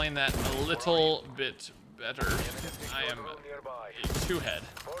explain that a little bit better. I am a 2-head.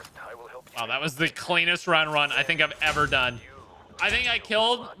 Wow, that was the cleanest run I think I've ever done. I think I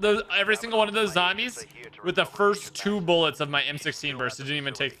killed every single one of those zombies with the first 2 bullets of my M16 burst. It didn't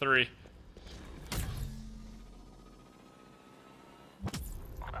even take 3.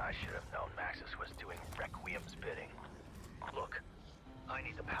 I should have known Maxis was doing Requiem's bidding. Look, I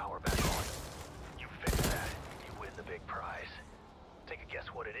need the power back on. You fix that, you win the big prize. Take a guess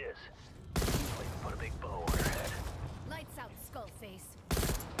what it is. I'll even put a big bow on her head. Lights out, Skullface.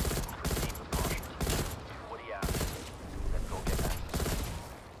 Proceed with caution. What do you have? Let's go get Maxis.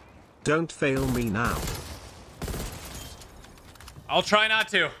 Don't fail me now. I'll try not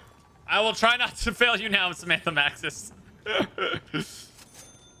to. I will try not to fail you now, Samantha Maxis.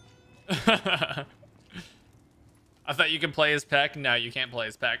 I thought you could play as Peck. No, you can't play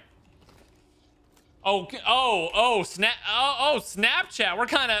as Peck. Oh, Snapchat.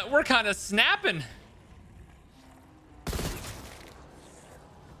 We're kind of snapping.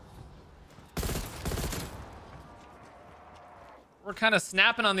 We're kind of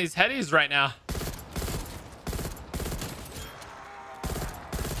snapping on these headies right now.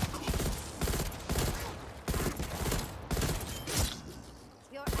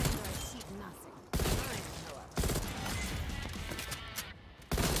 Your anger achieved nothing. Mine, however.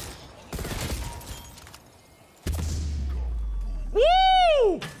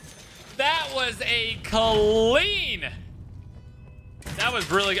 Woo! That was a clean. That was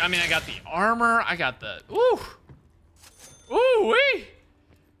really, I mean, I got the armor. I got the, ooh. Ooh wee.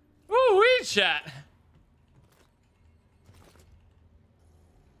 Ooh wee, chat.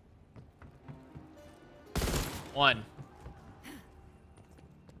 One.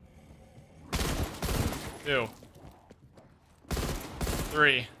 2.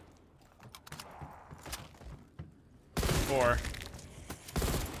 3. 4.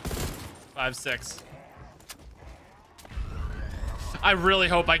 5, 6. I really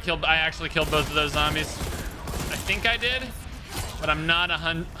hope I actually killed both of those zombies. I think I did, but I'm not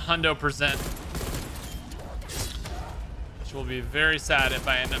 100%. Which will be very sad if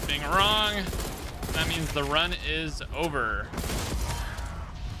I end up being wrong. That means the run is over.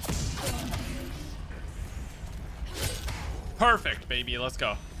 Perfect, baby. Let's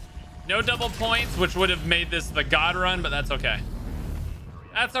go. No double points, which would have made this the God run, but that's okay.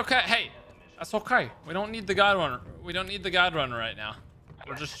 That's okay. Hey, that's okay. We don't need the God run. We don't need the God run right now.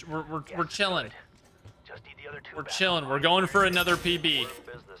 We're chilling. Just need the other two We're back chilling. online. We're going for another PB. We're in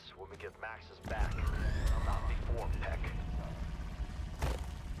business when we get Max's back. Not before, Peck.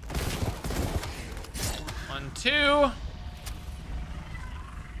 1, 2.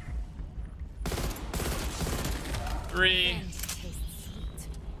 3.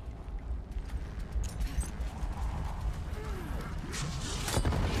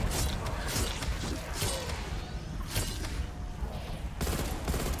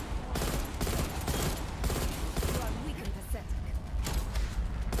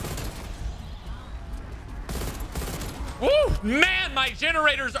 Woo! Man, my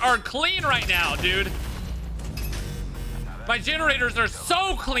generators are clean right now, dude. My generators are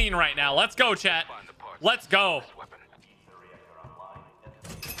so clean right now. Let's go, chat. Let's go.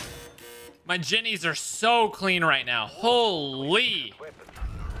 My Jennies are so clean right now. Holy.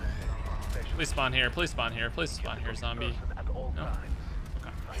 Please spawn here. Please spawn here. Please spawn here, zombie. No?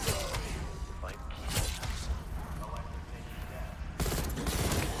 Okay.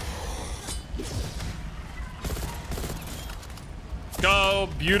 Go.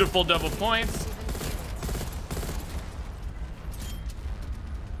 Beautiful double points.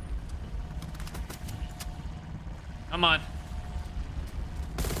 Come on.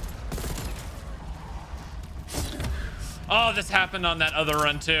 Oh, this happened on that other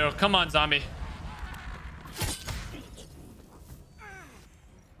run too. Come on, zombie.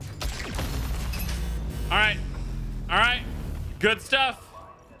 All right. All right. Good stuff.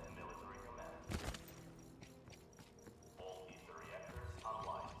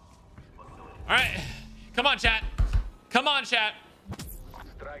 All right. Come on, chat. Come on, chat.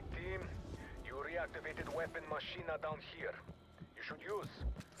 Strike team, you reactivated weapon machina down here. You should use.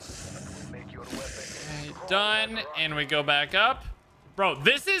 That will make your weapon stronger Done. and And we go back up. Bro,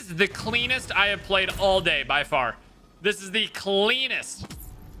 this is the cleanest I have played all day by far. This is the cleanest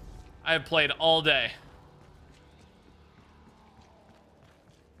I have played all day.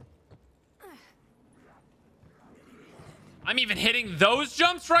 I'm even hitting those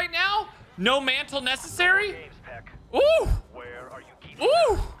jumps right now? No mantle necessary? Games, Peck. Ooh! Where are you keeping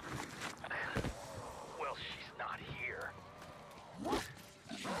Ooh! her? Well, she's not here. I'm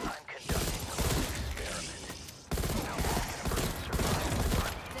conducting an experiment. How long can a person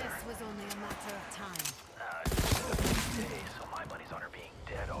survive? This was only a matter of time. Days, so my money's on her being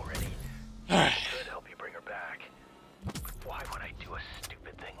dead already. I could help you bring her back. But why would I do a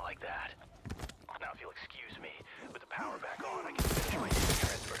stupid thing like that? Now, if you'll excuse me, with the power back on, I can finish my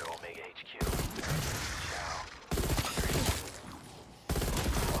transfer to Omega HQ. Ciao.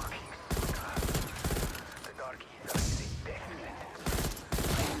 Fucking sucker. The darkies are sick.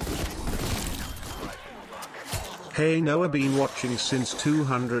 Hey Noah, been watching since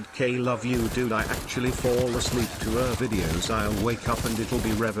 200k. Love you dude. I actually fall asleep to her videos. I'll wake up and it'll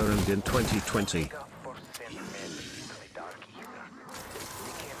be Reverend in 2020.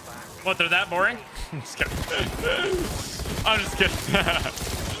 What, they're that boring? I'm just kidding. I'm just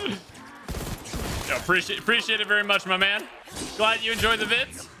kidding. Yo, appreciate it very much, my man. Glad you enjoy the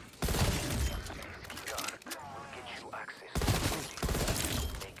vids.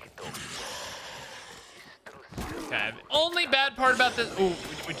 Okay, the only bad part about this... Ooh,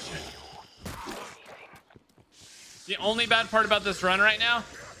 the only bad part about this run right now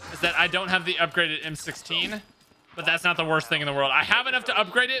is that I don't have the upgraded M16. But that's not the worst thing in the world. I have enough to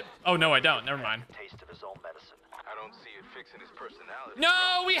upgrade it. Oh, no, I don't. Never mind. Taste of his own medicine. I don't see it fixing his personality.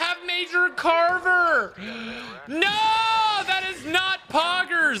 No, we have Major Carver. No, that is not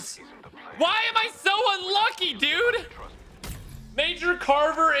Poggers. Why am I so unlucky, dude? Major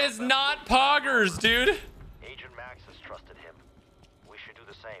Carver is not Poggers, dude. Agent Max has trusted him. We should do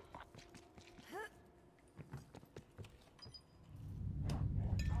the same.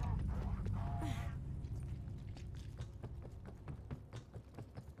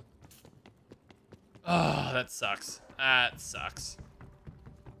 Oh, that sucks. That sucks.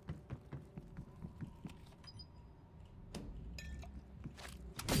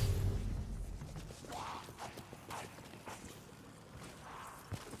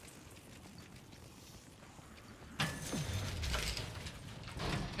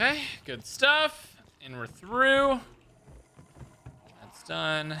 Okay, good stuff. And we're through. That's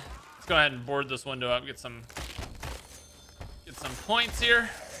done. Let's go ahead and board this window up. Get some points here.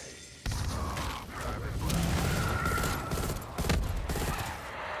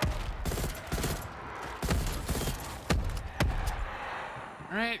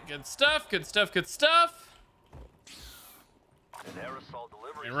 All right, good stuff, good stuff, good stuff. An aerosol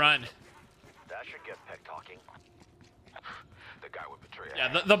delivery. And run. That should get Peck talking. The guy would betray.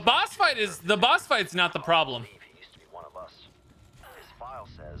 Yeah, the boss fight's not the problem. He used to be one of us. His file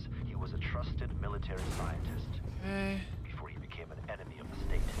says he was a trusted military scientist before he became an enemy of the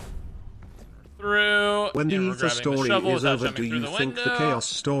state. Through. When the Yeah, we're ether grabbing the story shovel is without over, jumping do through you the think the window. chaos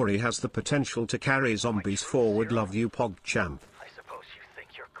story has the potential to carry zombies forward? Love you, PogChamp. I suppose you think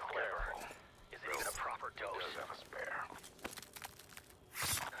you're clever. Is it even a proper dose?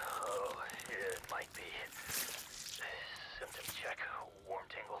 Oh, it might be. Symptom check. Warm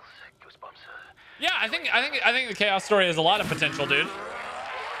tingles, goosebumps. Yeah, I think the chaos story has a lot of potential, dude.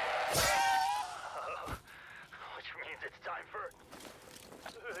 Which means it's time for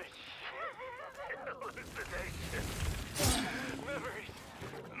hallucination. Memories.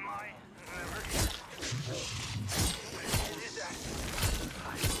 My memories.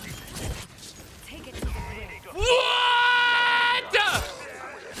 Take it to the grave. What?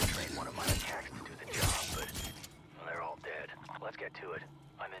 Train one of my attacks to do the job, but they're all dead. Let's get to it.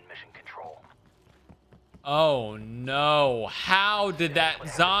 I'm in mission control. Oh no! How did that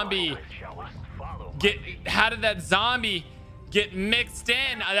zombie get? How did that zombie get mixed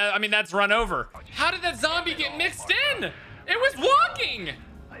in? I mean, that's run over. How did that zombie get mixed in? It was walking.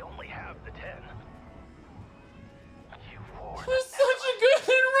 I only have the 10. You ward. It was such a good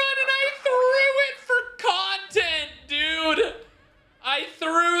run, and I threw it for content, dude. I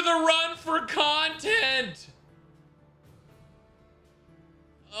threw the run for content.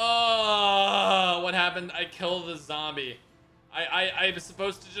 Oh, what happened? I killed the zombie. I was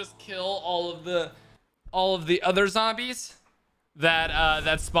supposed to just kill all of the other zombies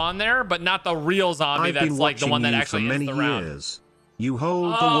that spawn there, but not the real zombie. I've That's been like the one that watching you actually for ends many the round. years. You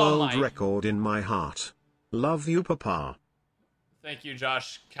hold the Oh world my- record in my heart. Love you, Papa. Thank you,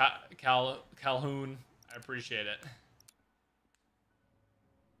 Josh Calhoun. I appreciate it.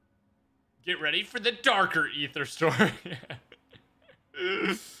 Get ready for the darker ether story.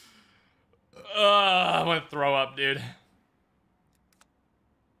 I'm gonna throw up, dude.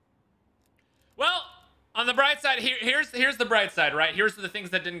 Well, on the bright side, here's the bright side, right? Here's the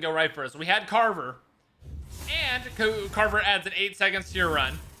things that didn't go right for us. We had Carver, and Carver adds an 8 seconds to your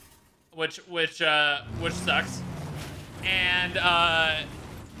run, which sucks. And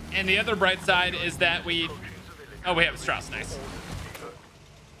the other bright side is that we have Strauss, nice.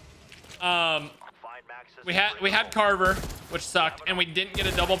 We had Carver, which sucked, and we didn't get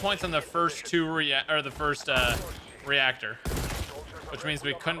a double points on the first reactor, which means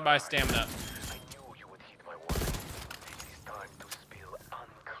we couldn't buy stamina.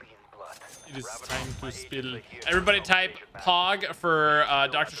 It is time to spill. Everybody type POG for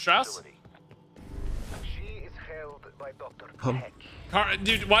Dr. Strauss. She is held by Dr. Peck.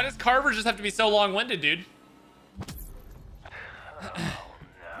 Dude, why does Carver just have to be so long-winded, dude?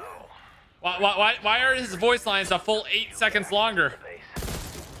 Why are his voice lines a full 8 seconds longer?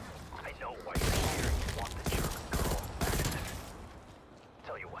 I know why you're here. You want the German girl back.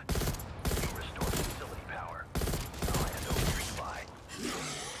 Tell you what, you restore facility power. I'll hand over your supply.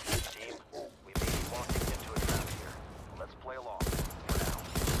 Team, we may be walking into a trap here. Let's play along for now.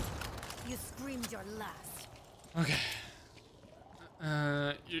 You screamed your last. Okay.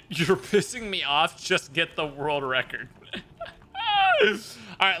 You're pissing me off. Just get the world record.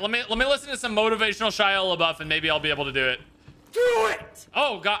 All right, let me listen to some motivational Shia LaBeouf, and maybe I'll be able to do it. Do it!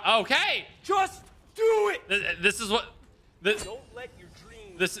 Oh God. Okay. Just do it! This is what. This Don't let your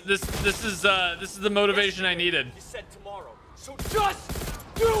dreams. this is the motivation I needed. You said tomorrow, so just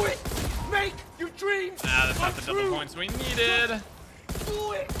do it! Make your dreams. Ah, that's not the come double true. points we needed.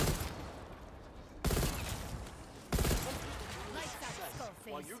 Do it! Lights out,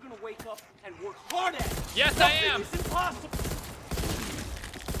 While Skullface. you're gonna wake up and work hard at it. Yes, I Nothing am. is impossible.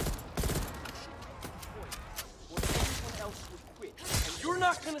 When everyone else would quit, and you're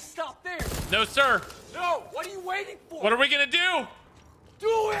not gonna stop there. No, sir. No, what are you waiting for? What are we gonna do?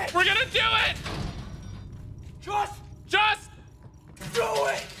 Do it! We're gonna do it. Just Just. do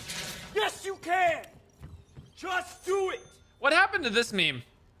it! Yes, you can. Just do it. What happened to this meme?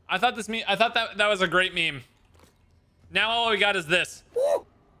 I thought that was a great meme. Now all we got is this. Woo.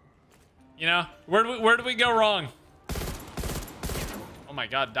 You know, where do we go wrong? Oh my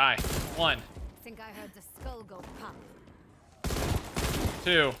God, die. 1, I think I heard the skull go pop.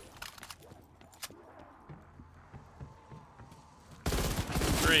 2,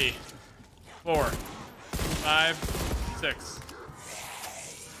 3, 4, 5, 6.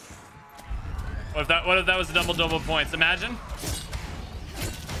 What if that was double points? Imagine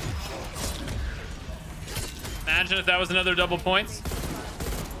if that was another double points.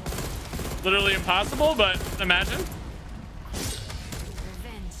 Literally impossible, but imagine.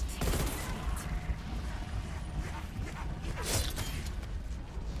 Revenge tastes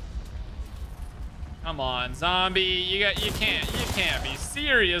sweet. Come on, zombie. You can't be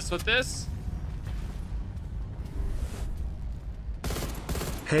serious with this.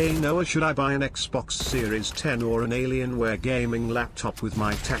 Hey Noah, should I buy an Xbox Series 10 or an Alienware gaming laptop with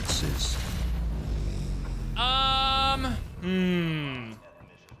my taxes?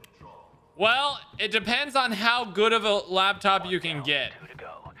 Well, it depends on how good of a laptop you can get.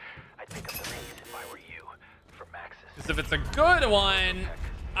 Because if it's a good one,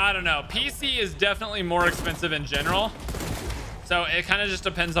 I don't know. PC is definitely more expensive in general. So it kind of just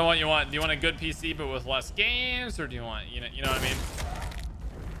depends on what you want. Do you want a good PC but with less games, or do you want, you know what I mean?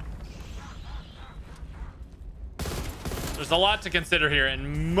 There's a lot to consider here,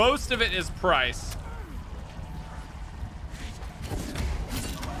 and most of it is price.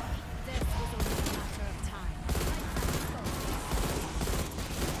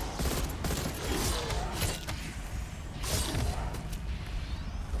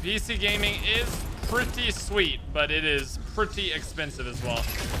 PC gaming is pretty sweet, but it is pretty expensive as well.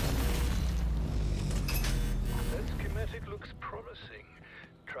 That schematic looks promising.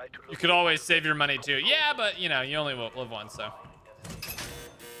 Try to You could always save your money too. Yeah, but you know, you only live once, so.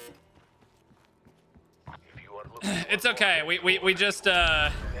 It's okay. We just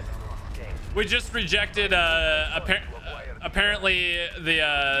rejected apparently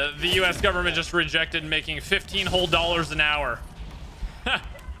the US government just rejected making $15 whole an hour.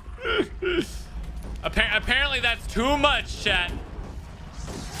 Apparently that's too much, chat.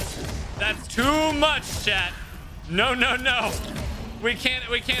 That's too much, chat. No, no, no. We can't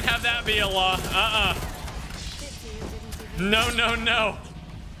have that be a law. No, no, no.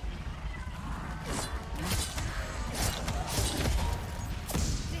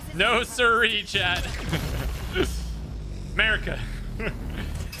 No siree, chat. America.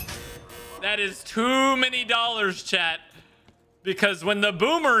 That is too many dollars, chat. Because when the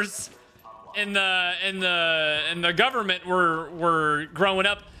boomers in the government were growing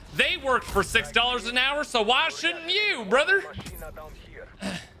up, they worked for $6 an hour, so why shouldn't you, brother?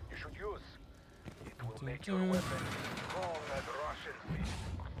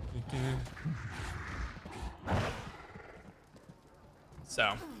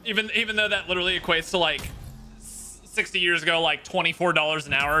 So even though that literally equates to like 60 years ago, like $24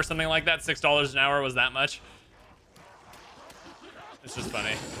 an hour or something like that, $6 an hour was that much. It's just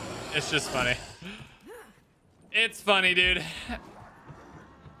funny. It's just funny. It's funny, dude.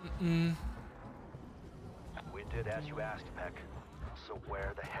 We did as you asked, Peck. So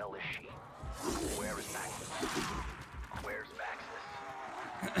where the hell is she? Where is Maximus? Where's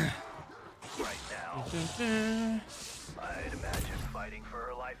Maximus? Right now. I'd imagine fighting for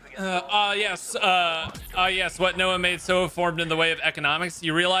her life again. Yes, what Noah made so formed in the way of economics.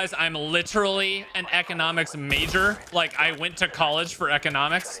 You realize I'm literally an economics major. Like, I went to college for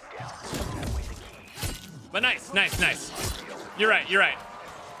economics. But nice, nice, nice. You're right, you're right.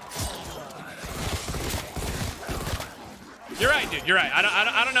 You're right, dude, you're right.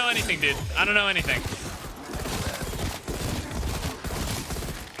 I don't know anything, dude. I don't know anything.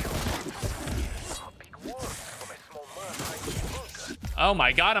 Oh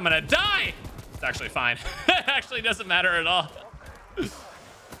my god, I'm gonna die! It's actually fine. It actually doesn't matter at all.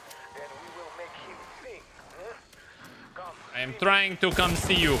 I am trying to come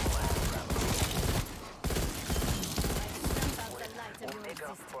see you.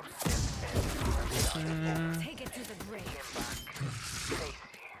 Take it to the grave.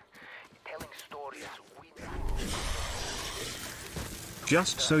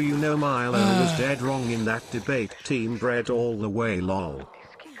 Just so you know, Milo was dead wrong in that debate. Team bread all the way, lol.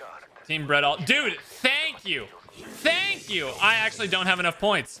 Team bread all... Dude, thank you! Thank you! I actually don't have enough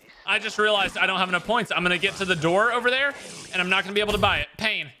points. I just realized I don't have enough points. I'm gonna get to the door over there, and I'm not gonna be able to buy it.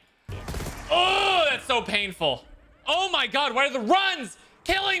 Pain. Oh, that's so painful. Oh my god, why are the runs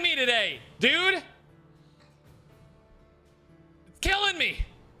killing me today? Dude! It's killing me!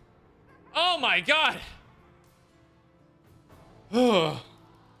 Oh my god! Oh,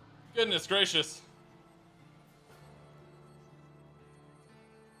 goodness gracious.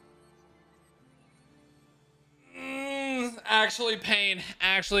 Actually pain.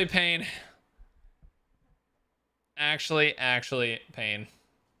 Actually pain. Actually pain.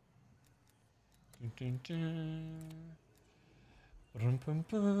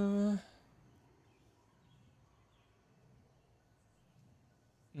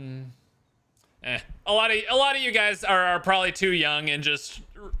 A lot of you guys are probably too young and just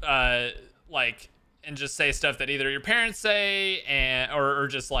just say stuff that either your parents say or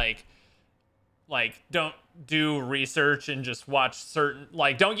just like don't do research and just watch certain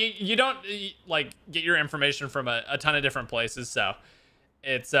don't get your information from a ton of different places. So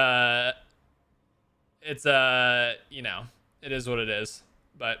it's it's you know, it is what it is.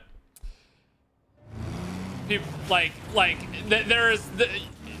 But people there's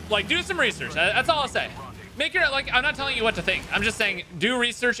do some research. That's all I'll say. Make your, like, I'm not telling you what to think. I'm just saying do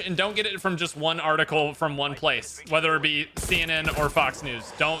research and don't get it from just one article from one place, whether it be CNN or Fox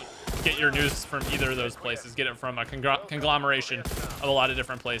News. Don't get your news from either of those places. Get it from a conglomeration of a lot of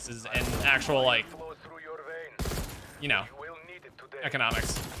different places and actual, like, you know,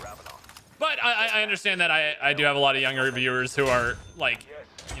 economics. But I understand that I do have a lot of younger viewers who are, like,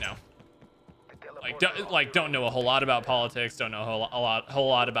 you know, don't know a whole lot about politics, don't know a whole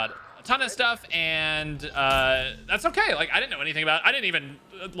lot about a ton of stuff, and that's okay. Like, I didn't know anything about, I didn't even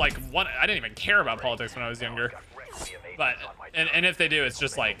care about politics when I was younger. But and if they do, it's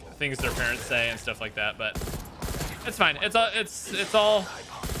just like things their parents say and stuff like that. But it's fine. It's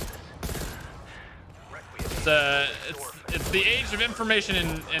the age of information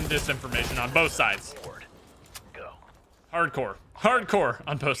and disinformation on both sides. Hardcore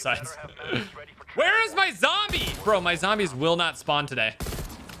on both sides. Where is my zombie? Bro, my zombies will not spawn today.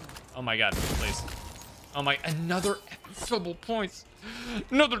 Oh my god, please. Oh my, another double points.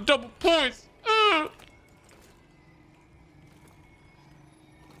 Another double points.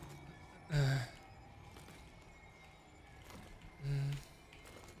 I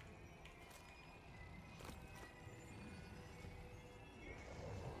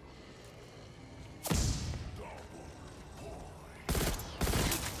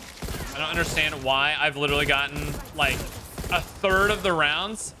don't understand why I've literally gotten like a third of the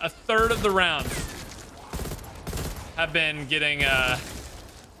rounds have been getting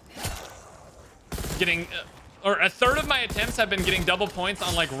or a third of my attempts have been getting double points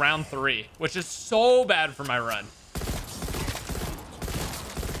on like round 3, which is so bad for my run.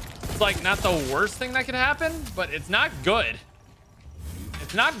 It's like not the worst thing that could happen, but it's not good.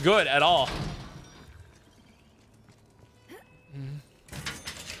 It's not good at all.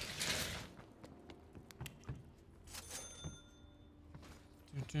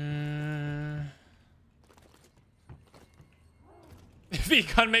 If he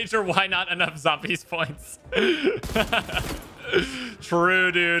gun major, why not enough zombies points?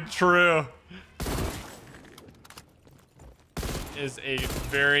 True, dude, true. Is a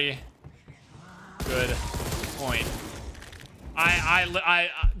very good point.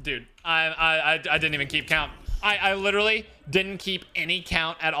 Dude, I didn't even keep count. I literally didn't keep any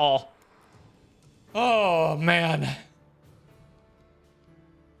count at all. Oh man.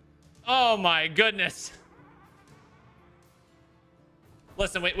 Oh my goodness.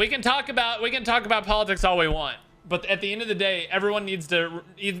 Listen, we can talk about politics all we want, but at the end of the day, everyone needs to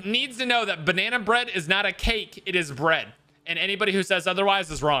know that banana bread is not a cake, it is bread. And anybody who says otherwise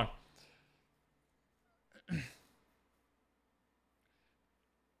is wrong.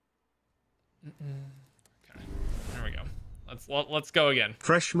 Okay. There we go. Let's go again.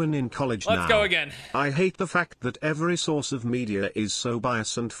 Freshman in college now. Let's go again. I hate the fact that every source of media is so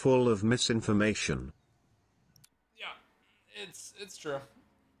biased and full of misinformation. Yeah, it's true.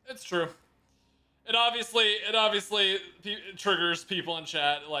 It's true. It obviously triggers people in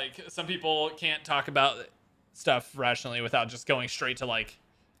chat. Like, some people can't talk about stuff rationally without just going straight to like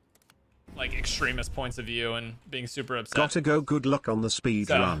extremist points of view and being super upset. Gotta go. Good luck on the speed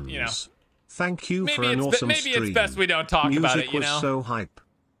runs. You know. Thank you for an awesome stream. Maybe it's best we don't talk about it, you know? Music was so hype.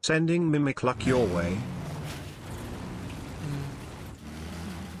 Sending Mimic Luck your way.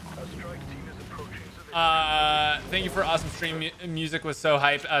 Thank you for awesome stream. Music was so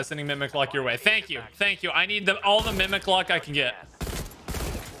hype. Sending Mimic Luck your way. Thank you. Thank you. I need all the Mimic Luck I can get.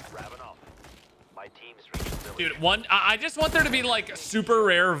 Dude, I just want there to be like super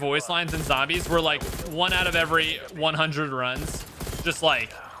rare voice lines in zombies where like 1 out of every 100 runs, just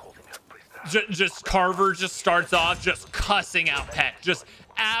like, just Carver just starts off just cussing out Peck, just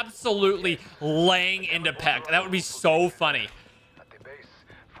absolutely laying into Peck. That would be so funny. At the base,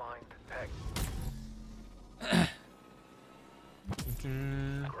 find Peck.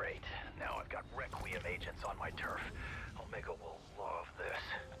 Great. Now I've got Requiem agents on my turf. Omega will love this.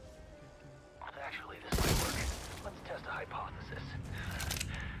 Actually, this might work. Let's test a hypothesis.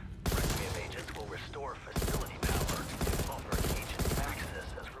 Requiem agents will restore facility power and offer agents access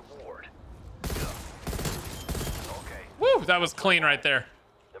as reward. Okay. Woo, that was clean right there.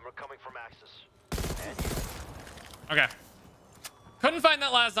 Then we're coming from Axis. Okay. Couldn't find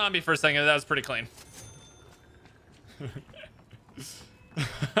that last zombie for a second. That was pretty clean.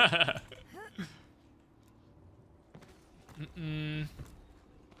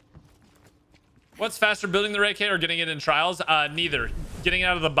 What's faster, building the raid kit or getting it in trials? Neither. Getting it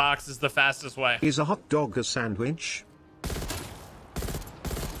out of the box is the fastest way. Is a hot dog a sandwich?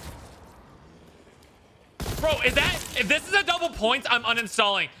 Bro, if this is a double points, I'm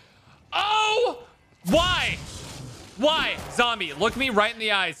uninstalling. Oh, why? Why? Zombie, look me right in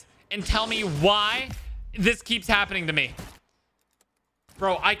the eyes and tell me why this keeps happening to me.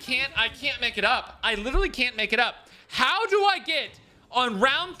 Bro, I can't make it up. I literally can't make it up. How do I get on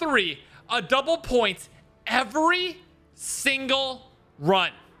round 3 a double points every single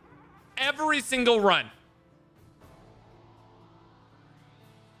run? Every single run.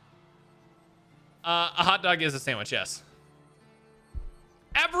 A hot dog is a sandwich, yes.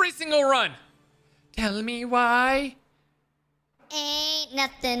 Every single run. Tell me why. Ain't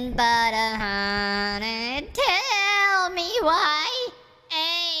nothing but a honey. Tell me why.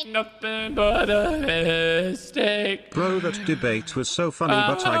 Ain't nothing but a mistake. Bro, that debate was so funny,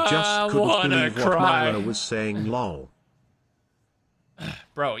 but I just couldn't believe what Myra was saying, lol.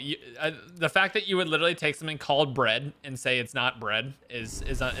 Bro, the fact that you would literally take something called bread and say it's not bread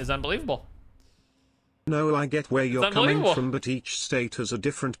is unbelievable. No, I get where you're coming from, but each state has a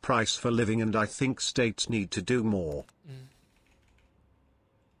different price for living, and I think states need to do more.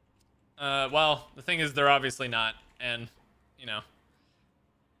 Well, the thing is, they're obviously not, and you know,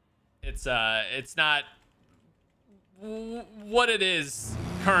 it's not what it is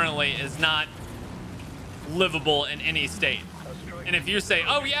currently is not livable in any state. And if you say,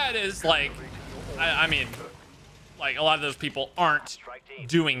 oh yeah, it is, like, I mean, like, a lot of those people aren't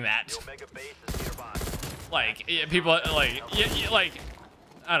doing that. Like, people, like, like,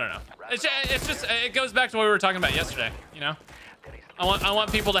 I don't know. It's just, it goes back to what we were talking about yesterday, you know? I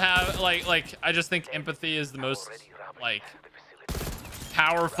want people to have, like, I just think empathy is the most, like,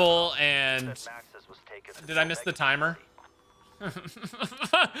 powerful, and... Did I miss the timer?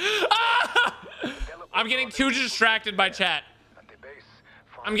 I'm getting too distracted by chat.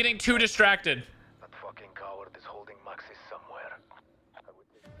 I'm getting too distracted. That fucking coward is holding Maxi somewhere.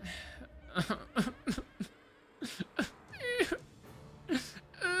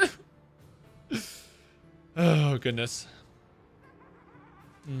 Oh, goodness.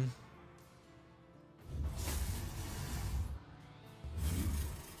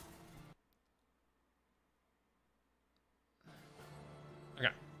 Okay,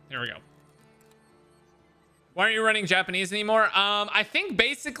 here we go. Why aren't you running Japanese anymore? I think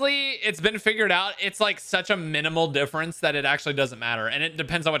basically it's been figured out. It's like such a minimal difference that it actually doesn't matter. And it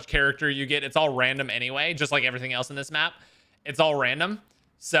depends on which character you get. It's all random anyway, just like everything else in this map. It's all random.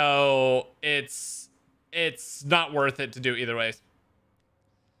 So it's not worth it to do either way.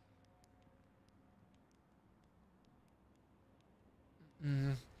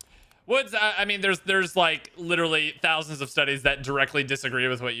 Woods, I mean, there's like literally thousands of studies that directly disagree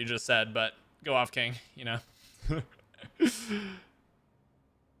with what you just said, but go off, King, you know.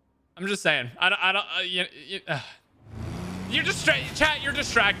 I'm just saying. I don't. You're just chat. You're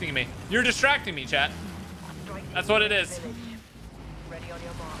distracting me. You're distracting me, chat. That's what it is. Ready on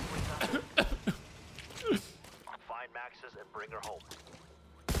your mark, Find Max's and bring her home.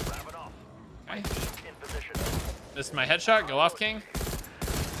 Wrap it off. Okay. In position. Missed my headshot. Go off, King.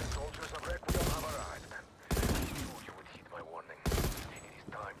 Soldiers of Requiem have arrived. You would heed my warning. It is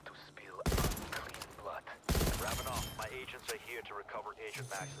time to spill unclean blood. Wrap it off. My agents are here to recover Agent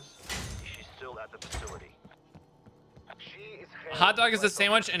Max's. She's still at the facility. She is A hot dog is a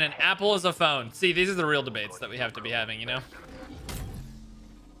sandwich and an apple is a phone. See, these are the real debates that we have to be having, you know?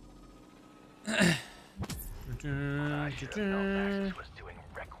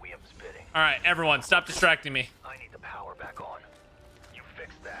 Alright, everyone, stop distracting me. I need the power back on. You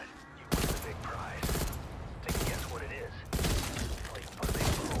fix that. You win the big prize. Take a guess what it is. Like put a big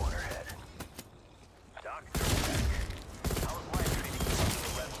blow on her head. Doc, how is life treating you under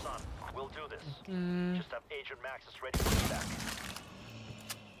the red sun? We'll do this. Just have Agent Max's ready for you back.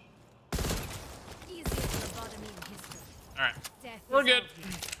 Easiest lobotomy in history. Alright, Death we're is good.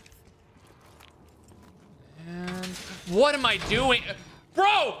 obvious. And what am I doing?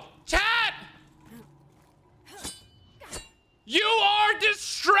 Bro, chat! You are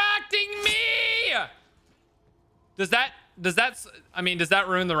distracting me! Does that, I mean, does that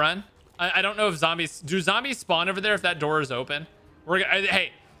ruin the run? I don't know if do zombies spawn over there if that door is open?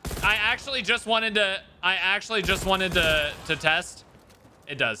 Hey, I actually just wanted to test.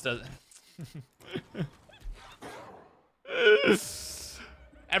 It does, doesn't it?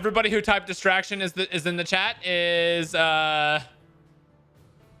 Everybody who typed distraction is in the chat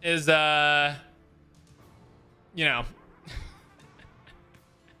you know.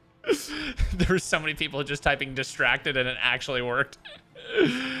 There's so many people just typing distracted and it actually worked.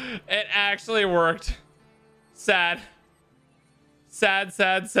 It actually worked. Sad. Sad,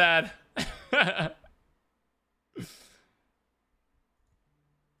 sad, sad. All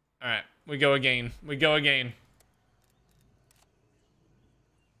right. We go again. We go again.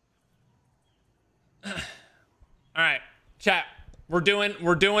 All right, chat. We're doing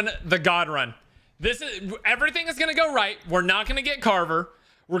the God run. This is everything is gonna go right. We're not gonna get Carver.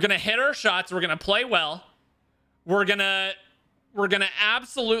 We're gonna hit our shots. We're gonna play well. We're gonna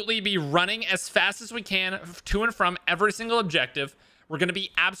absolutely be running as fast as we can to and from every single objective. We're gonna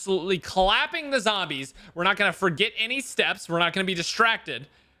be absolutely clapping the zombies. We're not gonna forget any steps. We're not gonna be distracted.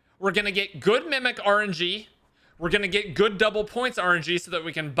 We're gonna get good mimic RNG. We're gonna get good double points RNG so that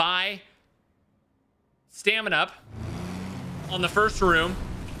we can buy stamina up on the first room,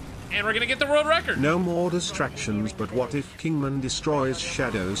 and we're gonna get the world record. No more distractions, but what if Kingman destroys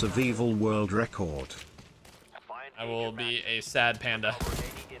Shadows of Evil world record? I will be a sad panda.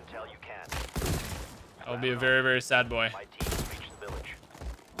 I will be a very, very sad boy. My team has reached the village.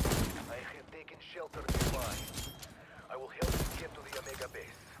 I have taken shelter nearby. I will help you get to the Omega base.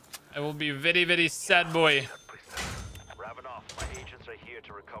 I will be very, very sad boy. Ravenoff, my agents are here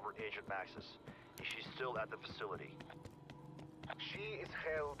to recover Agent Maxis. Is she still at the facility? She is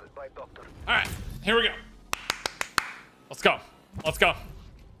held by Dr. All right, here we go. Let's go. Let's go.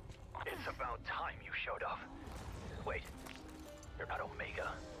 It's about time you showed up. Wait, you're not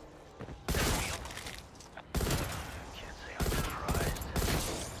Omega. Can't say I'm surprised.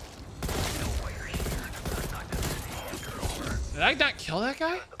 I know why you're here, but I'm not gonna hand her over. Did I not kill that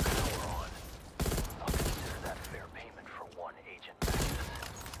guy? The power on. I'll consider that fair payment for one Agent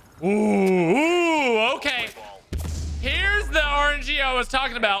Maxis. Ooh, okay. Here's the RNG I was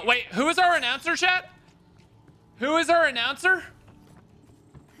talking about. Wait, who is our announcer, chat? Who is our announcer?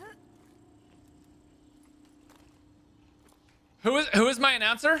 Who is my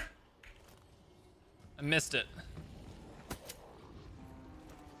announcer? I missed it.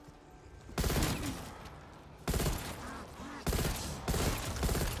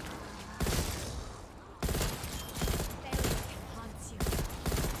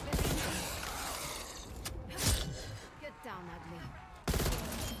 Get down, ugly.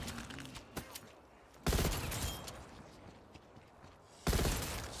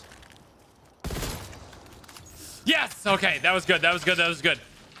 Yes. Okay, that was good. That was good. That was good.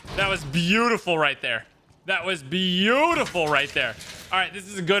 That was beautiful right there. That was beautiful right there. All right, this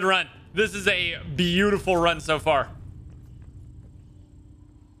is a good run. This is a beautiful run so far.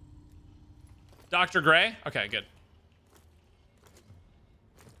 Dr. Gray? Okay, good.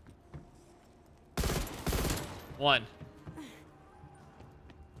 One.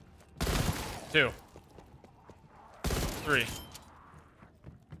 Two. Three.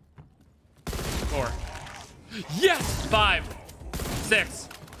 Four. Yes! 5. 6.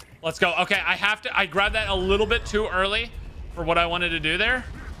 Let's go. Okay, I grabbed that a little bit too early for what I wanted to do there.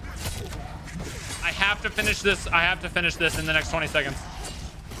 I have to finish this. I have to finish this in the next 20 seconds.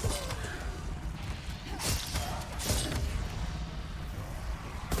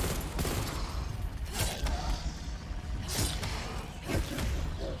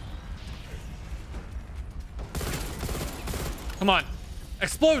 Come on.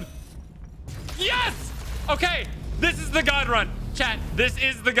 Explode. Yes! Okay, this is the God run. Chat, this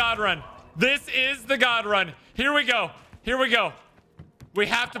is the God run. This is the God run. Here we go. Here we go. We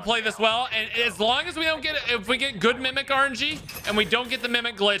have to play this well, and as long as we don't get, if we get good mimic RNG and we don't get the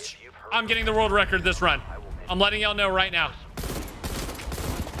mimic glitch, I'm getting the world record this run. I'm letting y'all know right now.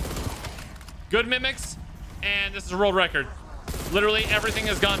 Good mimics, and this is a world record. Literally everything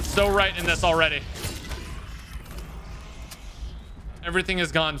has gone so right in this already. Everything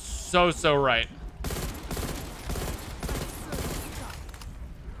has gone so right.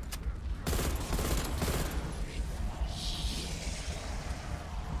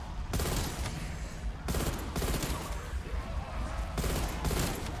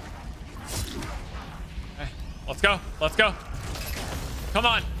 Let's go. Let's go. Come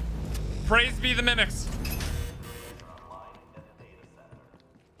on. Praise be the mimics.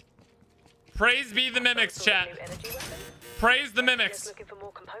 Praise be the mimics, chat. Praise the mimics. Looking for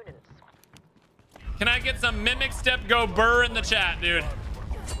more components. Can I get some mimic step go burr in the chat, dude?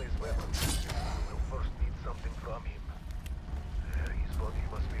 We'll first need something from him. His body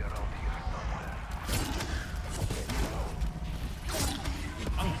must be around here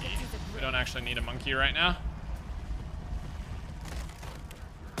somewhere. Monkey. We don't actually need a monkey right now.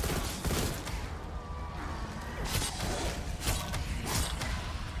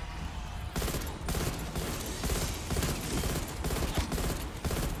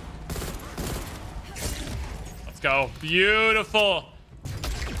 Go. Beautiful.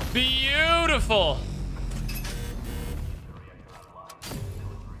 Beautiful.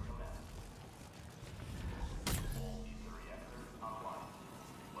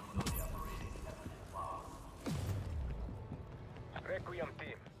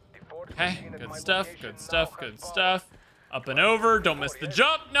 Okay, good stuff, good stuff, good stuff. Up and over. Don't miss the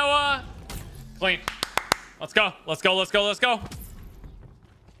jump, Noah. Clean. Let's go. Let's go. Let's go. Let's go.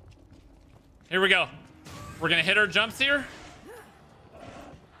 Here we go. We're going to hit our jumps here.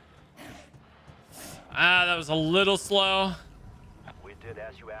 Ah, that was a little slow. We did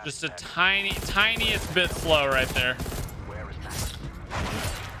as you asked. Just a tiniest bit slow right there. Where is that?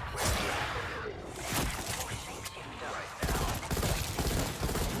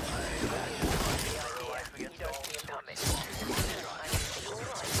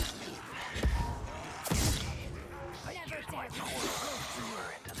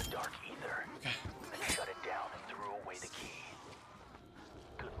 Into the dark ether. Okay. And shut it down and threw away the key.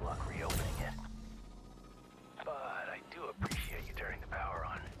 Good luck reopening it. But I do appreciate you turning the power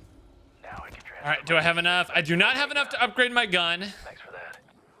on. Now I can transfer. All right, do I have enough? I do not have enough to upgrade my gun. Thanks for that.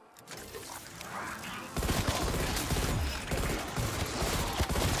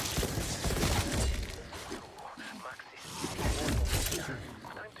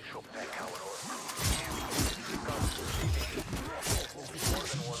 Time to show back our order. More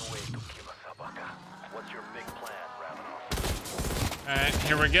than one way to kill a sabaka. What's your big plan, Ravenov? All right,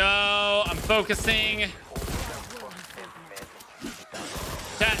 here we go. I'm focusing.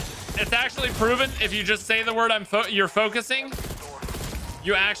 Chat, it's actually proven if you just say the word you're focusing,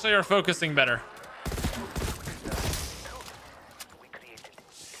 you actually are focusing better.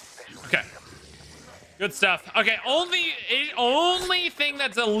 Okay. Good stuff. Okay, only thing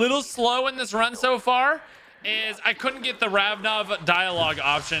that's a little slow in this run so far is I couldn't get the Ravnov dialogue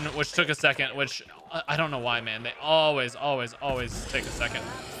option, which took a second, which I don't know why, man. They always take a second.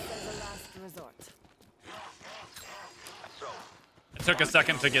 It took a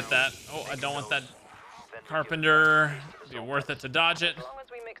second to get that. Oh, I don't want that Carpenter. Be worth it to dodge it. As long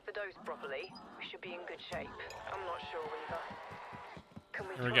as we mix the dose properly, we should be in good shape. I'm not sure, Weaver. Can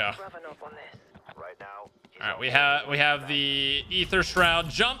we Here we go. trust Ravenov on this? Right now. All right, we have the ether shroud.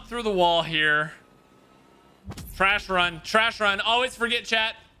 Jump through the wall here. Trash run. Trash run. Always forget,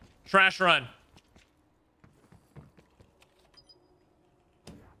 chat. Trash run.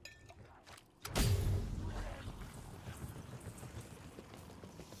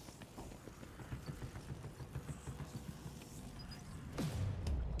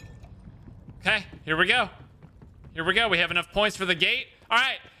 Okay, here we go. Here we go. We have enough points for the gate. All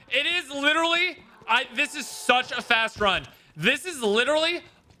right, it is literally, this is such a fast run. This is literally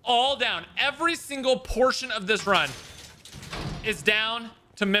all down. Every single portion of this run is down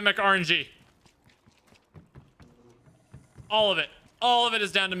to Mimic RNG. All of it. All of it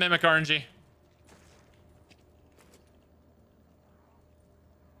is down to Mimic RNG.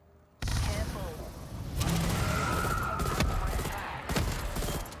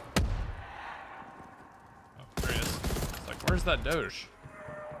 Where's that Doge?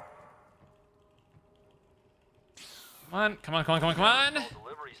 Come on, come on, come on, come on, come on.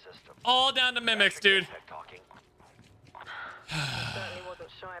 All down to mimics, dude. Certainly wasn't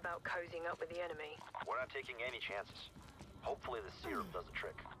shy about cozying up with the enemy. We're not taking any chances. Hopefully the serum does the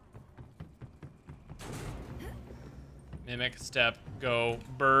trick. Mimic, step, go,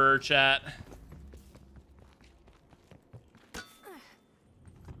 burr, chat.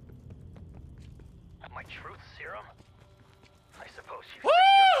 My truth serum? I suppose you. Woo!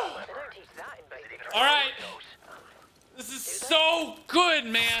 They don't teach that in basic. All right. This is so good,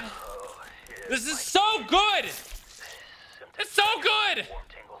 man. This is so good. It's so good.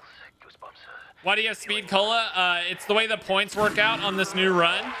 Why do you have speed cola? It's the way the points work out on this new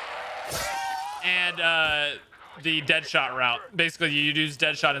run. And the dead shot route. Basically, you use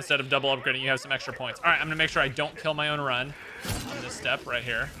dead shot instead of double upgrading. You have some extra points. All right, I'm gonna make sure I don't kill my own run on this step right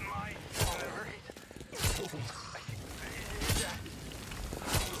here.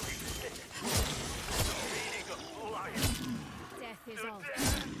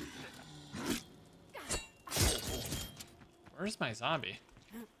 Where's my zombie?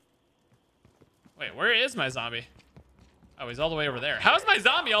 Wait, where is my zombie? Oh, he's all the way over there. How's my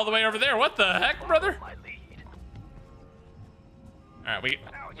zombie all the way over there? What the heck, brother? All right, we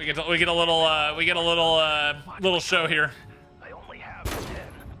get a little show here. I only have 10.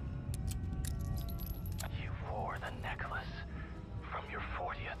 You wore the necklace from your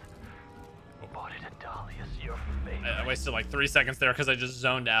 40th. Bought it at Dahlia's, your favorite. I wasted like 3 seconds there because I just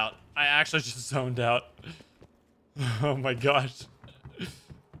zoned out. I actually just zoned out. Oh my gosh.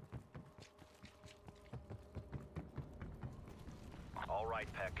 All right,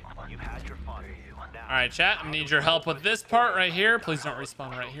 Peck. You've had your fun. Now, all right, chat. I'm gonna need your help with this part right here. Please don't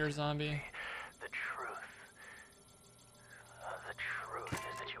respawn right here, zombie. the truth is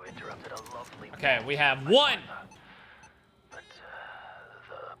that you interrupted a lovely. Okay, we have 1,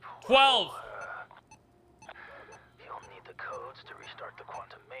 12. You'll need the codes to restart the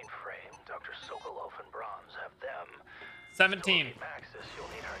quantum mainframe. Dr. Sokolov and Brahms have them. 17. Maxis, you'll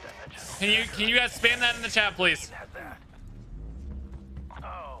need her dimensional. Can you guys spam that in the chat, please? Have that.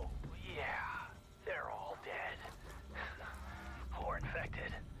 Oh, yeah. They're all dead. Or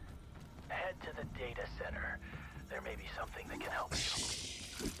infected. Head to the data center. There may be something that can help you.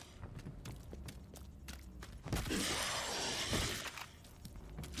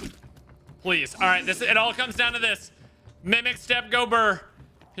 Please. All right, it all comes down to this. Mimic, step, go, burr.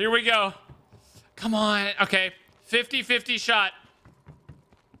 Here we go. Come on. Okay. 50-50 shot.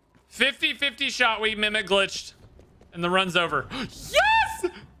 50-50 shot. We mimic glitched. And the run's over. Yes!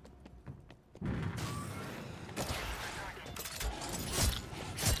 The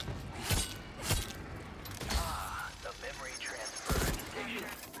memory transfer station.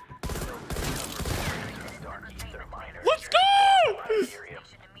 Let's go!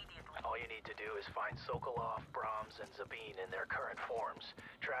 All you need to do is find Sokolov, Brahms, and Zabine in their current forms.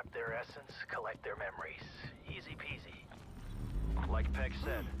 Trap their essence, collect their memories. Easy peasy. Like Peg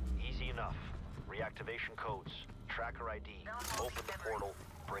said, easy enough. Reactivation codes, tracker ID, open the portal,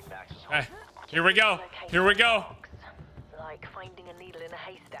 bring Maxis home. Okay. Here we go. Here we go. Like finding a needle in a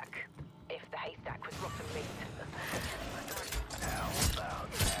haystack. If the haystack was rotten meat. How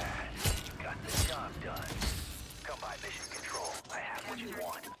about that? You got the job done. Come by mission control. I have what you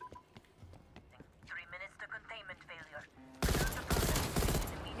want. 3 minutes to containment failure. Return to processing station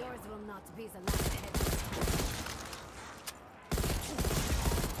immediately. Yours will not be the last head.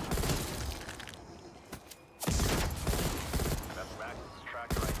 That's Maxis'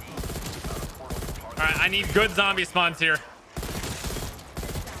 tracker ID. All right, I need good zombie spawns here.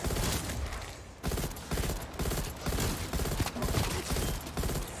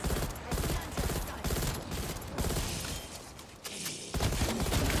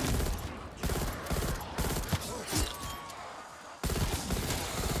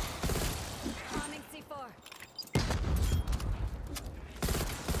 Arming C4.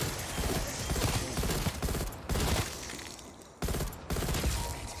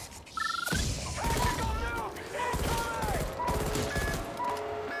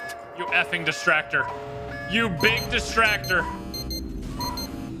 You effing distractor. You big distractor.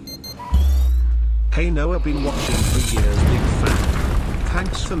 Hey Noah, been watching for years, big fan.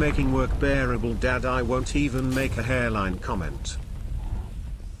 Thanks for making work bearable, Dad. I won't even make a hairline comment.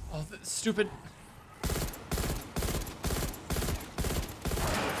 Oh, stupid.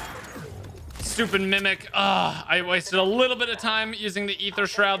 Stupid mimic. I wasted a little bit of time using the ether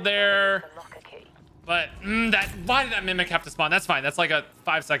shroud there. But why did that mimic have to spawn? That's fine. That's like a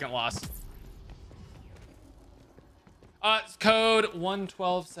 5-second loss. It's code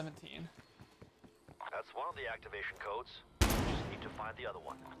 11217. That's one of the activation codes. You just need to find the other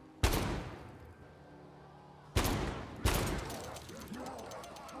one.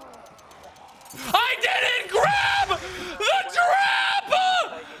 I didn't grab the trap!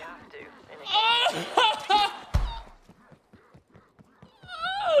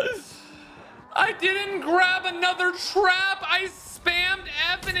 I didn't grab another trap. I spammed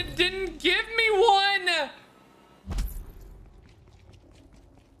F and it didn't give me one.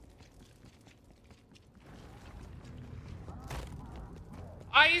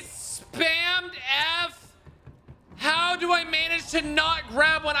 I spammed F. How do I manage to not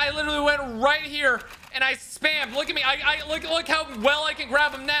grab one? I literally went right here and I spammed. Look at me. I look how well I can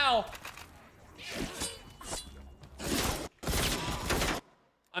grab him now.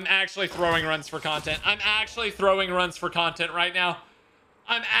 I'm actually throwing runs for content. I'm actually throwing runs for content right now.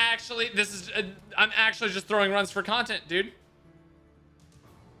 I'm actually just throwing runs for content, dude.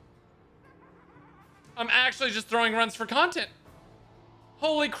 I'm actually just throwing runs for content.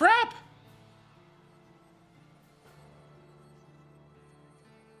 Holy crap.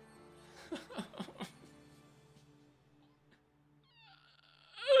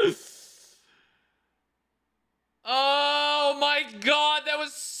 Oh my god, that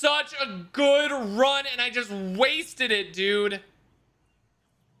was such a good run and I just wasted it, dude.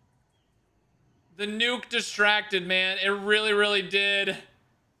 The nuke distracted, man. It really, really did.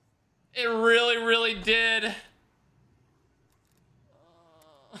 It really, really did.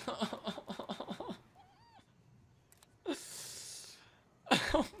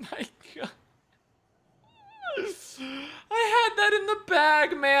 Oh my god. I had that in the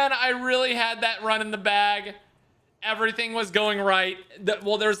bag, man. I really had that run in the bag. Everything was going right.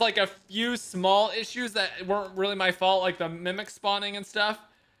 Well, there's like a few small issues that weren't really my fault, like the mimic spawning and stuff.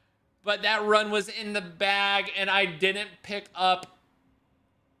 But that run was in the bag and I didn't pick up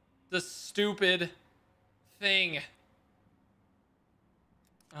the stupid thing.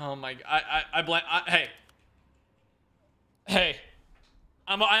 Oh my god. I blame. Hey.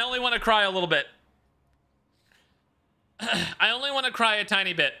 I only want to cry a little bit. I only want to cry a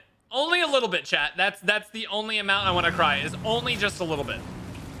tiny bit. Only a little bit, chat. That's the only amount I want to cry, is only just a little bit.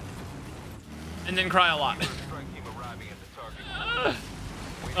 And then cry a lot.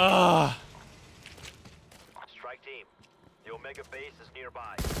 Strike team. The Omega base is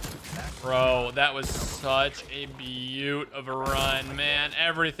nearby. Bro, that was such a beaut of a run, man.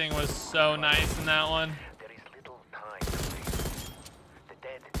 Everything was so nice in that one. There is little time to waste. The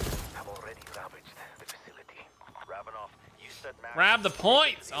dead have already ravaged the facility. Ravenoff, you said Max. Grab the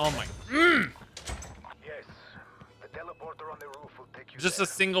points. Oh my. Yes, the teleporter on the roof will take you Just there. a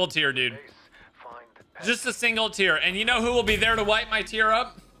single tear, dude. Base, find the Just a single tear. And you know who will be there to wipe my tear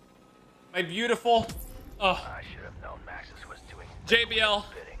up? My beautiful. Oh. I should have known Maxis was doing JBL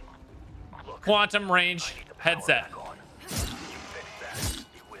bidding. Look, quantum range I need the power headset. back on. You fix that,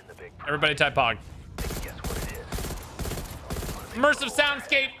 you win the big prize. Everybody type POG. Guess what it is? Immersive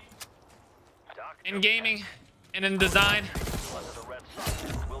soundscape in gaming and in design. Under the red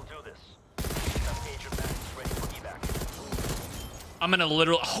sun. We'll do this. Agent Max is ready for evac. I'm gonna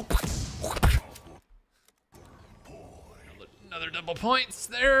literally. Another double points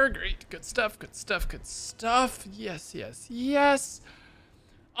there. Great. Good stuff. Good stuff. Good stuff. Yes, yes, yes.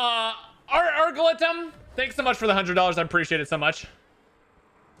 Argletum, thanks so much for the $100. I appreciate it so much.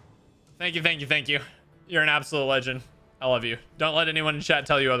 Thank you, thank you, thank you. You're an absolute legend. I love you. Don't let anyone in chat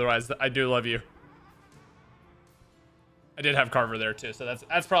tell you otherwise. I do love you. I did have Carver there too, so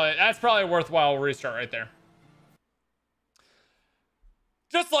that's probably a worthwhile restart right there.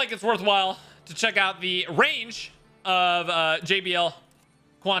 Just like it's worthwhile to check out the range of JBL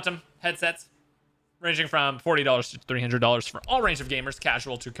Quantum headsets, ranging from $40 to $300 for all range of gamers,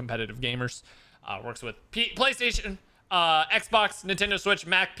 casual to competitive gamers. Works with PlayStation, Xbox, Nintendo Switch,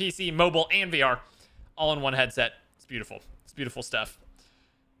 Mac, PC, mobile, and VR, all in one headset. It's beautiful. It's beautiful stuff.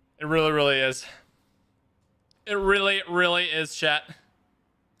 It really, really is. It really, really is, chat.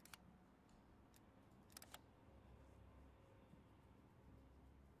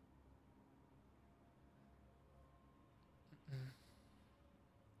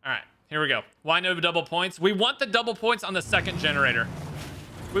 All right, here we go. Why no double points? We want the double points on the second generator.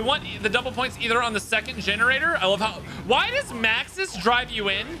 We want the double points either on the second generator. I love how... Why does Maxis drive you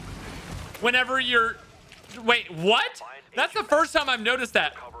in whenever you're... Wait, what? That's the first time I've noticed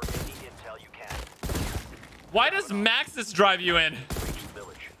that. Why does Maxis drive you in? I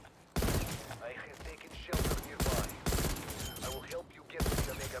have taken shelter nearby. I will help you get to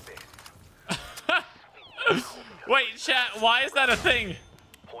the Omega base. Wait, chat, why is that a thing?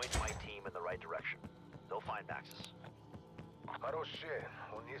 Point my team in the right direction. They'll find Maxis.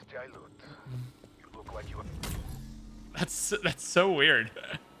 You look like you... That's so weird.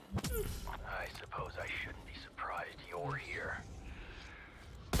 I suppose I shouldn't be surprised you're here.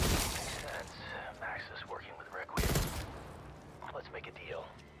 Makes sense. Max is working with Requiem. Let's make a deal.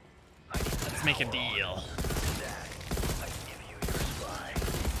 Let's make a deal. I give you your spy.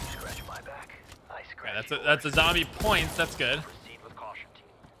 You scratch my back. I scratch Yeah, that's a zombie points. That's good. Proceed with caution, team.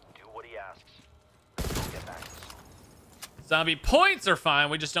 Do what he asks. Get Maxis. Zombie points are fine.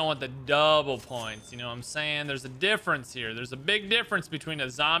 We just don't want the double points. You know what I'm saying? There's a difference here. There's a big difference between a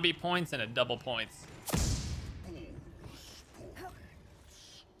zombie points and a double points.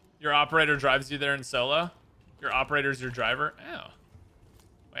 Your operator drives you there in solo? Your operator's your driver? Oh.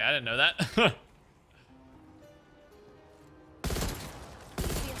 Wait, I didn't know that.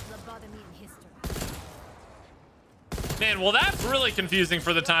 Man, well, that's really confusing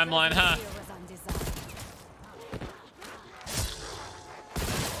for the timeline, huh?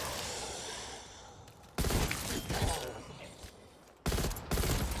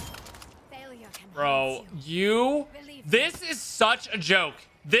 Bro, this is such a joke.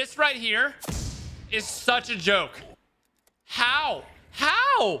 This right here is such a joke. How?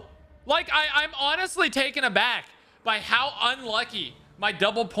 Like, I'm honestly taken aback by how unlucky my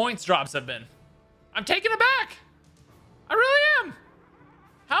double points drops have been. I'm taken aback. I really am.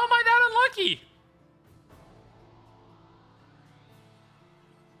 How am I that unlucky?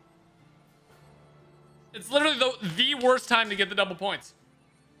 It's literally the worst time to get the double points.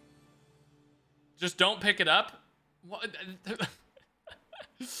 Just don't pick it up. What?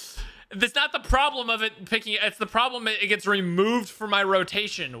 That's not the problem of it picking it. It's the problem it gets removed from my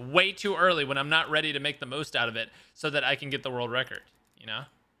rotation way too early when I'm not ready to make the most out of it so that I can get the world record, you know?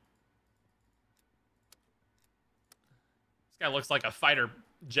 This guy looks like a fighter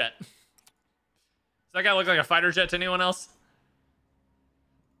jet. Does that guy look like a fighter jet to anyone else?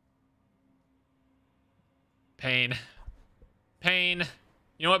 Pain.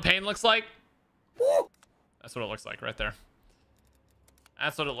 You know what pain looks like? That's what it looks like right there.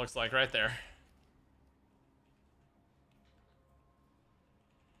 That's what it looks like right there.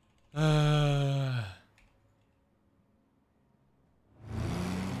 Did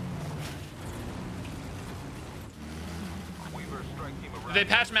they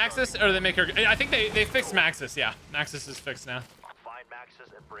patch Maxis or did they make her? I think they fixed Maxis. Yeah, Maxis is fixed now. Find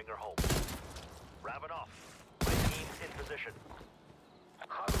Maxis and bring her home. Wrap it off. My team's in position.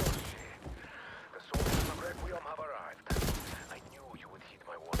 The soldiers of Requiem have arrived. I knew you would heed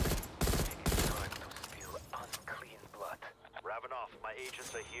my warning. It is time to spill unclean blood. Ravenoff, my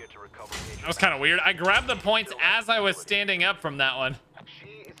agents are here to recover Agent. That was kind of weird. I grabbed the points as I was standing up from that one.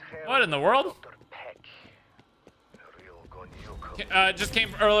 She is What in the world? Just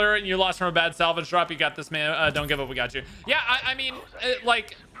came earlier and you lost from a bad salvage drop. You got this, man. Don't give up. We got you. Yeah, I mean,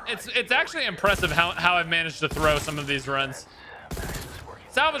 like, it's actually impressive how I've managed to throw some of these runs.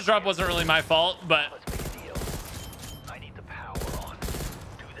 Salvage drop wasn't really my fault, but I need the power on.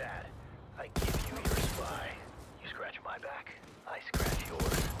 Do that. I give you your spy. You scratch my back. I scratch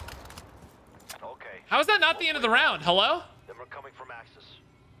yours. Okay. how is that not the end of the round? Hello? Then we're coming for Maxis.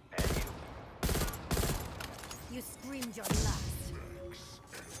 And you. You screamed your last.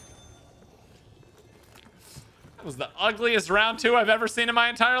 That was the ugliest round 2 I've ever seen in my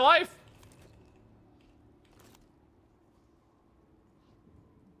entire life.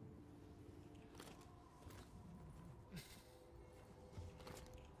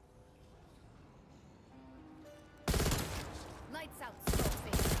 Lights out,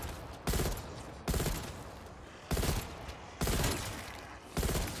 Sophie.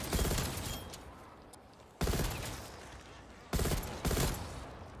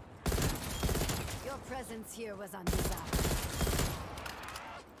 Your presence here was undesirable.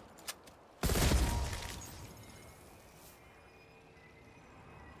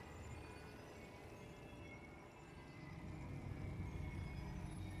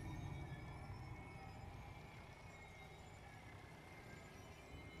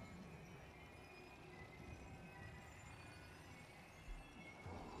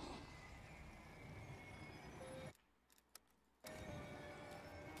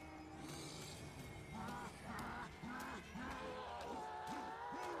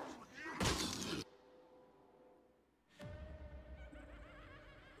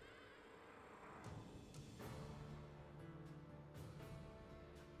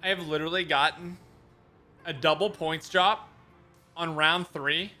 I have literally gotten a double points drop on round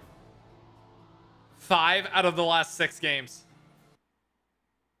 3 5 out of the last 6 games.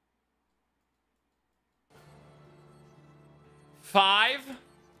 5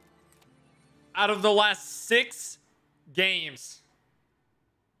 out of the last 6 games.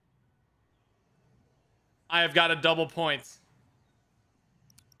 I have got a double points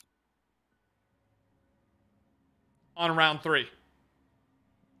on round 3.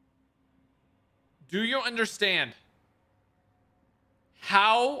 Do you understand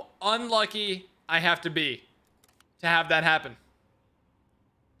how unlucky I have to be to have that happen?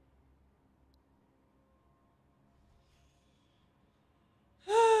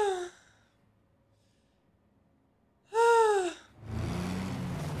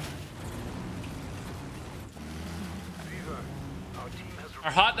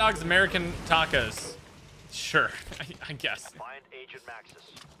 Are hot dogs American tacos? Sure, I guess. Find Agent Maxis.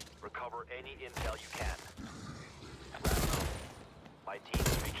 Recover any intel you can. My team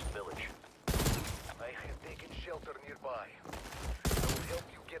has reached the village. I have taken shelter nearby. I will help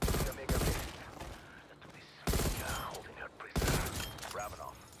you get to the Omega base. To this holding her prisoner.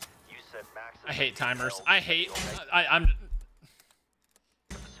 Ravenoff, you said Maxis. I hate timers.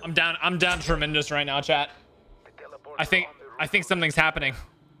 I'm down tremendous right now, chat. I think something's happening.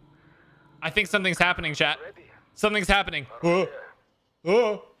 I think something's happening, chat. Something's happening. Oh.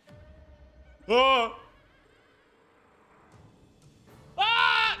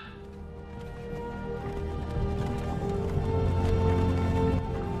 Ah!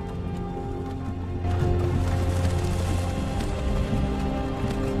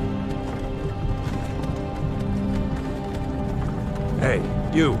 Hey,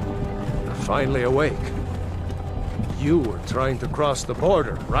 you. You're finally awake. You were trying to cross the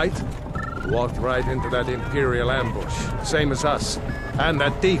border, right? You walked right into that Imperial ambush, same as us. And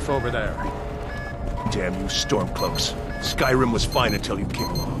that thief over there. Damn you Stormcloaks. Skyrim was fine until you came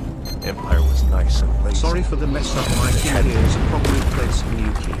along. Empire was nice and lazy. Sorry for the mess up. My kid is probably placed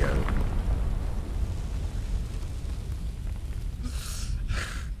Nukio.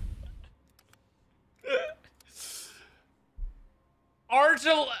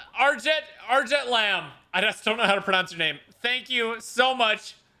 Arjet Lamb. I just don't know how to pronounce your name. Thank you so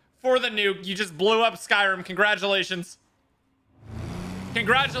much for the nuke. You just blew up Skyrim. Congratulations.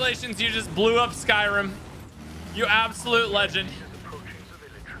 Congratulations, you just blew up Skyrim. You absolute legend.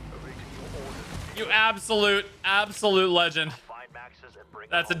 You absolute legend.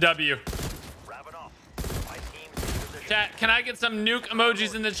 That's a W. Chat, can I get some nuke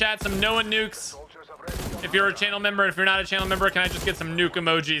emojis in the chat? Some Noah nukes. If you're a channel member, if you're not a channel member, can I just get some nuke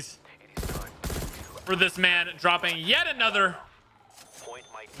emojis for this man dropping yet another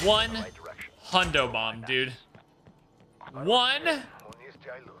one hundo bomb, dude. One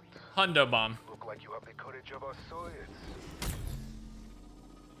hundo bomb. Look like you have the courage of our Soviets.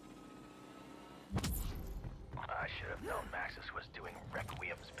 I should have known Maxis was doing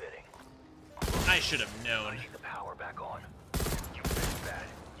Requiem's bidding. I should have known. The power back on. You fix that,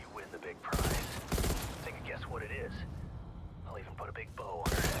 you win the big prize. Take a guess what it is. I'll even put a big bow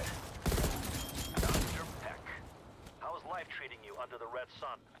on her head. Dr. Peck, how is life treating you under the red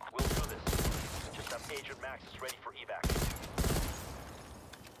sun? We'll do this. Just have Agent Maxis ready for evac.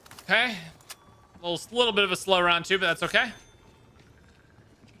 Okay. A little bit of a slow round too, but that's okay.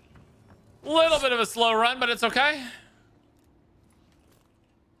 Little bit of a slow run, but it's okay.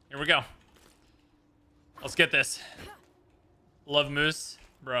 Here we go. Let's get this. Love Moose.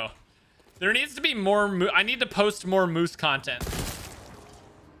 Bro. There needs to be more I need to post more Moose content.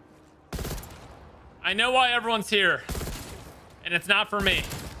 I know why everyone's here. And it's not for me.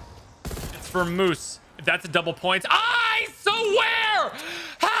 It's for Moose. If that's a double points. I swear!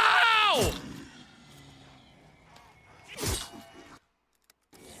 How?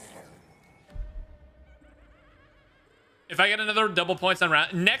 If I get another double points on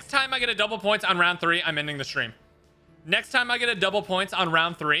round... Next time I get a double points on round 3, I'm ending the stream. Next time I get a double points on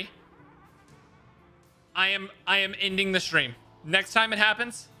round 3, I am ending the stream. Next time it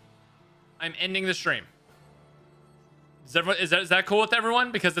happens, I'm ending the stream. Is that cool with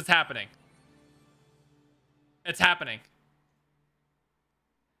everyone? Because it's happening. It's happening.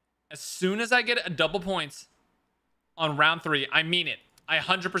 As soon as I get a double points on round 3, I mean it. I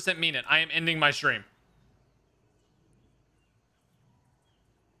 100% mean it. I am ending my stream.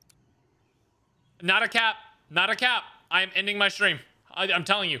 Not a cap. Not a cap. I am ending my stream. I'm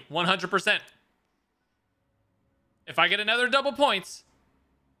telling you, 100%. If I get another double points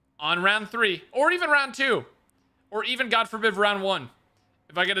on round 3, or even round 2, or even, God forbid, round 1,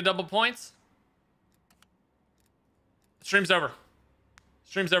 if I get a double points, stream's over.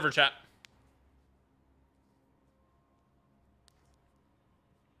 Stream's over, chat.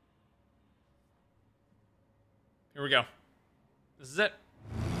 Here we go. This is it.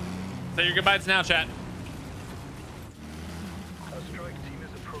 Say your goodbyes now, chat. Our strike team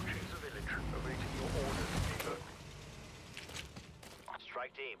is approaching the village, awaiting your orders.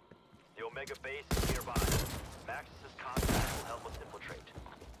 Strike team, the Omega base is nearby. Maxis' contact will help us infiltrate.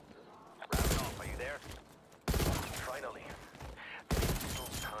 Wrap it off, are you there? Finally. There is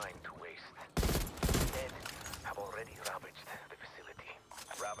little time to waste. Ed have already ravaged the facility.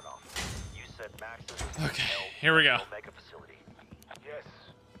 Wrap it off. You said Maxis is Okay, here we go. Omega facility. Yes.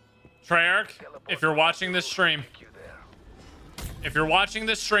 Treyarch, if you're watching this stream,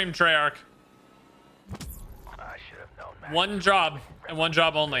 Treyarch, I should have known that. one job and one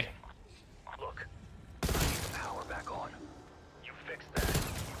job only. Look, I need the power back on. You fix that,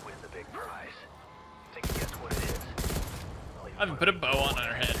 you win the big prize. Take a guess what it is. I haven't put a bow on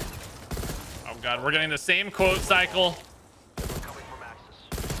her head. Oh god, we're getting the same quote cycle. We're coming for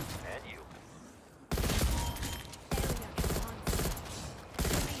Maxis. And you.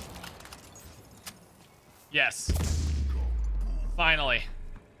 Yes. Finally.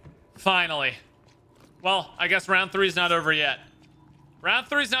 Finally. Well, I guess round 3 is not over yet. Round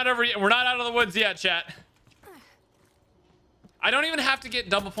 3 is not over yet. We're not out of the woods yet, chat. I don't even have to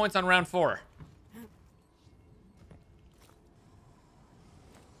get double points on round 4.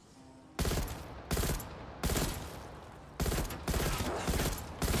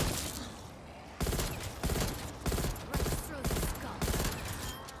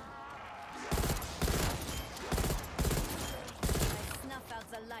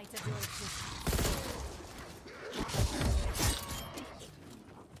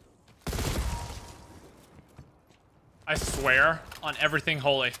 I swear on everything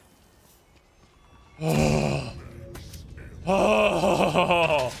holy. Oh.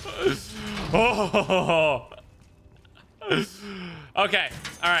 Oh. Oh. Okay.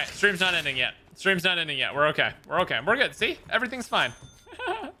 All right. Stream's not ending yet. Stream's not ending yet. We're okay. We're okay. We're good. See? Everything's fine.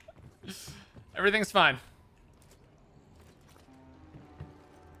 Everything's fine.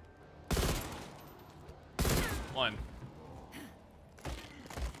 One.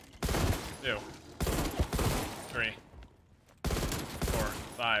 2, 3, 4,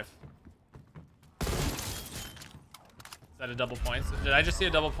 5. Is that a double point? Did I just see a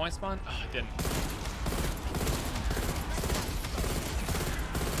double point spawn? Oh, I didn't.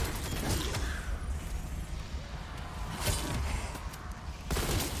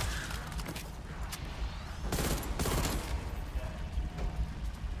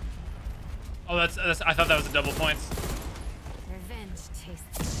 Oh, that's I thought that was a double points. Revenge tastes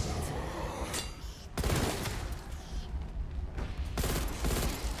good.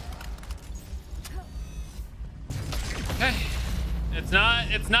 Okay. It's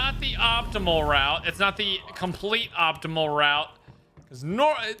not the optimal route. It's not the complete optimal route. Because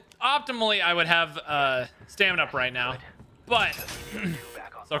optimally I would have stamina up right now. But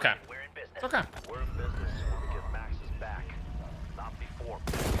it's okay. It's okay. We're in business when we get Max's back, not before.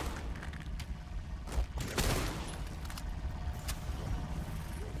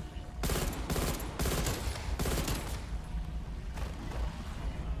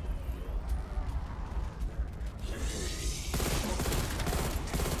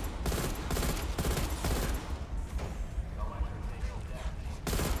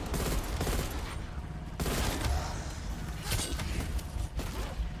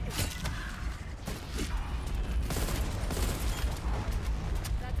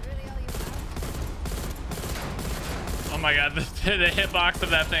 Oh my god, the hitbox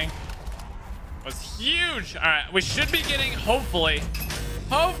of that thing was huge. All right, we should be getting, hopefully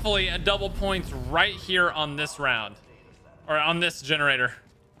a double points right here on this round. Or on this generator.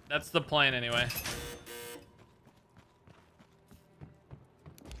 That's the plan anyway.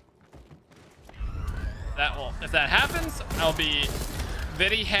 If that happens, I'll be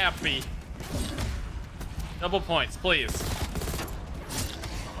very happy. Double points, please.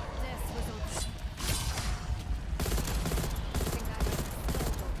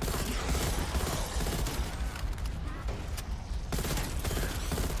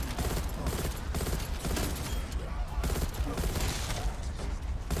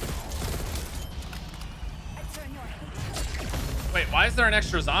 Wait, why is there an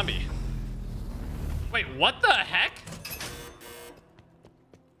extra zombie? Wait, what the heck?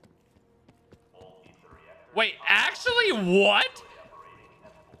 Wait, actually, what?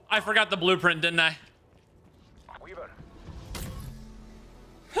 I forgot the blueprint, didn't I?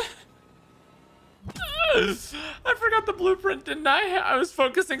 I forgot the blueprint, didn't I? I was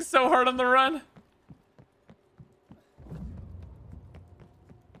focusing so hard on the run.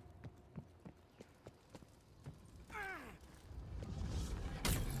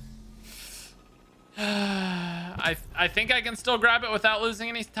 I think I can still grab it without losing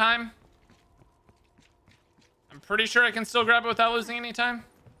any time. I'm pretty sure I can still grab it without losing any time.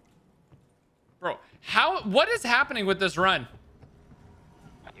 Bro, what is happening with this run?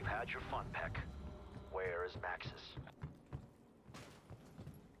 You've had your fun, Peck. Where is Max's?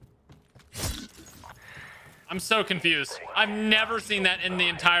 I'm so confused. I've never seen that in the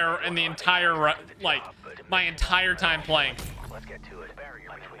entire like my entire time playing. Let's get to it. Barrier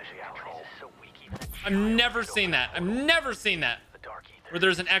between realities is so weak even I've never seen that. I've never seen that. Where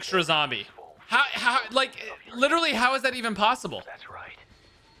there's an extra zombie. How like literally how is that even possible? That's right.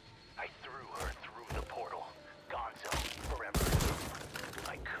 I threw her through the portal. Gonzo, forever.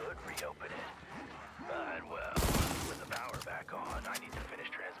 I could reopen it. But well, with the power back on, I need to finish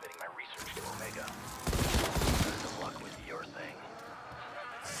transmitting my research to Omega. Best of luck with your thing.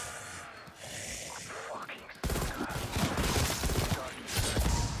 Fucking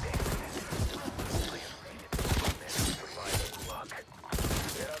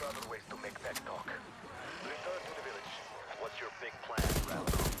there are other ways to make that talk. Return to the village. What's your big plan,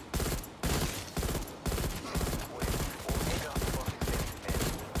 Ralph?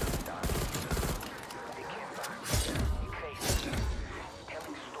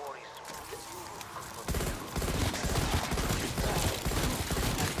 Telling stories.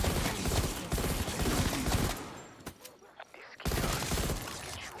 This key card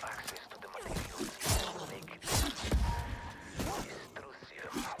gives you access to the materials to make it. This truth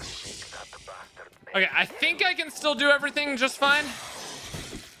serum will make that bastard pay. Okay, I think I can still do everything just fine.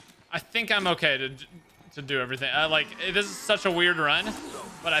 I think I'm okay to do everything. This is such a weird run,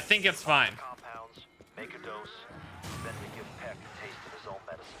 but I think it's fine. Compounds, make a dose, then we give Peck a taste of his own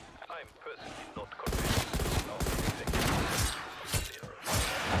medicine. I'm personally not convinced.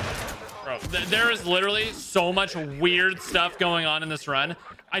 Bro, there is literally so much weird stuff going on in this run.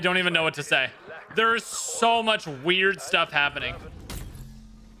 I don't even know what to say. There is so much weird stuff happening.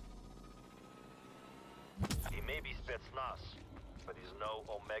 He may be Spetsnaz, but he's no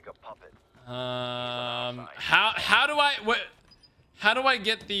Omega puppet. How How do I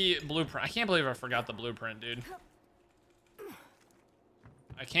get the blueprint? I can't believe I forgot the blueprint, dude.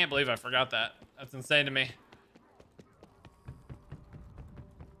 I can't believe I forgot that. That's insane to me.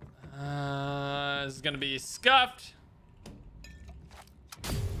 This is gonna be scuffed.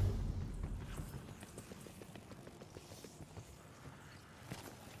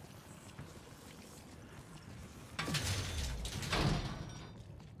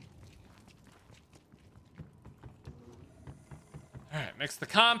 All right, mix the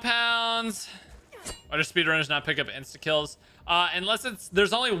compounds. Why do speedrunners not pick up insta kills? Unless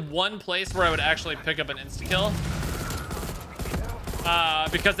there's only one place where I would actually pick up an insta kill.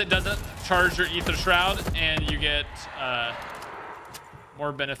 Because it doesn't charge your ether shroud, and you get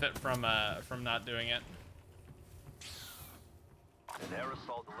more benefit from not doing it. An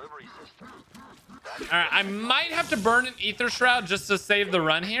aerosol delivery system. All right, I might have to burn an ether shroud just to save the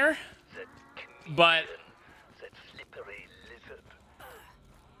run here, but That slippery lizard.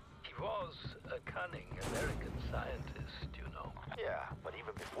 He was a cunning American scientist, you know. Yeah, but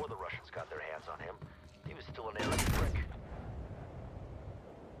even before the Russians got their hands on him, he was still an Arab prick.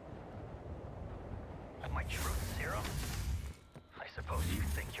 My truth serum? I suppose you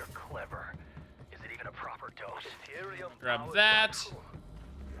think you're clever. Is it even a proper dose? grab that.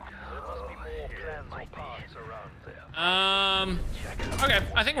 There must be more plans or parts around there. Okay,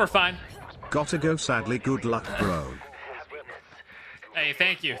 I think we're fine. Gotta go sadly, good luck, bro. Hey,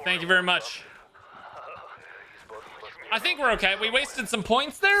 thank you. Thank you very much. I think we're okay. We wasted some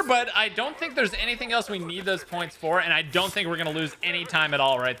points there, but I don't think there's anything else we need those points for, and I don't think we're going to lose any time at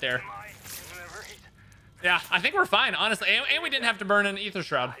all right there. Yeah, I think we're fine, honestly. And we didn't have to burn an ether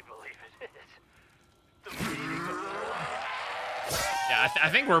shroud. Yeah, I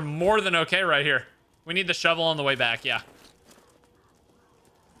think we're more than okay right here. We need the shovel on the way back, yeah.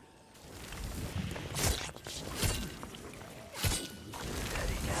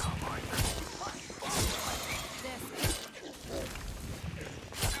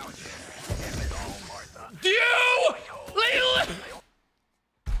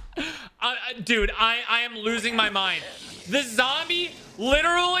 Dude, I am losing my mind. This zombie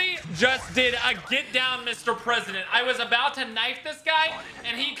literally just did a get down, Mr. President. I was about to knife this guy,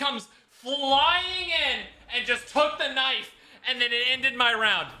 and he comes flying in and just took the knife, and then it ended my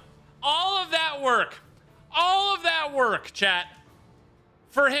round. All of that work, chat,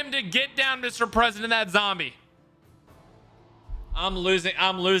 for him to get down, Mr. President, that zombie. I'm losing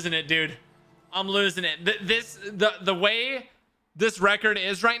it, dude. I'm losing it. The way this record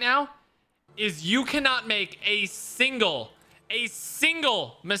is right now is you cannot make a single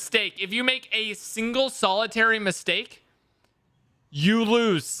mistake. If you make a single solitary mistake, you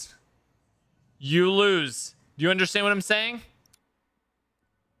lose. You lose. Do you understand what I'm saying?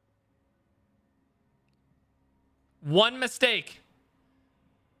 One mistake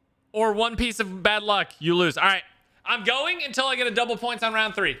or one piece of bad luck, you lose. All right, I'm going until I get a double points on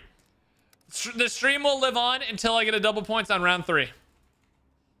round 3. The stream will live on until I get a double points on round 3.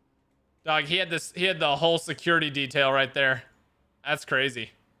 Dog, he had the whole security detail right there. That's crazy.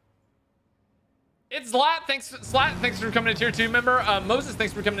 It's Slat. Thanks for coming to tier 2 member. Moses,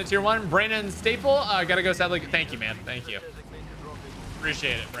 thanks for coming to tier 1. Brandon Staple, gotta go sadly. Thank you, man. Thank you.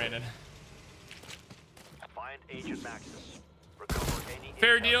 Appreciate it, Brandon. Find Agent Maxis. Recover any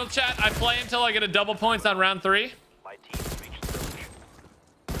Fair deal, chat. I play until I get a double points on round 3. My team reached search.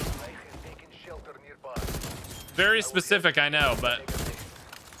 Very specific, I know, but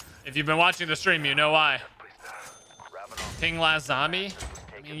if you've been watching the stream, you know why. Ping last zombie?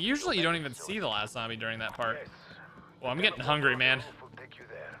 I mean, usually you don't even see the last zombie during that part. Well, I'm getting hungry, man.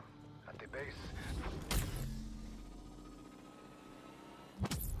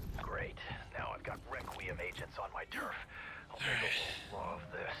 Great. Now I've got Requiem agents on my turf. I'll make a law of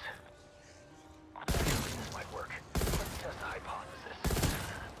this. This might work. Let's test the hypothesis.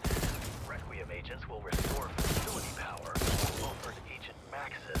 Requiem agents will restore facility power over to Agent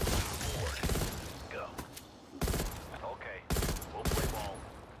Maxis board. Go. Okay, we'll play ball.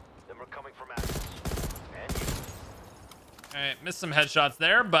 Then we're coming for Maxis. And you. All right, missed some headshots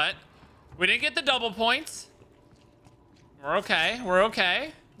there, but we didn't get the double points. We're okay. We're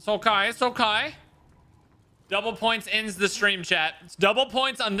okay. It's okay. It's okay. Double points ends the stream, chat. It's double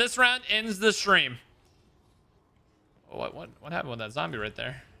points on this round ends the stream. Oh, what happened with that zombie right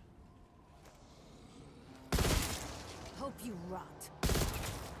there? Hope you rot.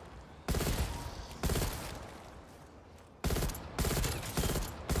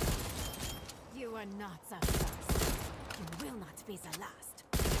 You are not the first. You will not be the last.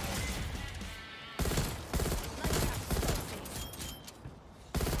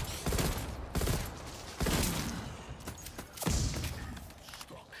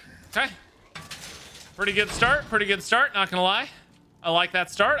 Okay. Pretty good start. Pretty good start. Not gonna lie. I like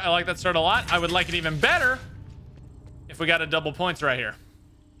that start. I like that start a lot. I would like it even better if we got a double points right here.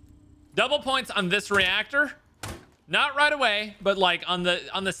 Double points on this reactor. Not right away, but like on the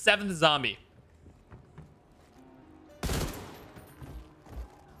 7th zombie.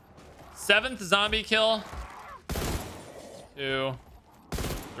 7th zombie kill. 2,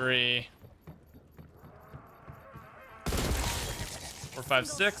 3, 4, 5,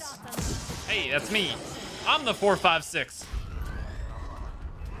 6. Hey, that's me. I'm the 4, 5, 6.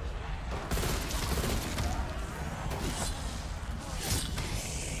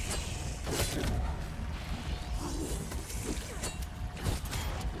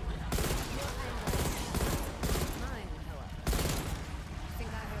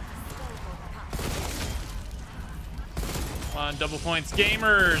 Come on, double points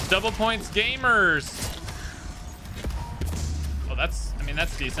gamers. Double points gamers. Oh, that's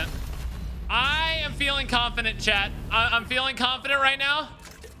decent. I am feeling confident, chat. I'm feeling confident right now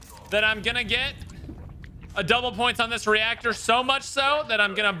that I'm gonna get a double points on this reactor, so much so that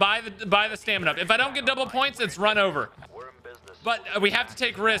I'm gonna buy the stamina up. If I don't get double points, it's run over. But we have to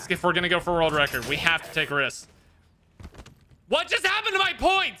take risk if we're gonna go for world record. We have to take risks. What just happened to my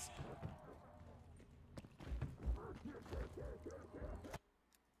points?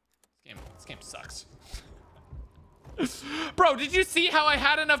 This game sucks. Bro, did you see how I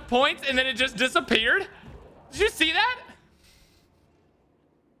had enough points and then it just disappeared? Did you see that?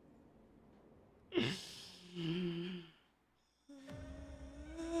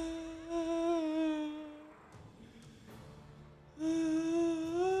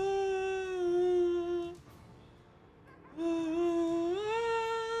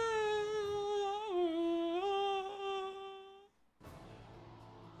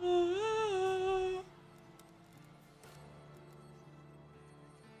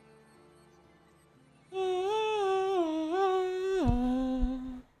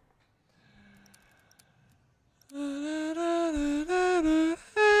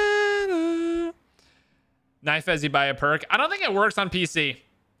 Knife as you buy a perk. I don't think it works on PC.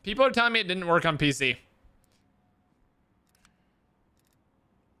 People are telling me it didn't work on PC.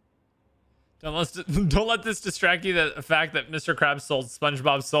 Don't let this distract you, the fact that Mr. Krabs sold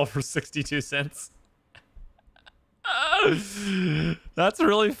SpongeBob's soul for 62 cents. That's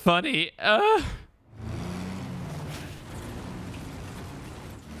really funny. All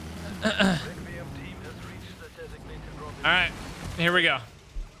right, here we go.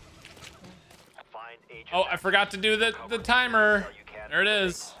 Oh, I forgot to do the timer. There it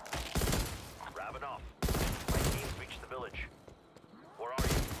is. Ravenov, my team's reached the village. Where are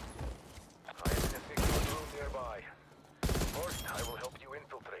you? I am in a secure room nearby. First, I will help you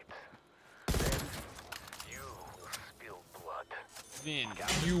infiltrate. Then, you will spill blood. Then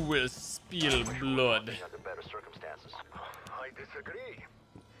you will spill blood. Under better circumstances. I disagree.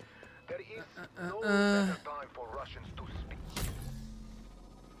 There is no better time for Russians to speak.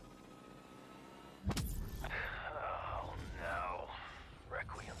 Oh no.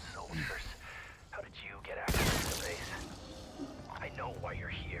 Requiem soldiers. How did you get access to the base? I know why you're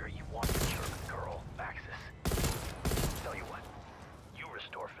here. You want the German girl, Axis. Tell you what. You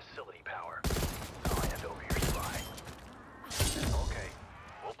restore facility power. I'll hand over your spy. Okay.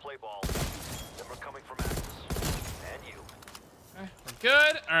 We'll play ball. Then we're coming from Axis. And you. Okay, we're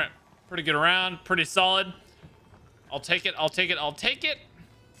good. All right. Pretty good round. Pretty solid. I'll take it. I'll take it. I'll take it.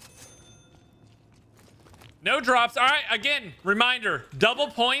 No drops. All right. Again, reminder. Double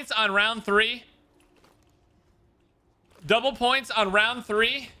points on round 3. Double points on round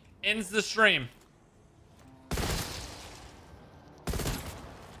 3 ends the stream.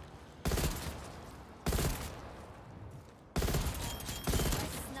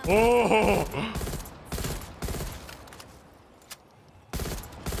 Oh.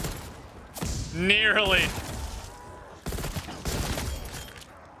 Nearly.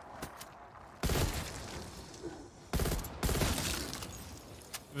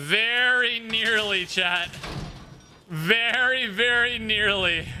 Very nearly, chat. Very, very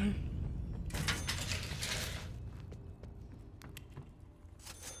nearly.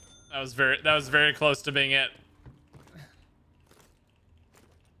 That was very close to being it.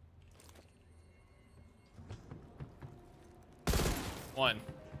 One.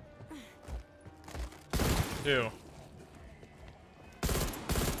 2.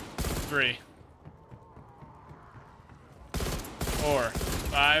 3. 4.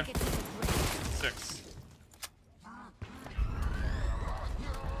 5. 6.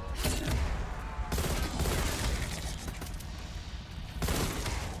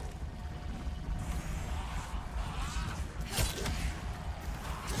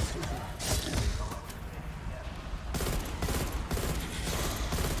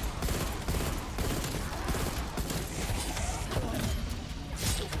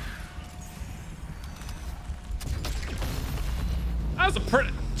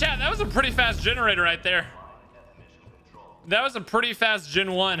 That was a pretty fast generator right there. That was a pretty fast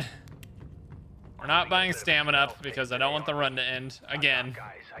Gen 1. We're not buying stamina up because I don't want the run to end again.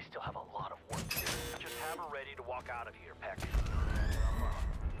 Guys, I still have a lot of work to do. Just have her ready to walk out of here, Peck.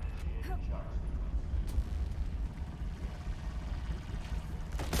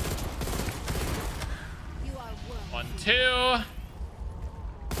 You are worth 1, 2.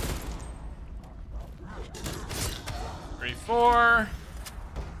 3, 4.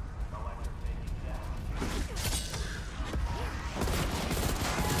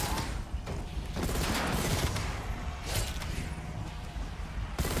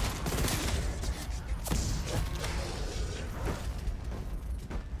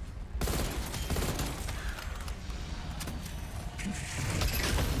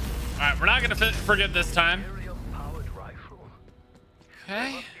 All right, we're not gonna forget this time.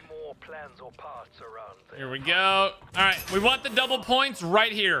 Okay. Here we go. All right, we want the double points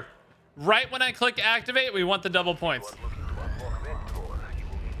right here. Right when I click activate, we want the double points.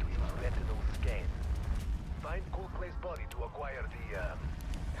 Find Cool Clay's body to acquire the,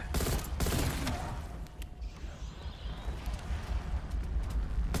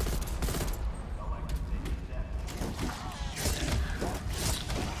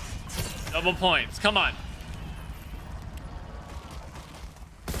 2 points. Come on.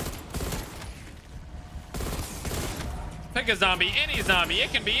 Pick a zombie. Any zombie.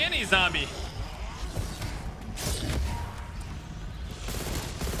 It can be any zombie.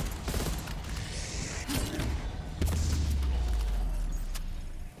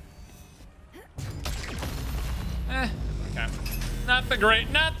 Okay. Not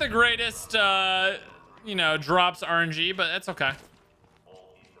the greatest, you know, drops RNG, but that's okay.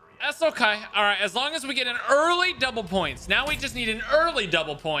 That's okay. All right, as long as we get an early double points. Now we just need an early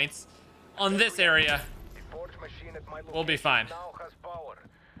double points on this area. We'll be fine.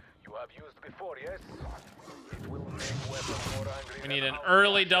 We need an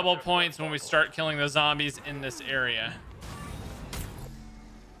early double points when we start killing the zombies in this area.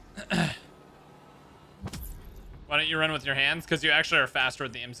 Why don't you run with your hands? Because you actually are faster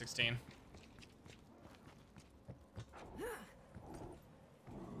with the M16.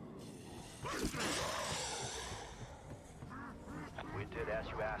 We did as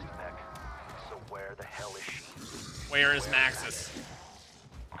you asked, Peck. So where the hell is she? Where is Maxis?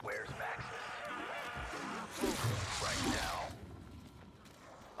 Where's Maxis? Right now.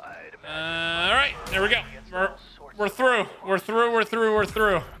 All right, there we go. We're through. We're through. We're through. We're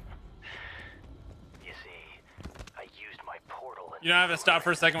through. You see, I used my portal. You don't have to stop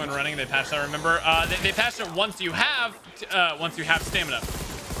for a second when running. They patched that. Remember, they patched it once you have stamina.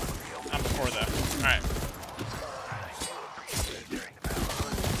 Not before though. All right.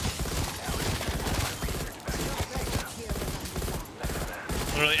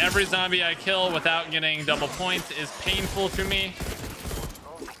 Literally every zombie I kill without getting double points is painful to me.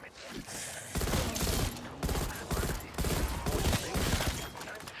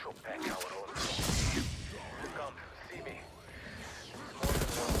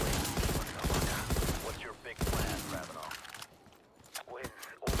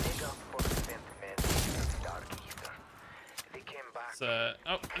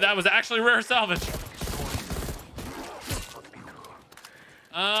 Oh, that was actually rare salvage.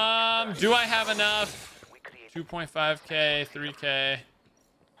 Do I have enough? 2.5k, 3k.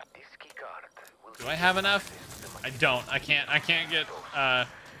 Do I have enough? I don't. I can't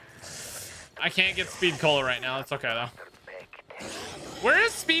get speed cola right now. That's okay though. Where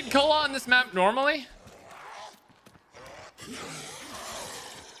is speed cola on this map normally?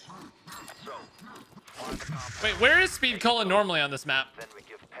 Wait, where is speed cola normally on this map? Then we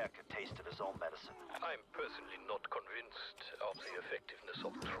give Peck a taste of his own medicine. I'm personally not convinced of the effectiveness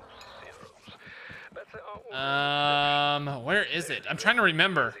of truth serums. But, where is it? I'm trying to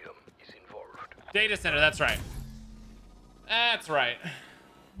remember. Data center, that's right. That's right.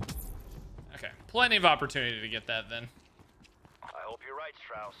 Okay, plenty of opportunity to get that then. I hope you're right,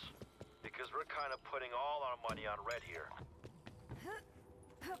 Strauss, because we're kind of putting all our money on red here.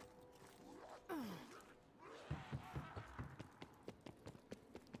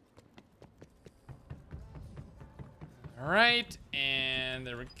 All right, and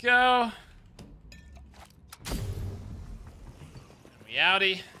there we go. We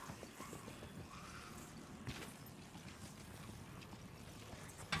outie.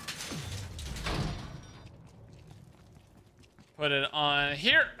 Put it on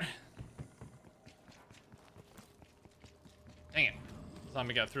here. Dang it.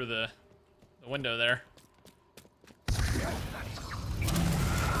 Zombie got through the window there.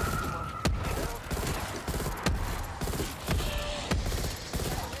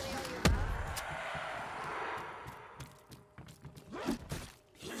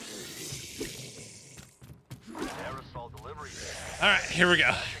 All right, here we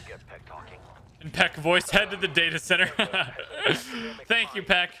go. And Peck voice head to the data center. Thank you,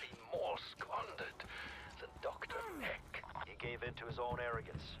 Peck. More squandered than Dr. Peck. He gave in to his own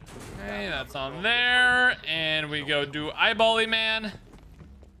arrogance. Okay, that's on there. And we go do Eyebally Man.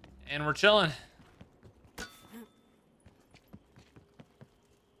 And we're chilling.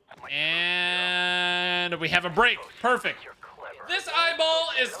 And we have a break. Perfect. This eyeball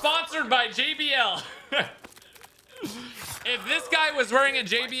is sponsored by JBL. If this guy was wearing a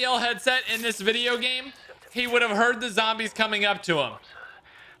JBL headset in this video game, he would have heard the zombies coming up to him.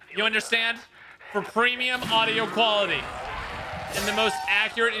 You understand? For premium audio quality and the most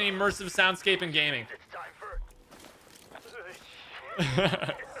accurate and immersive soundscape in gaming. You're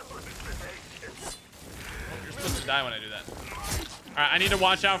supposed to die when I do that. All right, I need to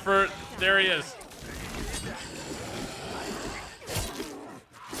watch out for... There he is.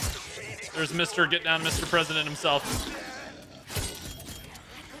 There's Mr. Get Down, Mr. President himself.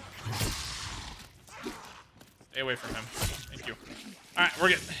 Stay away from him. Thank you. All right, we're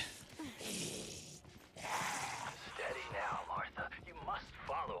good. Steady now, Martha. You must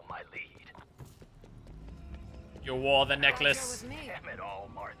follow my lead. You wore the necklace. Damn it all,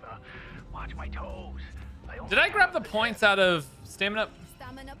 Martha. Watch my toes. Did I grab the points out of stamina?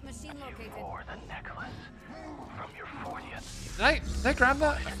 Stamina machine located. Or the necklace from your 40th. Did I grab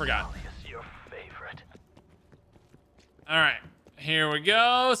that? I forgot. Your favorite. All right, here we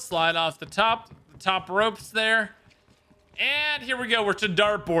go. Slide off the top ropes there. And here we go. We're to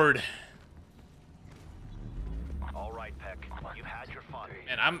dartboard. All right, Peck. You've had your fun.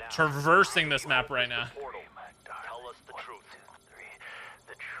 And I'm traversing this map right now. Tell us the truth.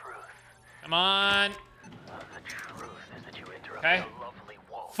 The truth. Come on. The truth is that you interrupted Okay. a lovely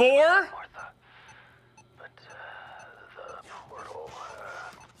wolf. 4. Martha. But the portal.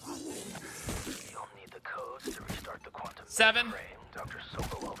 You'll need the codes to restart the quantum 7. frame. Dr.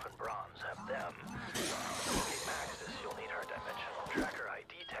 Sokolov and Brahms have them. Okay, Maxis, you'll need her dimensional tracker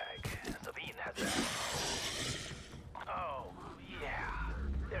ID tag. Sabine has that. Oh, yeah.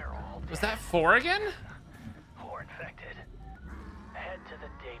 They're all dead. Was that 4 again? 4 infected. Head to the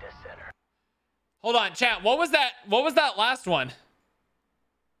data center. Hold on, chat. What was that? What was that last one?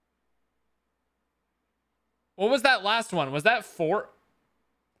 What was that last one? Was that 4?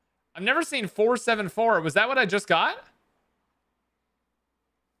 I've never seen 474. Was that what I just got?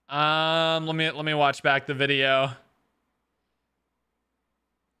 Let me watch back the video.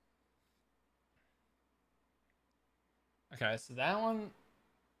 Okay, so that one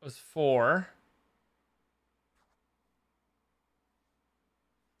was 4.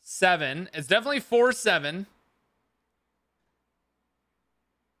 7. It's definitely 4-7.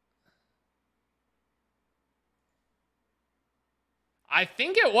 I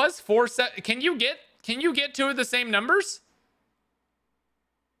think it was 4-7. Can you get two of the same numbers?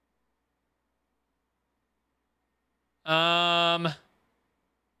 Oh,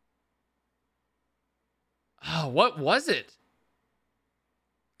 what was it?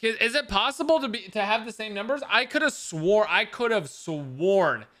 Is it possible to have the same numbers? I could have sworn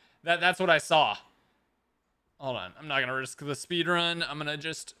that that's what I saw. Hold on. I'm not going to risk the speed run. I'm going to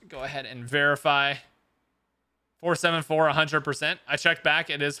just go ahead and verify. 474, 100%. I checked back.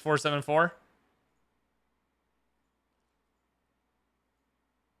 It is 474. Let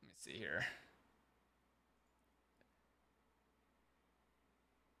me see here.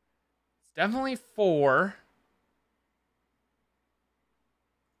 It's definitely 4.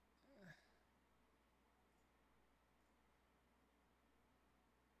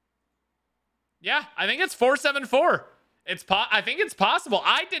 Yeah, I think it's 474. I think it's possible.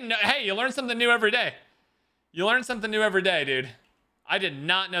 I didn't know. Hey, you learn something new every day. You learn something new every day, dude. I did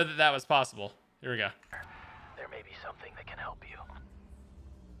not know that that was possible. Here we go. There may be something that can help you.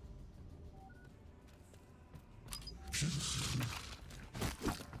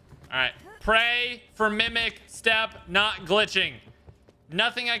 All right. Pray for mimic step not glitching.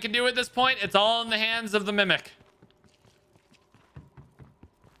 Nothing I can do at this point. It's all in the hands of the mimic.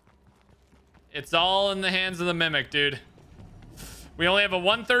 It's all in the hands of the mimic, dude. We only have a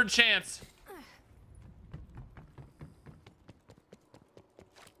 1/3 chance.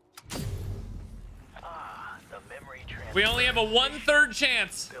 We only have a 1/3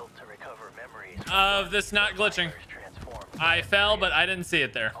 chance of this not glitching. I fell, but I didn't see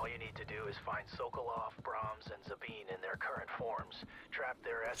it there. All you need to do is find Sokolov, Brahms, and Sabine in their current forms. Trap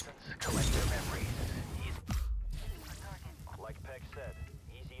their essence, collect their memories. Like Peck said,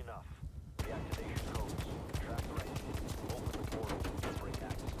 easy enough. Reactivation codes, track right, open the portal, bring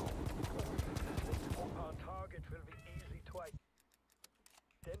access home. Our target will be easy to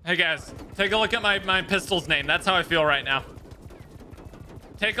Hey guys, take a look at my pistol's name. That's how I feel right now.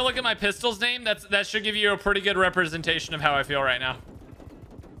 Take a look at my pistol's name. That should give you a pretty good representation of how I feel right now.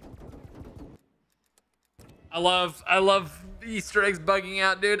 I love Easter eggs bugging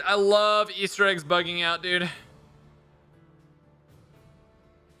out, dude. I love Easter eggs bugging out, dude.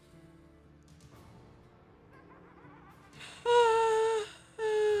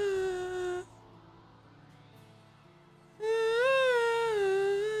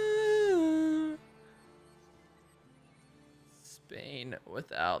 Spain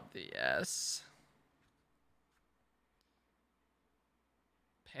without the S.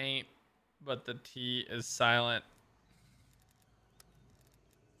 Paint, but the T is silent.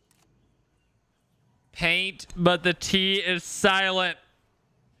 Paint, but the T is silent.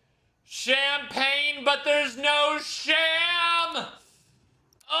 Champagne, but there's no sham.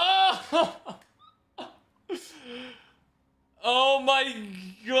 Oh. Oh my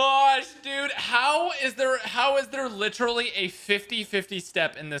gosh, dude. How is there literally a 50-50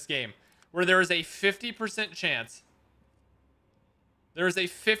 step in this game where there is a 50% chance? There is a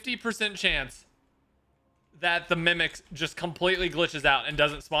 50% chance that the mimic just completely glitches out and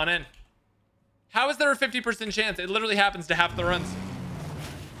doesn't spawn in. How is there a 50% chance? It literally happens to half the runs.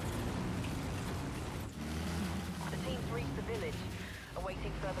 The team's reached the village,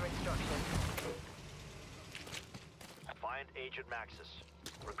 awaiting further instructions. Find Agent Maxis.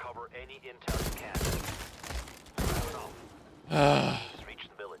 Recover any intel you can. I don't know. Just reach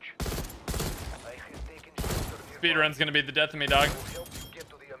the village. Speedrun's gonna be the death of me, dog.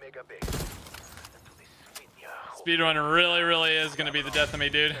 Speedrun really is gonna be the death of me,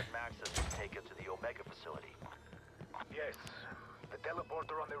 dude. Take it to the Omega facility. Yes, the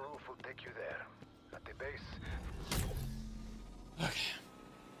teleporter on the roof will take you there. At the base. Okay.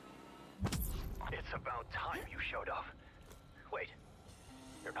 It's about time you showed up. Wait,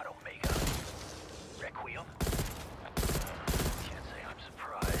 you're not Omega. Requiem? Can't say I'm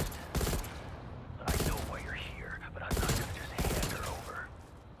surprised. I know why you're here, but I'm not gonna just hand her over.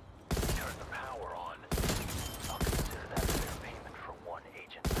 Turn the power on. I'll consider that fair payment for one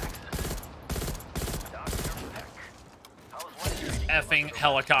Agent Maxis. Dr. Peck, how's life? Effing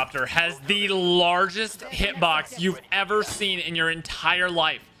helicopter has the largest hitbox you've ever seen in your entire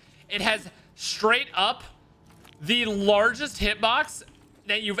life. It has straight up the largest hitbox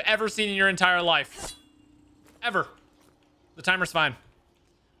that you've ever seen in your entire life. Ever. The timer's fine.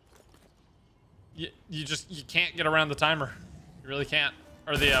 You can't get around the timer. You really can't.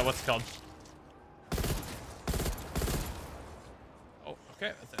 Or the, what's it called? Oh,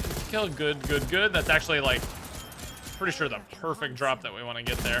 okay. That's an insta-kill. Good. That's actually, like, pretty sure the perfect drop that we want to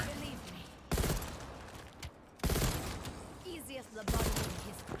get there. Easiest lobotomy in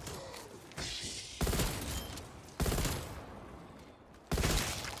history.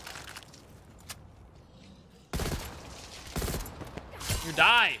 You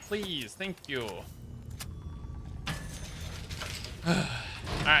die, please. Thank you. All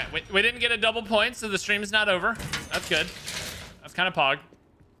right, we didn't get a double point, so the stream's not over. That's good. That's kind of pog.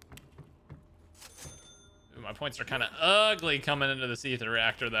 Ooh, my points are kind of ugly coming into this ether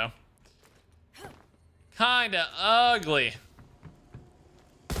reactor, though. Kind of ugly.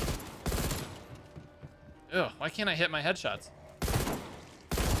 Ew, why can't I hit my headshots?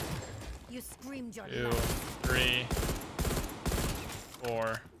 You screamed your 2, life. 3,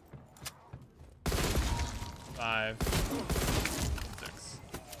 4, 5, 6.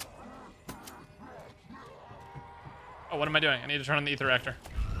 Oh, what am I doing? I need to turn on the ether reactor.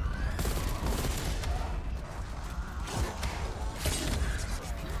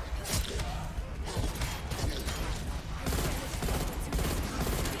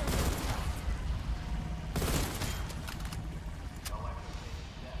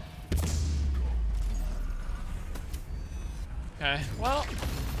 Okay, well,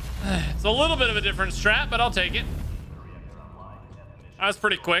 it's a little bit of a different strat, but I'll take it. That was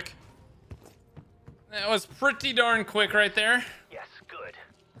pretty quick. That was pretty darn quick right there. Yes, good.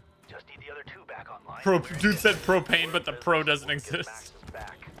 Just need the other two back online. Dude said propane, but the pro doesn't exist.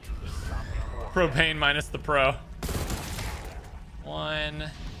 Propane minus the pro. 1.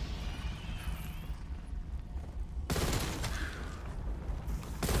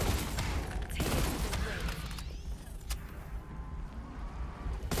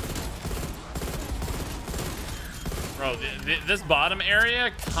 Bro, this bottom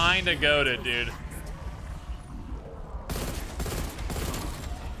area kind of goated, dude.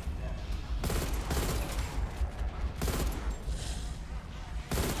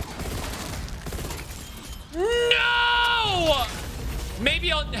 No!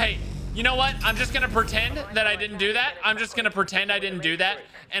 Maybe I'll... Hey, you know what? I'm just going to pretend that I didn't do that. I'm just going to pretend I didn't do that.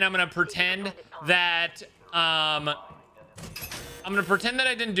 And I'm going to pretend that... I'm gonna pretend that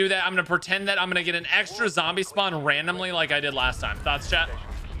I didn't do that. I'm gonna pretend that I'm gonna get an extra zombie spawn randomly like I did last time. Thoughts, chat?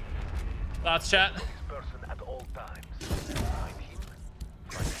 Thoughts, chat?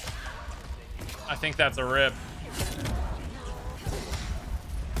 I think that's a rip.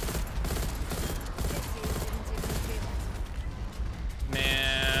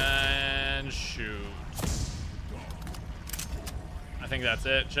 Man, shoot. I think that's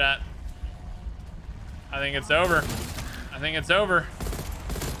it, chat. I think it's over. I think it's over.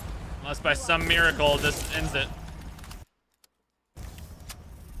 Unless by some miracle this ends it.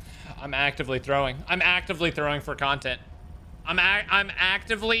 I'm actively throwing. I'm actively throwing for content. I'm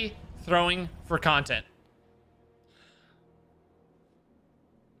actively throwing for content.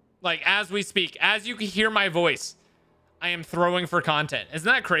 Like, as we speak, as you can hear my voice, I am throwing for content.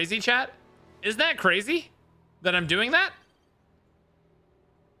 Isn't that crazy, chat? Isn't that crazy that I'm doing that?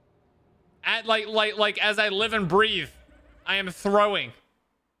 At like as I live and breathe, I am throwing.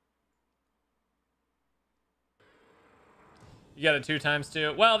 You got it 2 times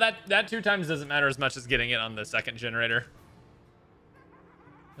too. Well, that 2 times doesn't matter as much as getting it on the second generator.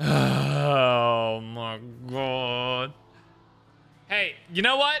 Oh my god. Hey, you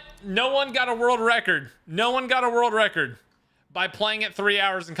know what? No one got a world record. No one got a world record by playing it 3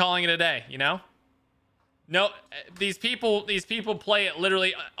 hours and calling it a day, you know? No, these people play it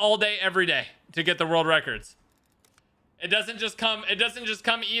literally all day, every day to get the world records. It doesn't just come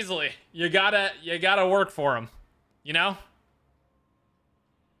easily. You gotta work for them, you know?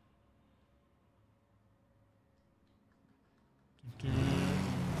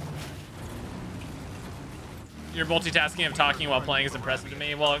 Your multitasking of talking while playing is impressive to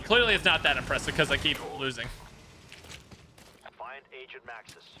me. Well, clearly it's not that impressive because I keep losing. Find Agent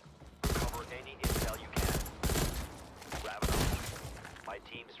Maxis. Recover any intel you can. Grab it up. My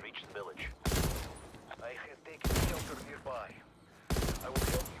team's reached the village. I have taken shelter nearby. I will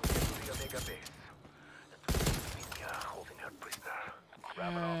help you get to the Omega base. Holding her prisoner.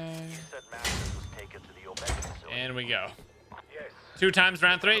 Grab it up. You said Maxis was taken to the Omega facility. And we go. Yes. 2 times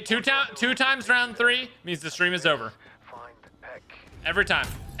round 3. Two times round 3 means the stream is over. Find Peck. Every time.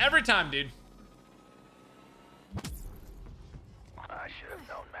 Every time, dude. I should have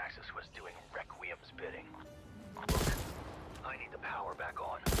known Maxis was doing Requiem's bidding. Look, I need the power back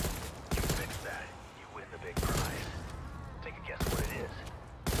on. You fix that, you win the big prize. Take a guess what it is.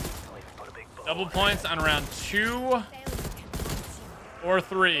 I'll even put a big bow Double on points on round 2 or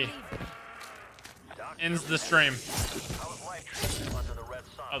 3. Ends the stream.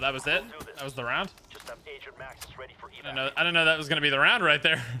 Oh, that was it? That was the round? Just have Agent Maxis ready for evac. I didn't know that was gonna be the round right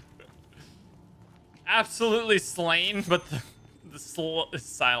there. Absolutely slain, but the soul is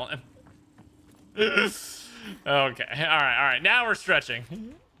silent. Okay, all right. Now we're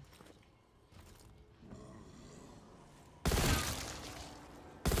stretching.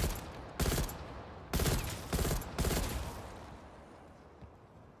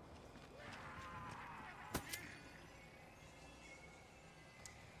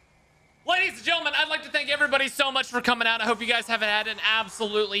 Ladies and gentlemen, I'd like to thank everybody so much for coming out. I hope you guys have had an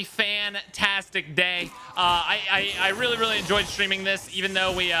absolutely fantastic day. I really enjoyed streaming this, even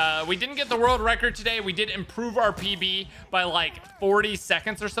though we didn't get the world record today. We did improve our PB by like 40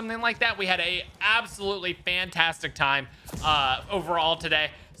 seconds or something like that. We had a absolutely fantastic time overall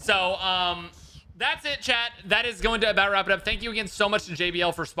today. So that's it, chat. That is going to about wrap it up. Thank you again so much to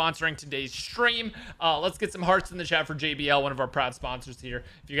JBL for sponsoring today's stream. Let's get some hearts in the chat for JBL, one of our proud sponsors here.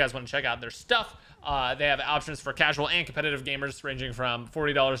 If you guys want to check out their stuff, they have options for casual and competitive gamers ranging from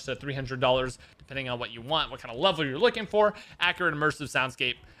 $40 to $300, depending on what you want, what kind of level you're looking for. Accurate, immersive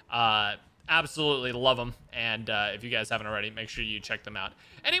soundscape. Absolutely love them. And if you guys haven't already, make sure you check them out.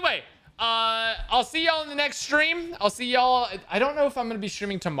 Anyway, I'll see y'all in the next stream. I'll see y'all. I don't know if I'm going to be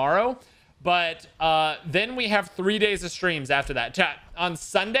streaming tomorrow. But then we have 3 days of streams after that. Chat, on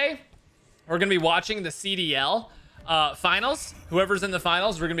Sunday, we're going to be watching the CDL finals. Whoever's in the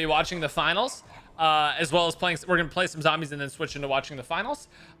finals, we're going to be watching the finals. As well as playing, we're going to play some zombies and then switch into watching the finals.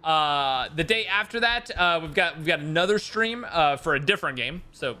 The day after that, we've got another stream for a different game.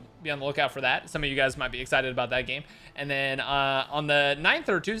 So be on the lookout for that. Some of you guys might be excited about that game. And then on the 9th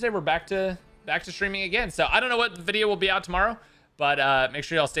or Tuesday, we're back to streaming again. So I don't know what video will be out tomorrow. But make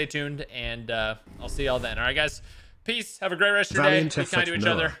sure y'all stay tuned, and I'll see y'all then. All right, guys. Peace. Have a great rest of your day. Be kind to each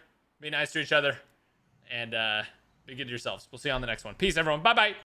other. Be nice to each other. And be good to yourselves. We'll see you on the next one. Peace, everyone. Bye-bye.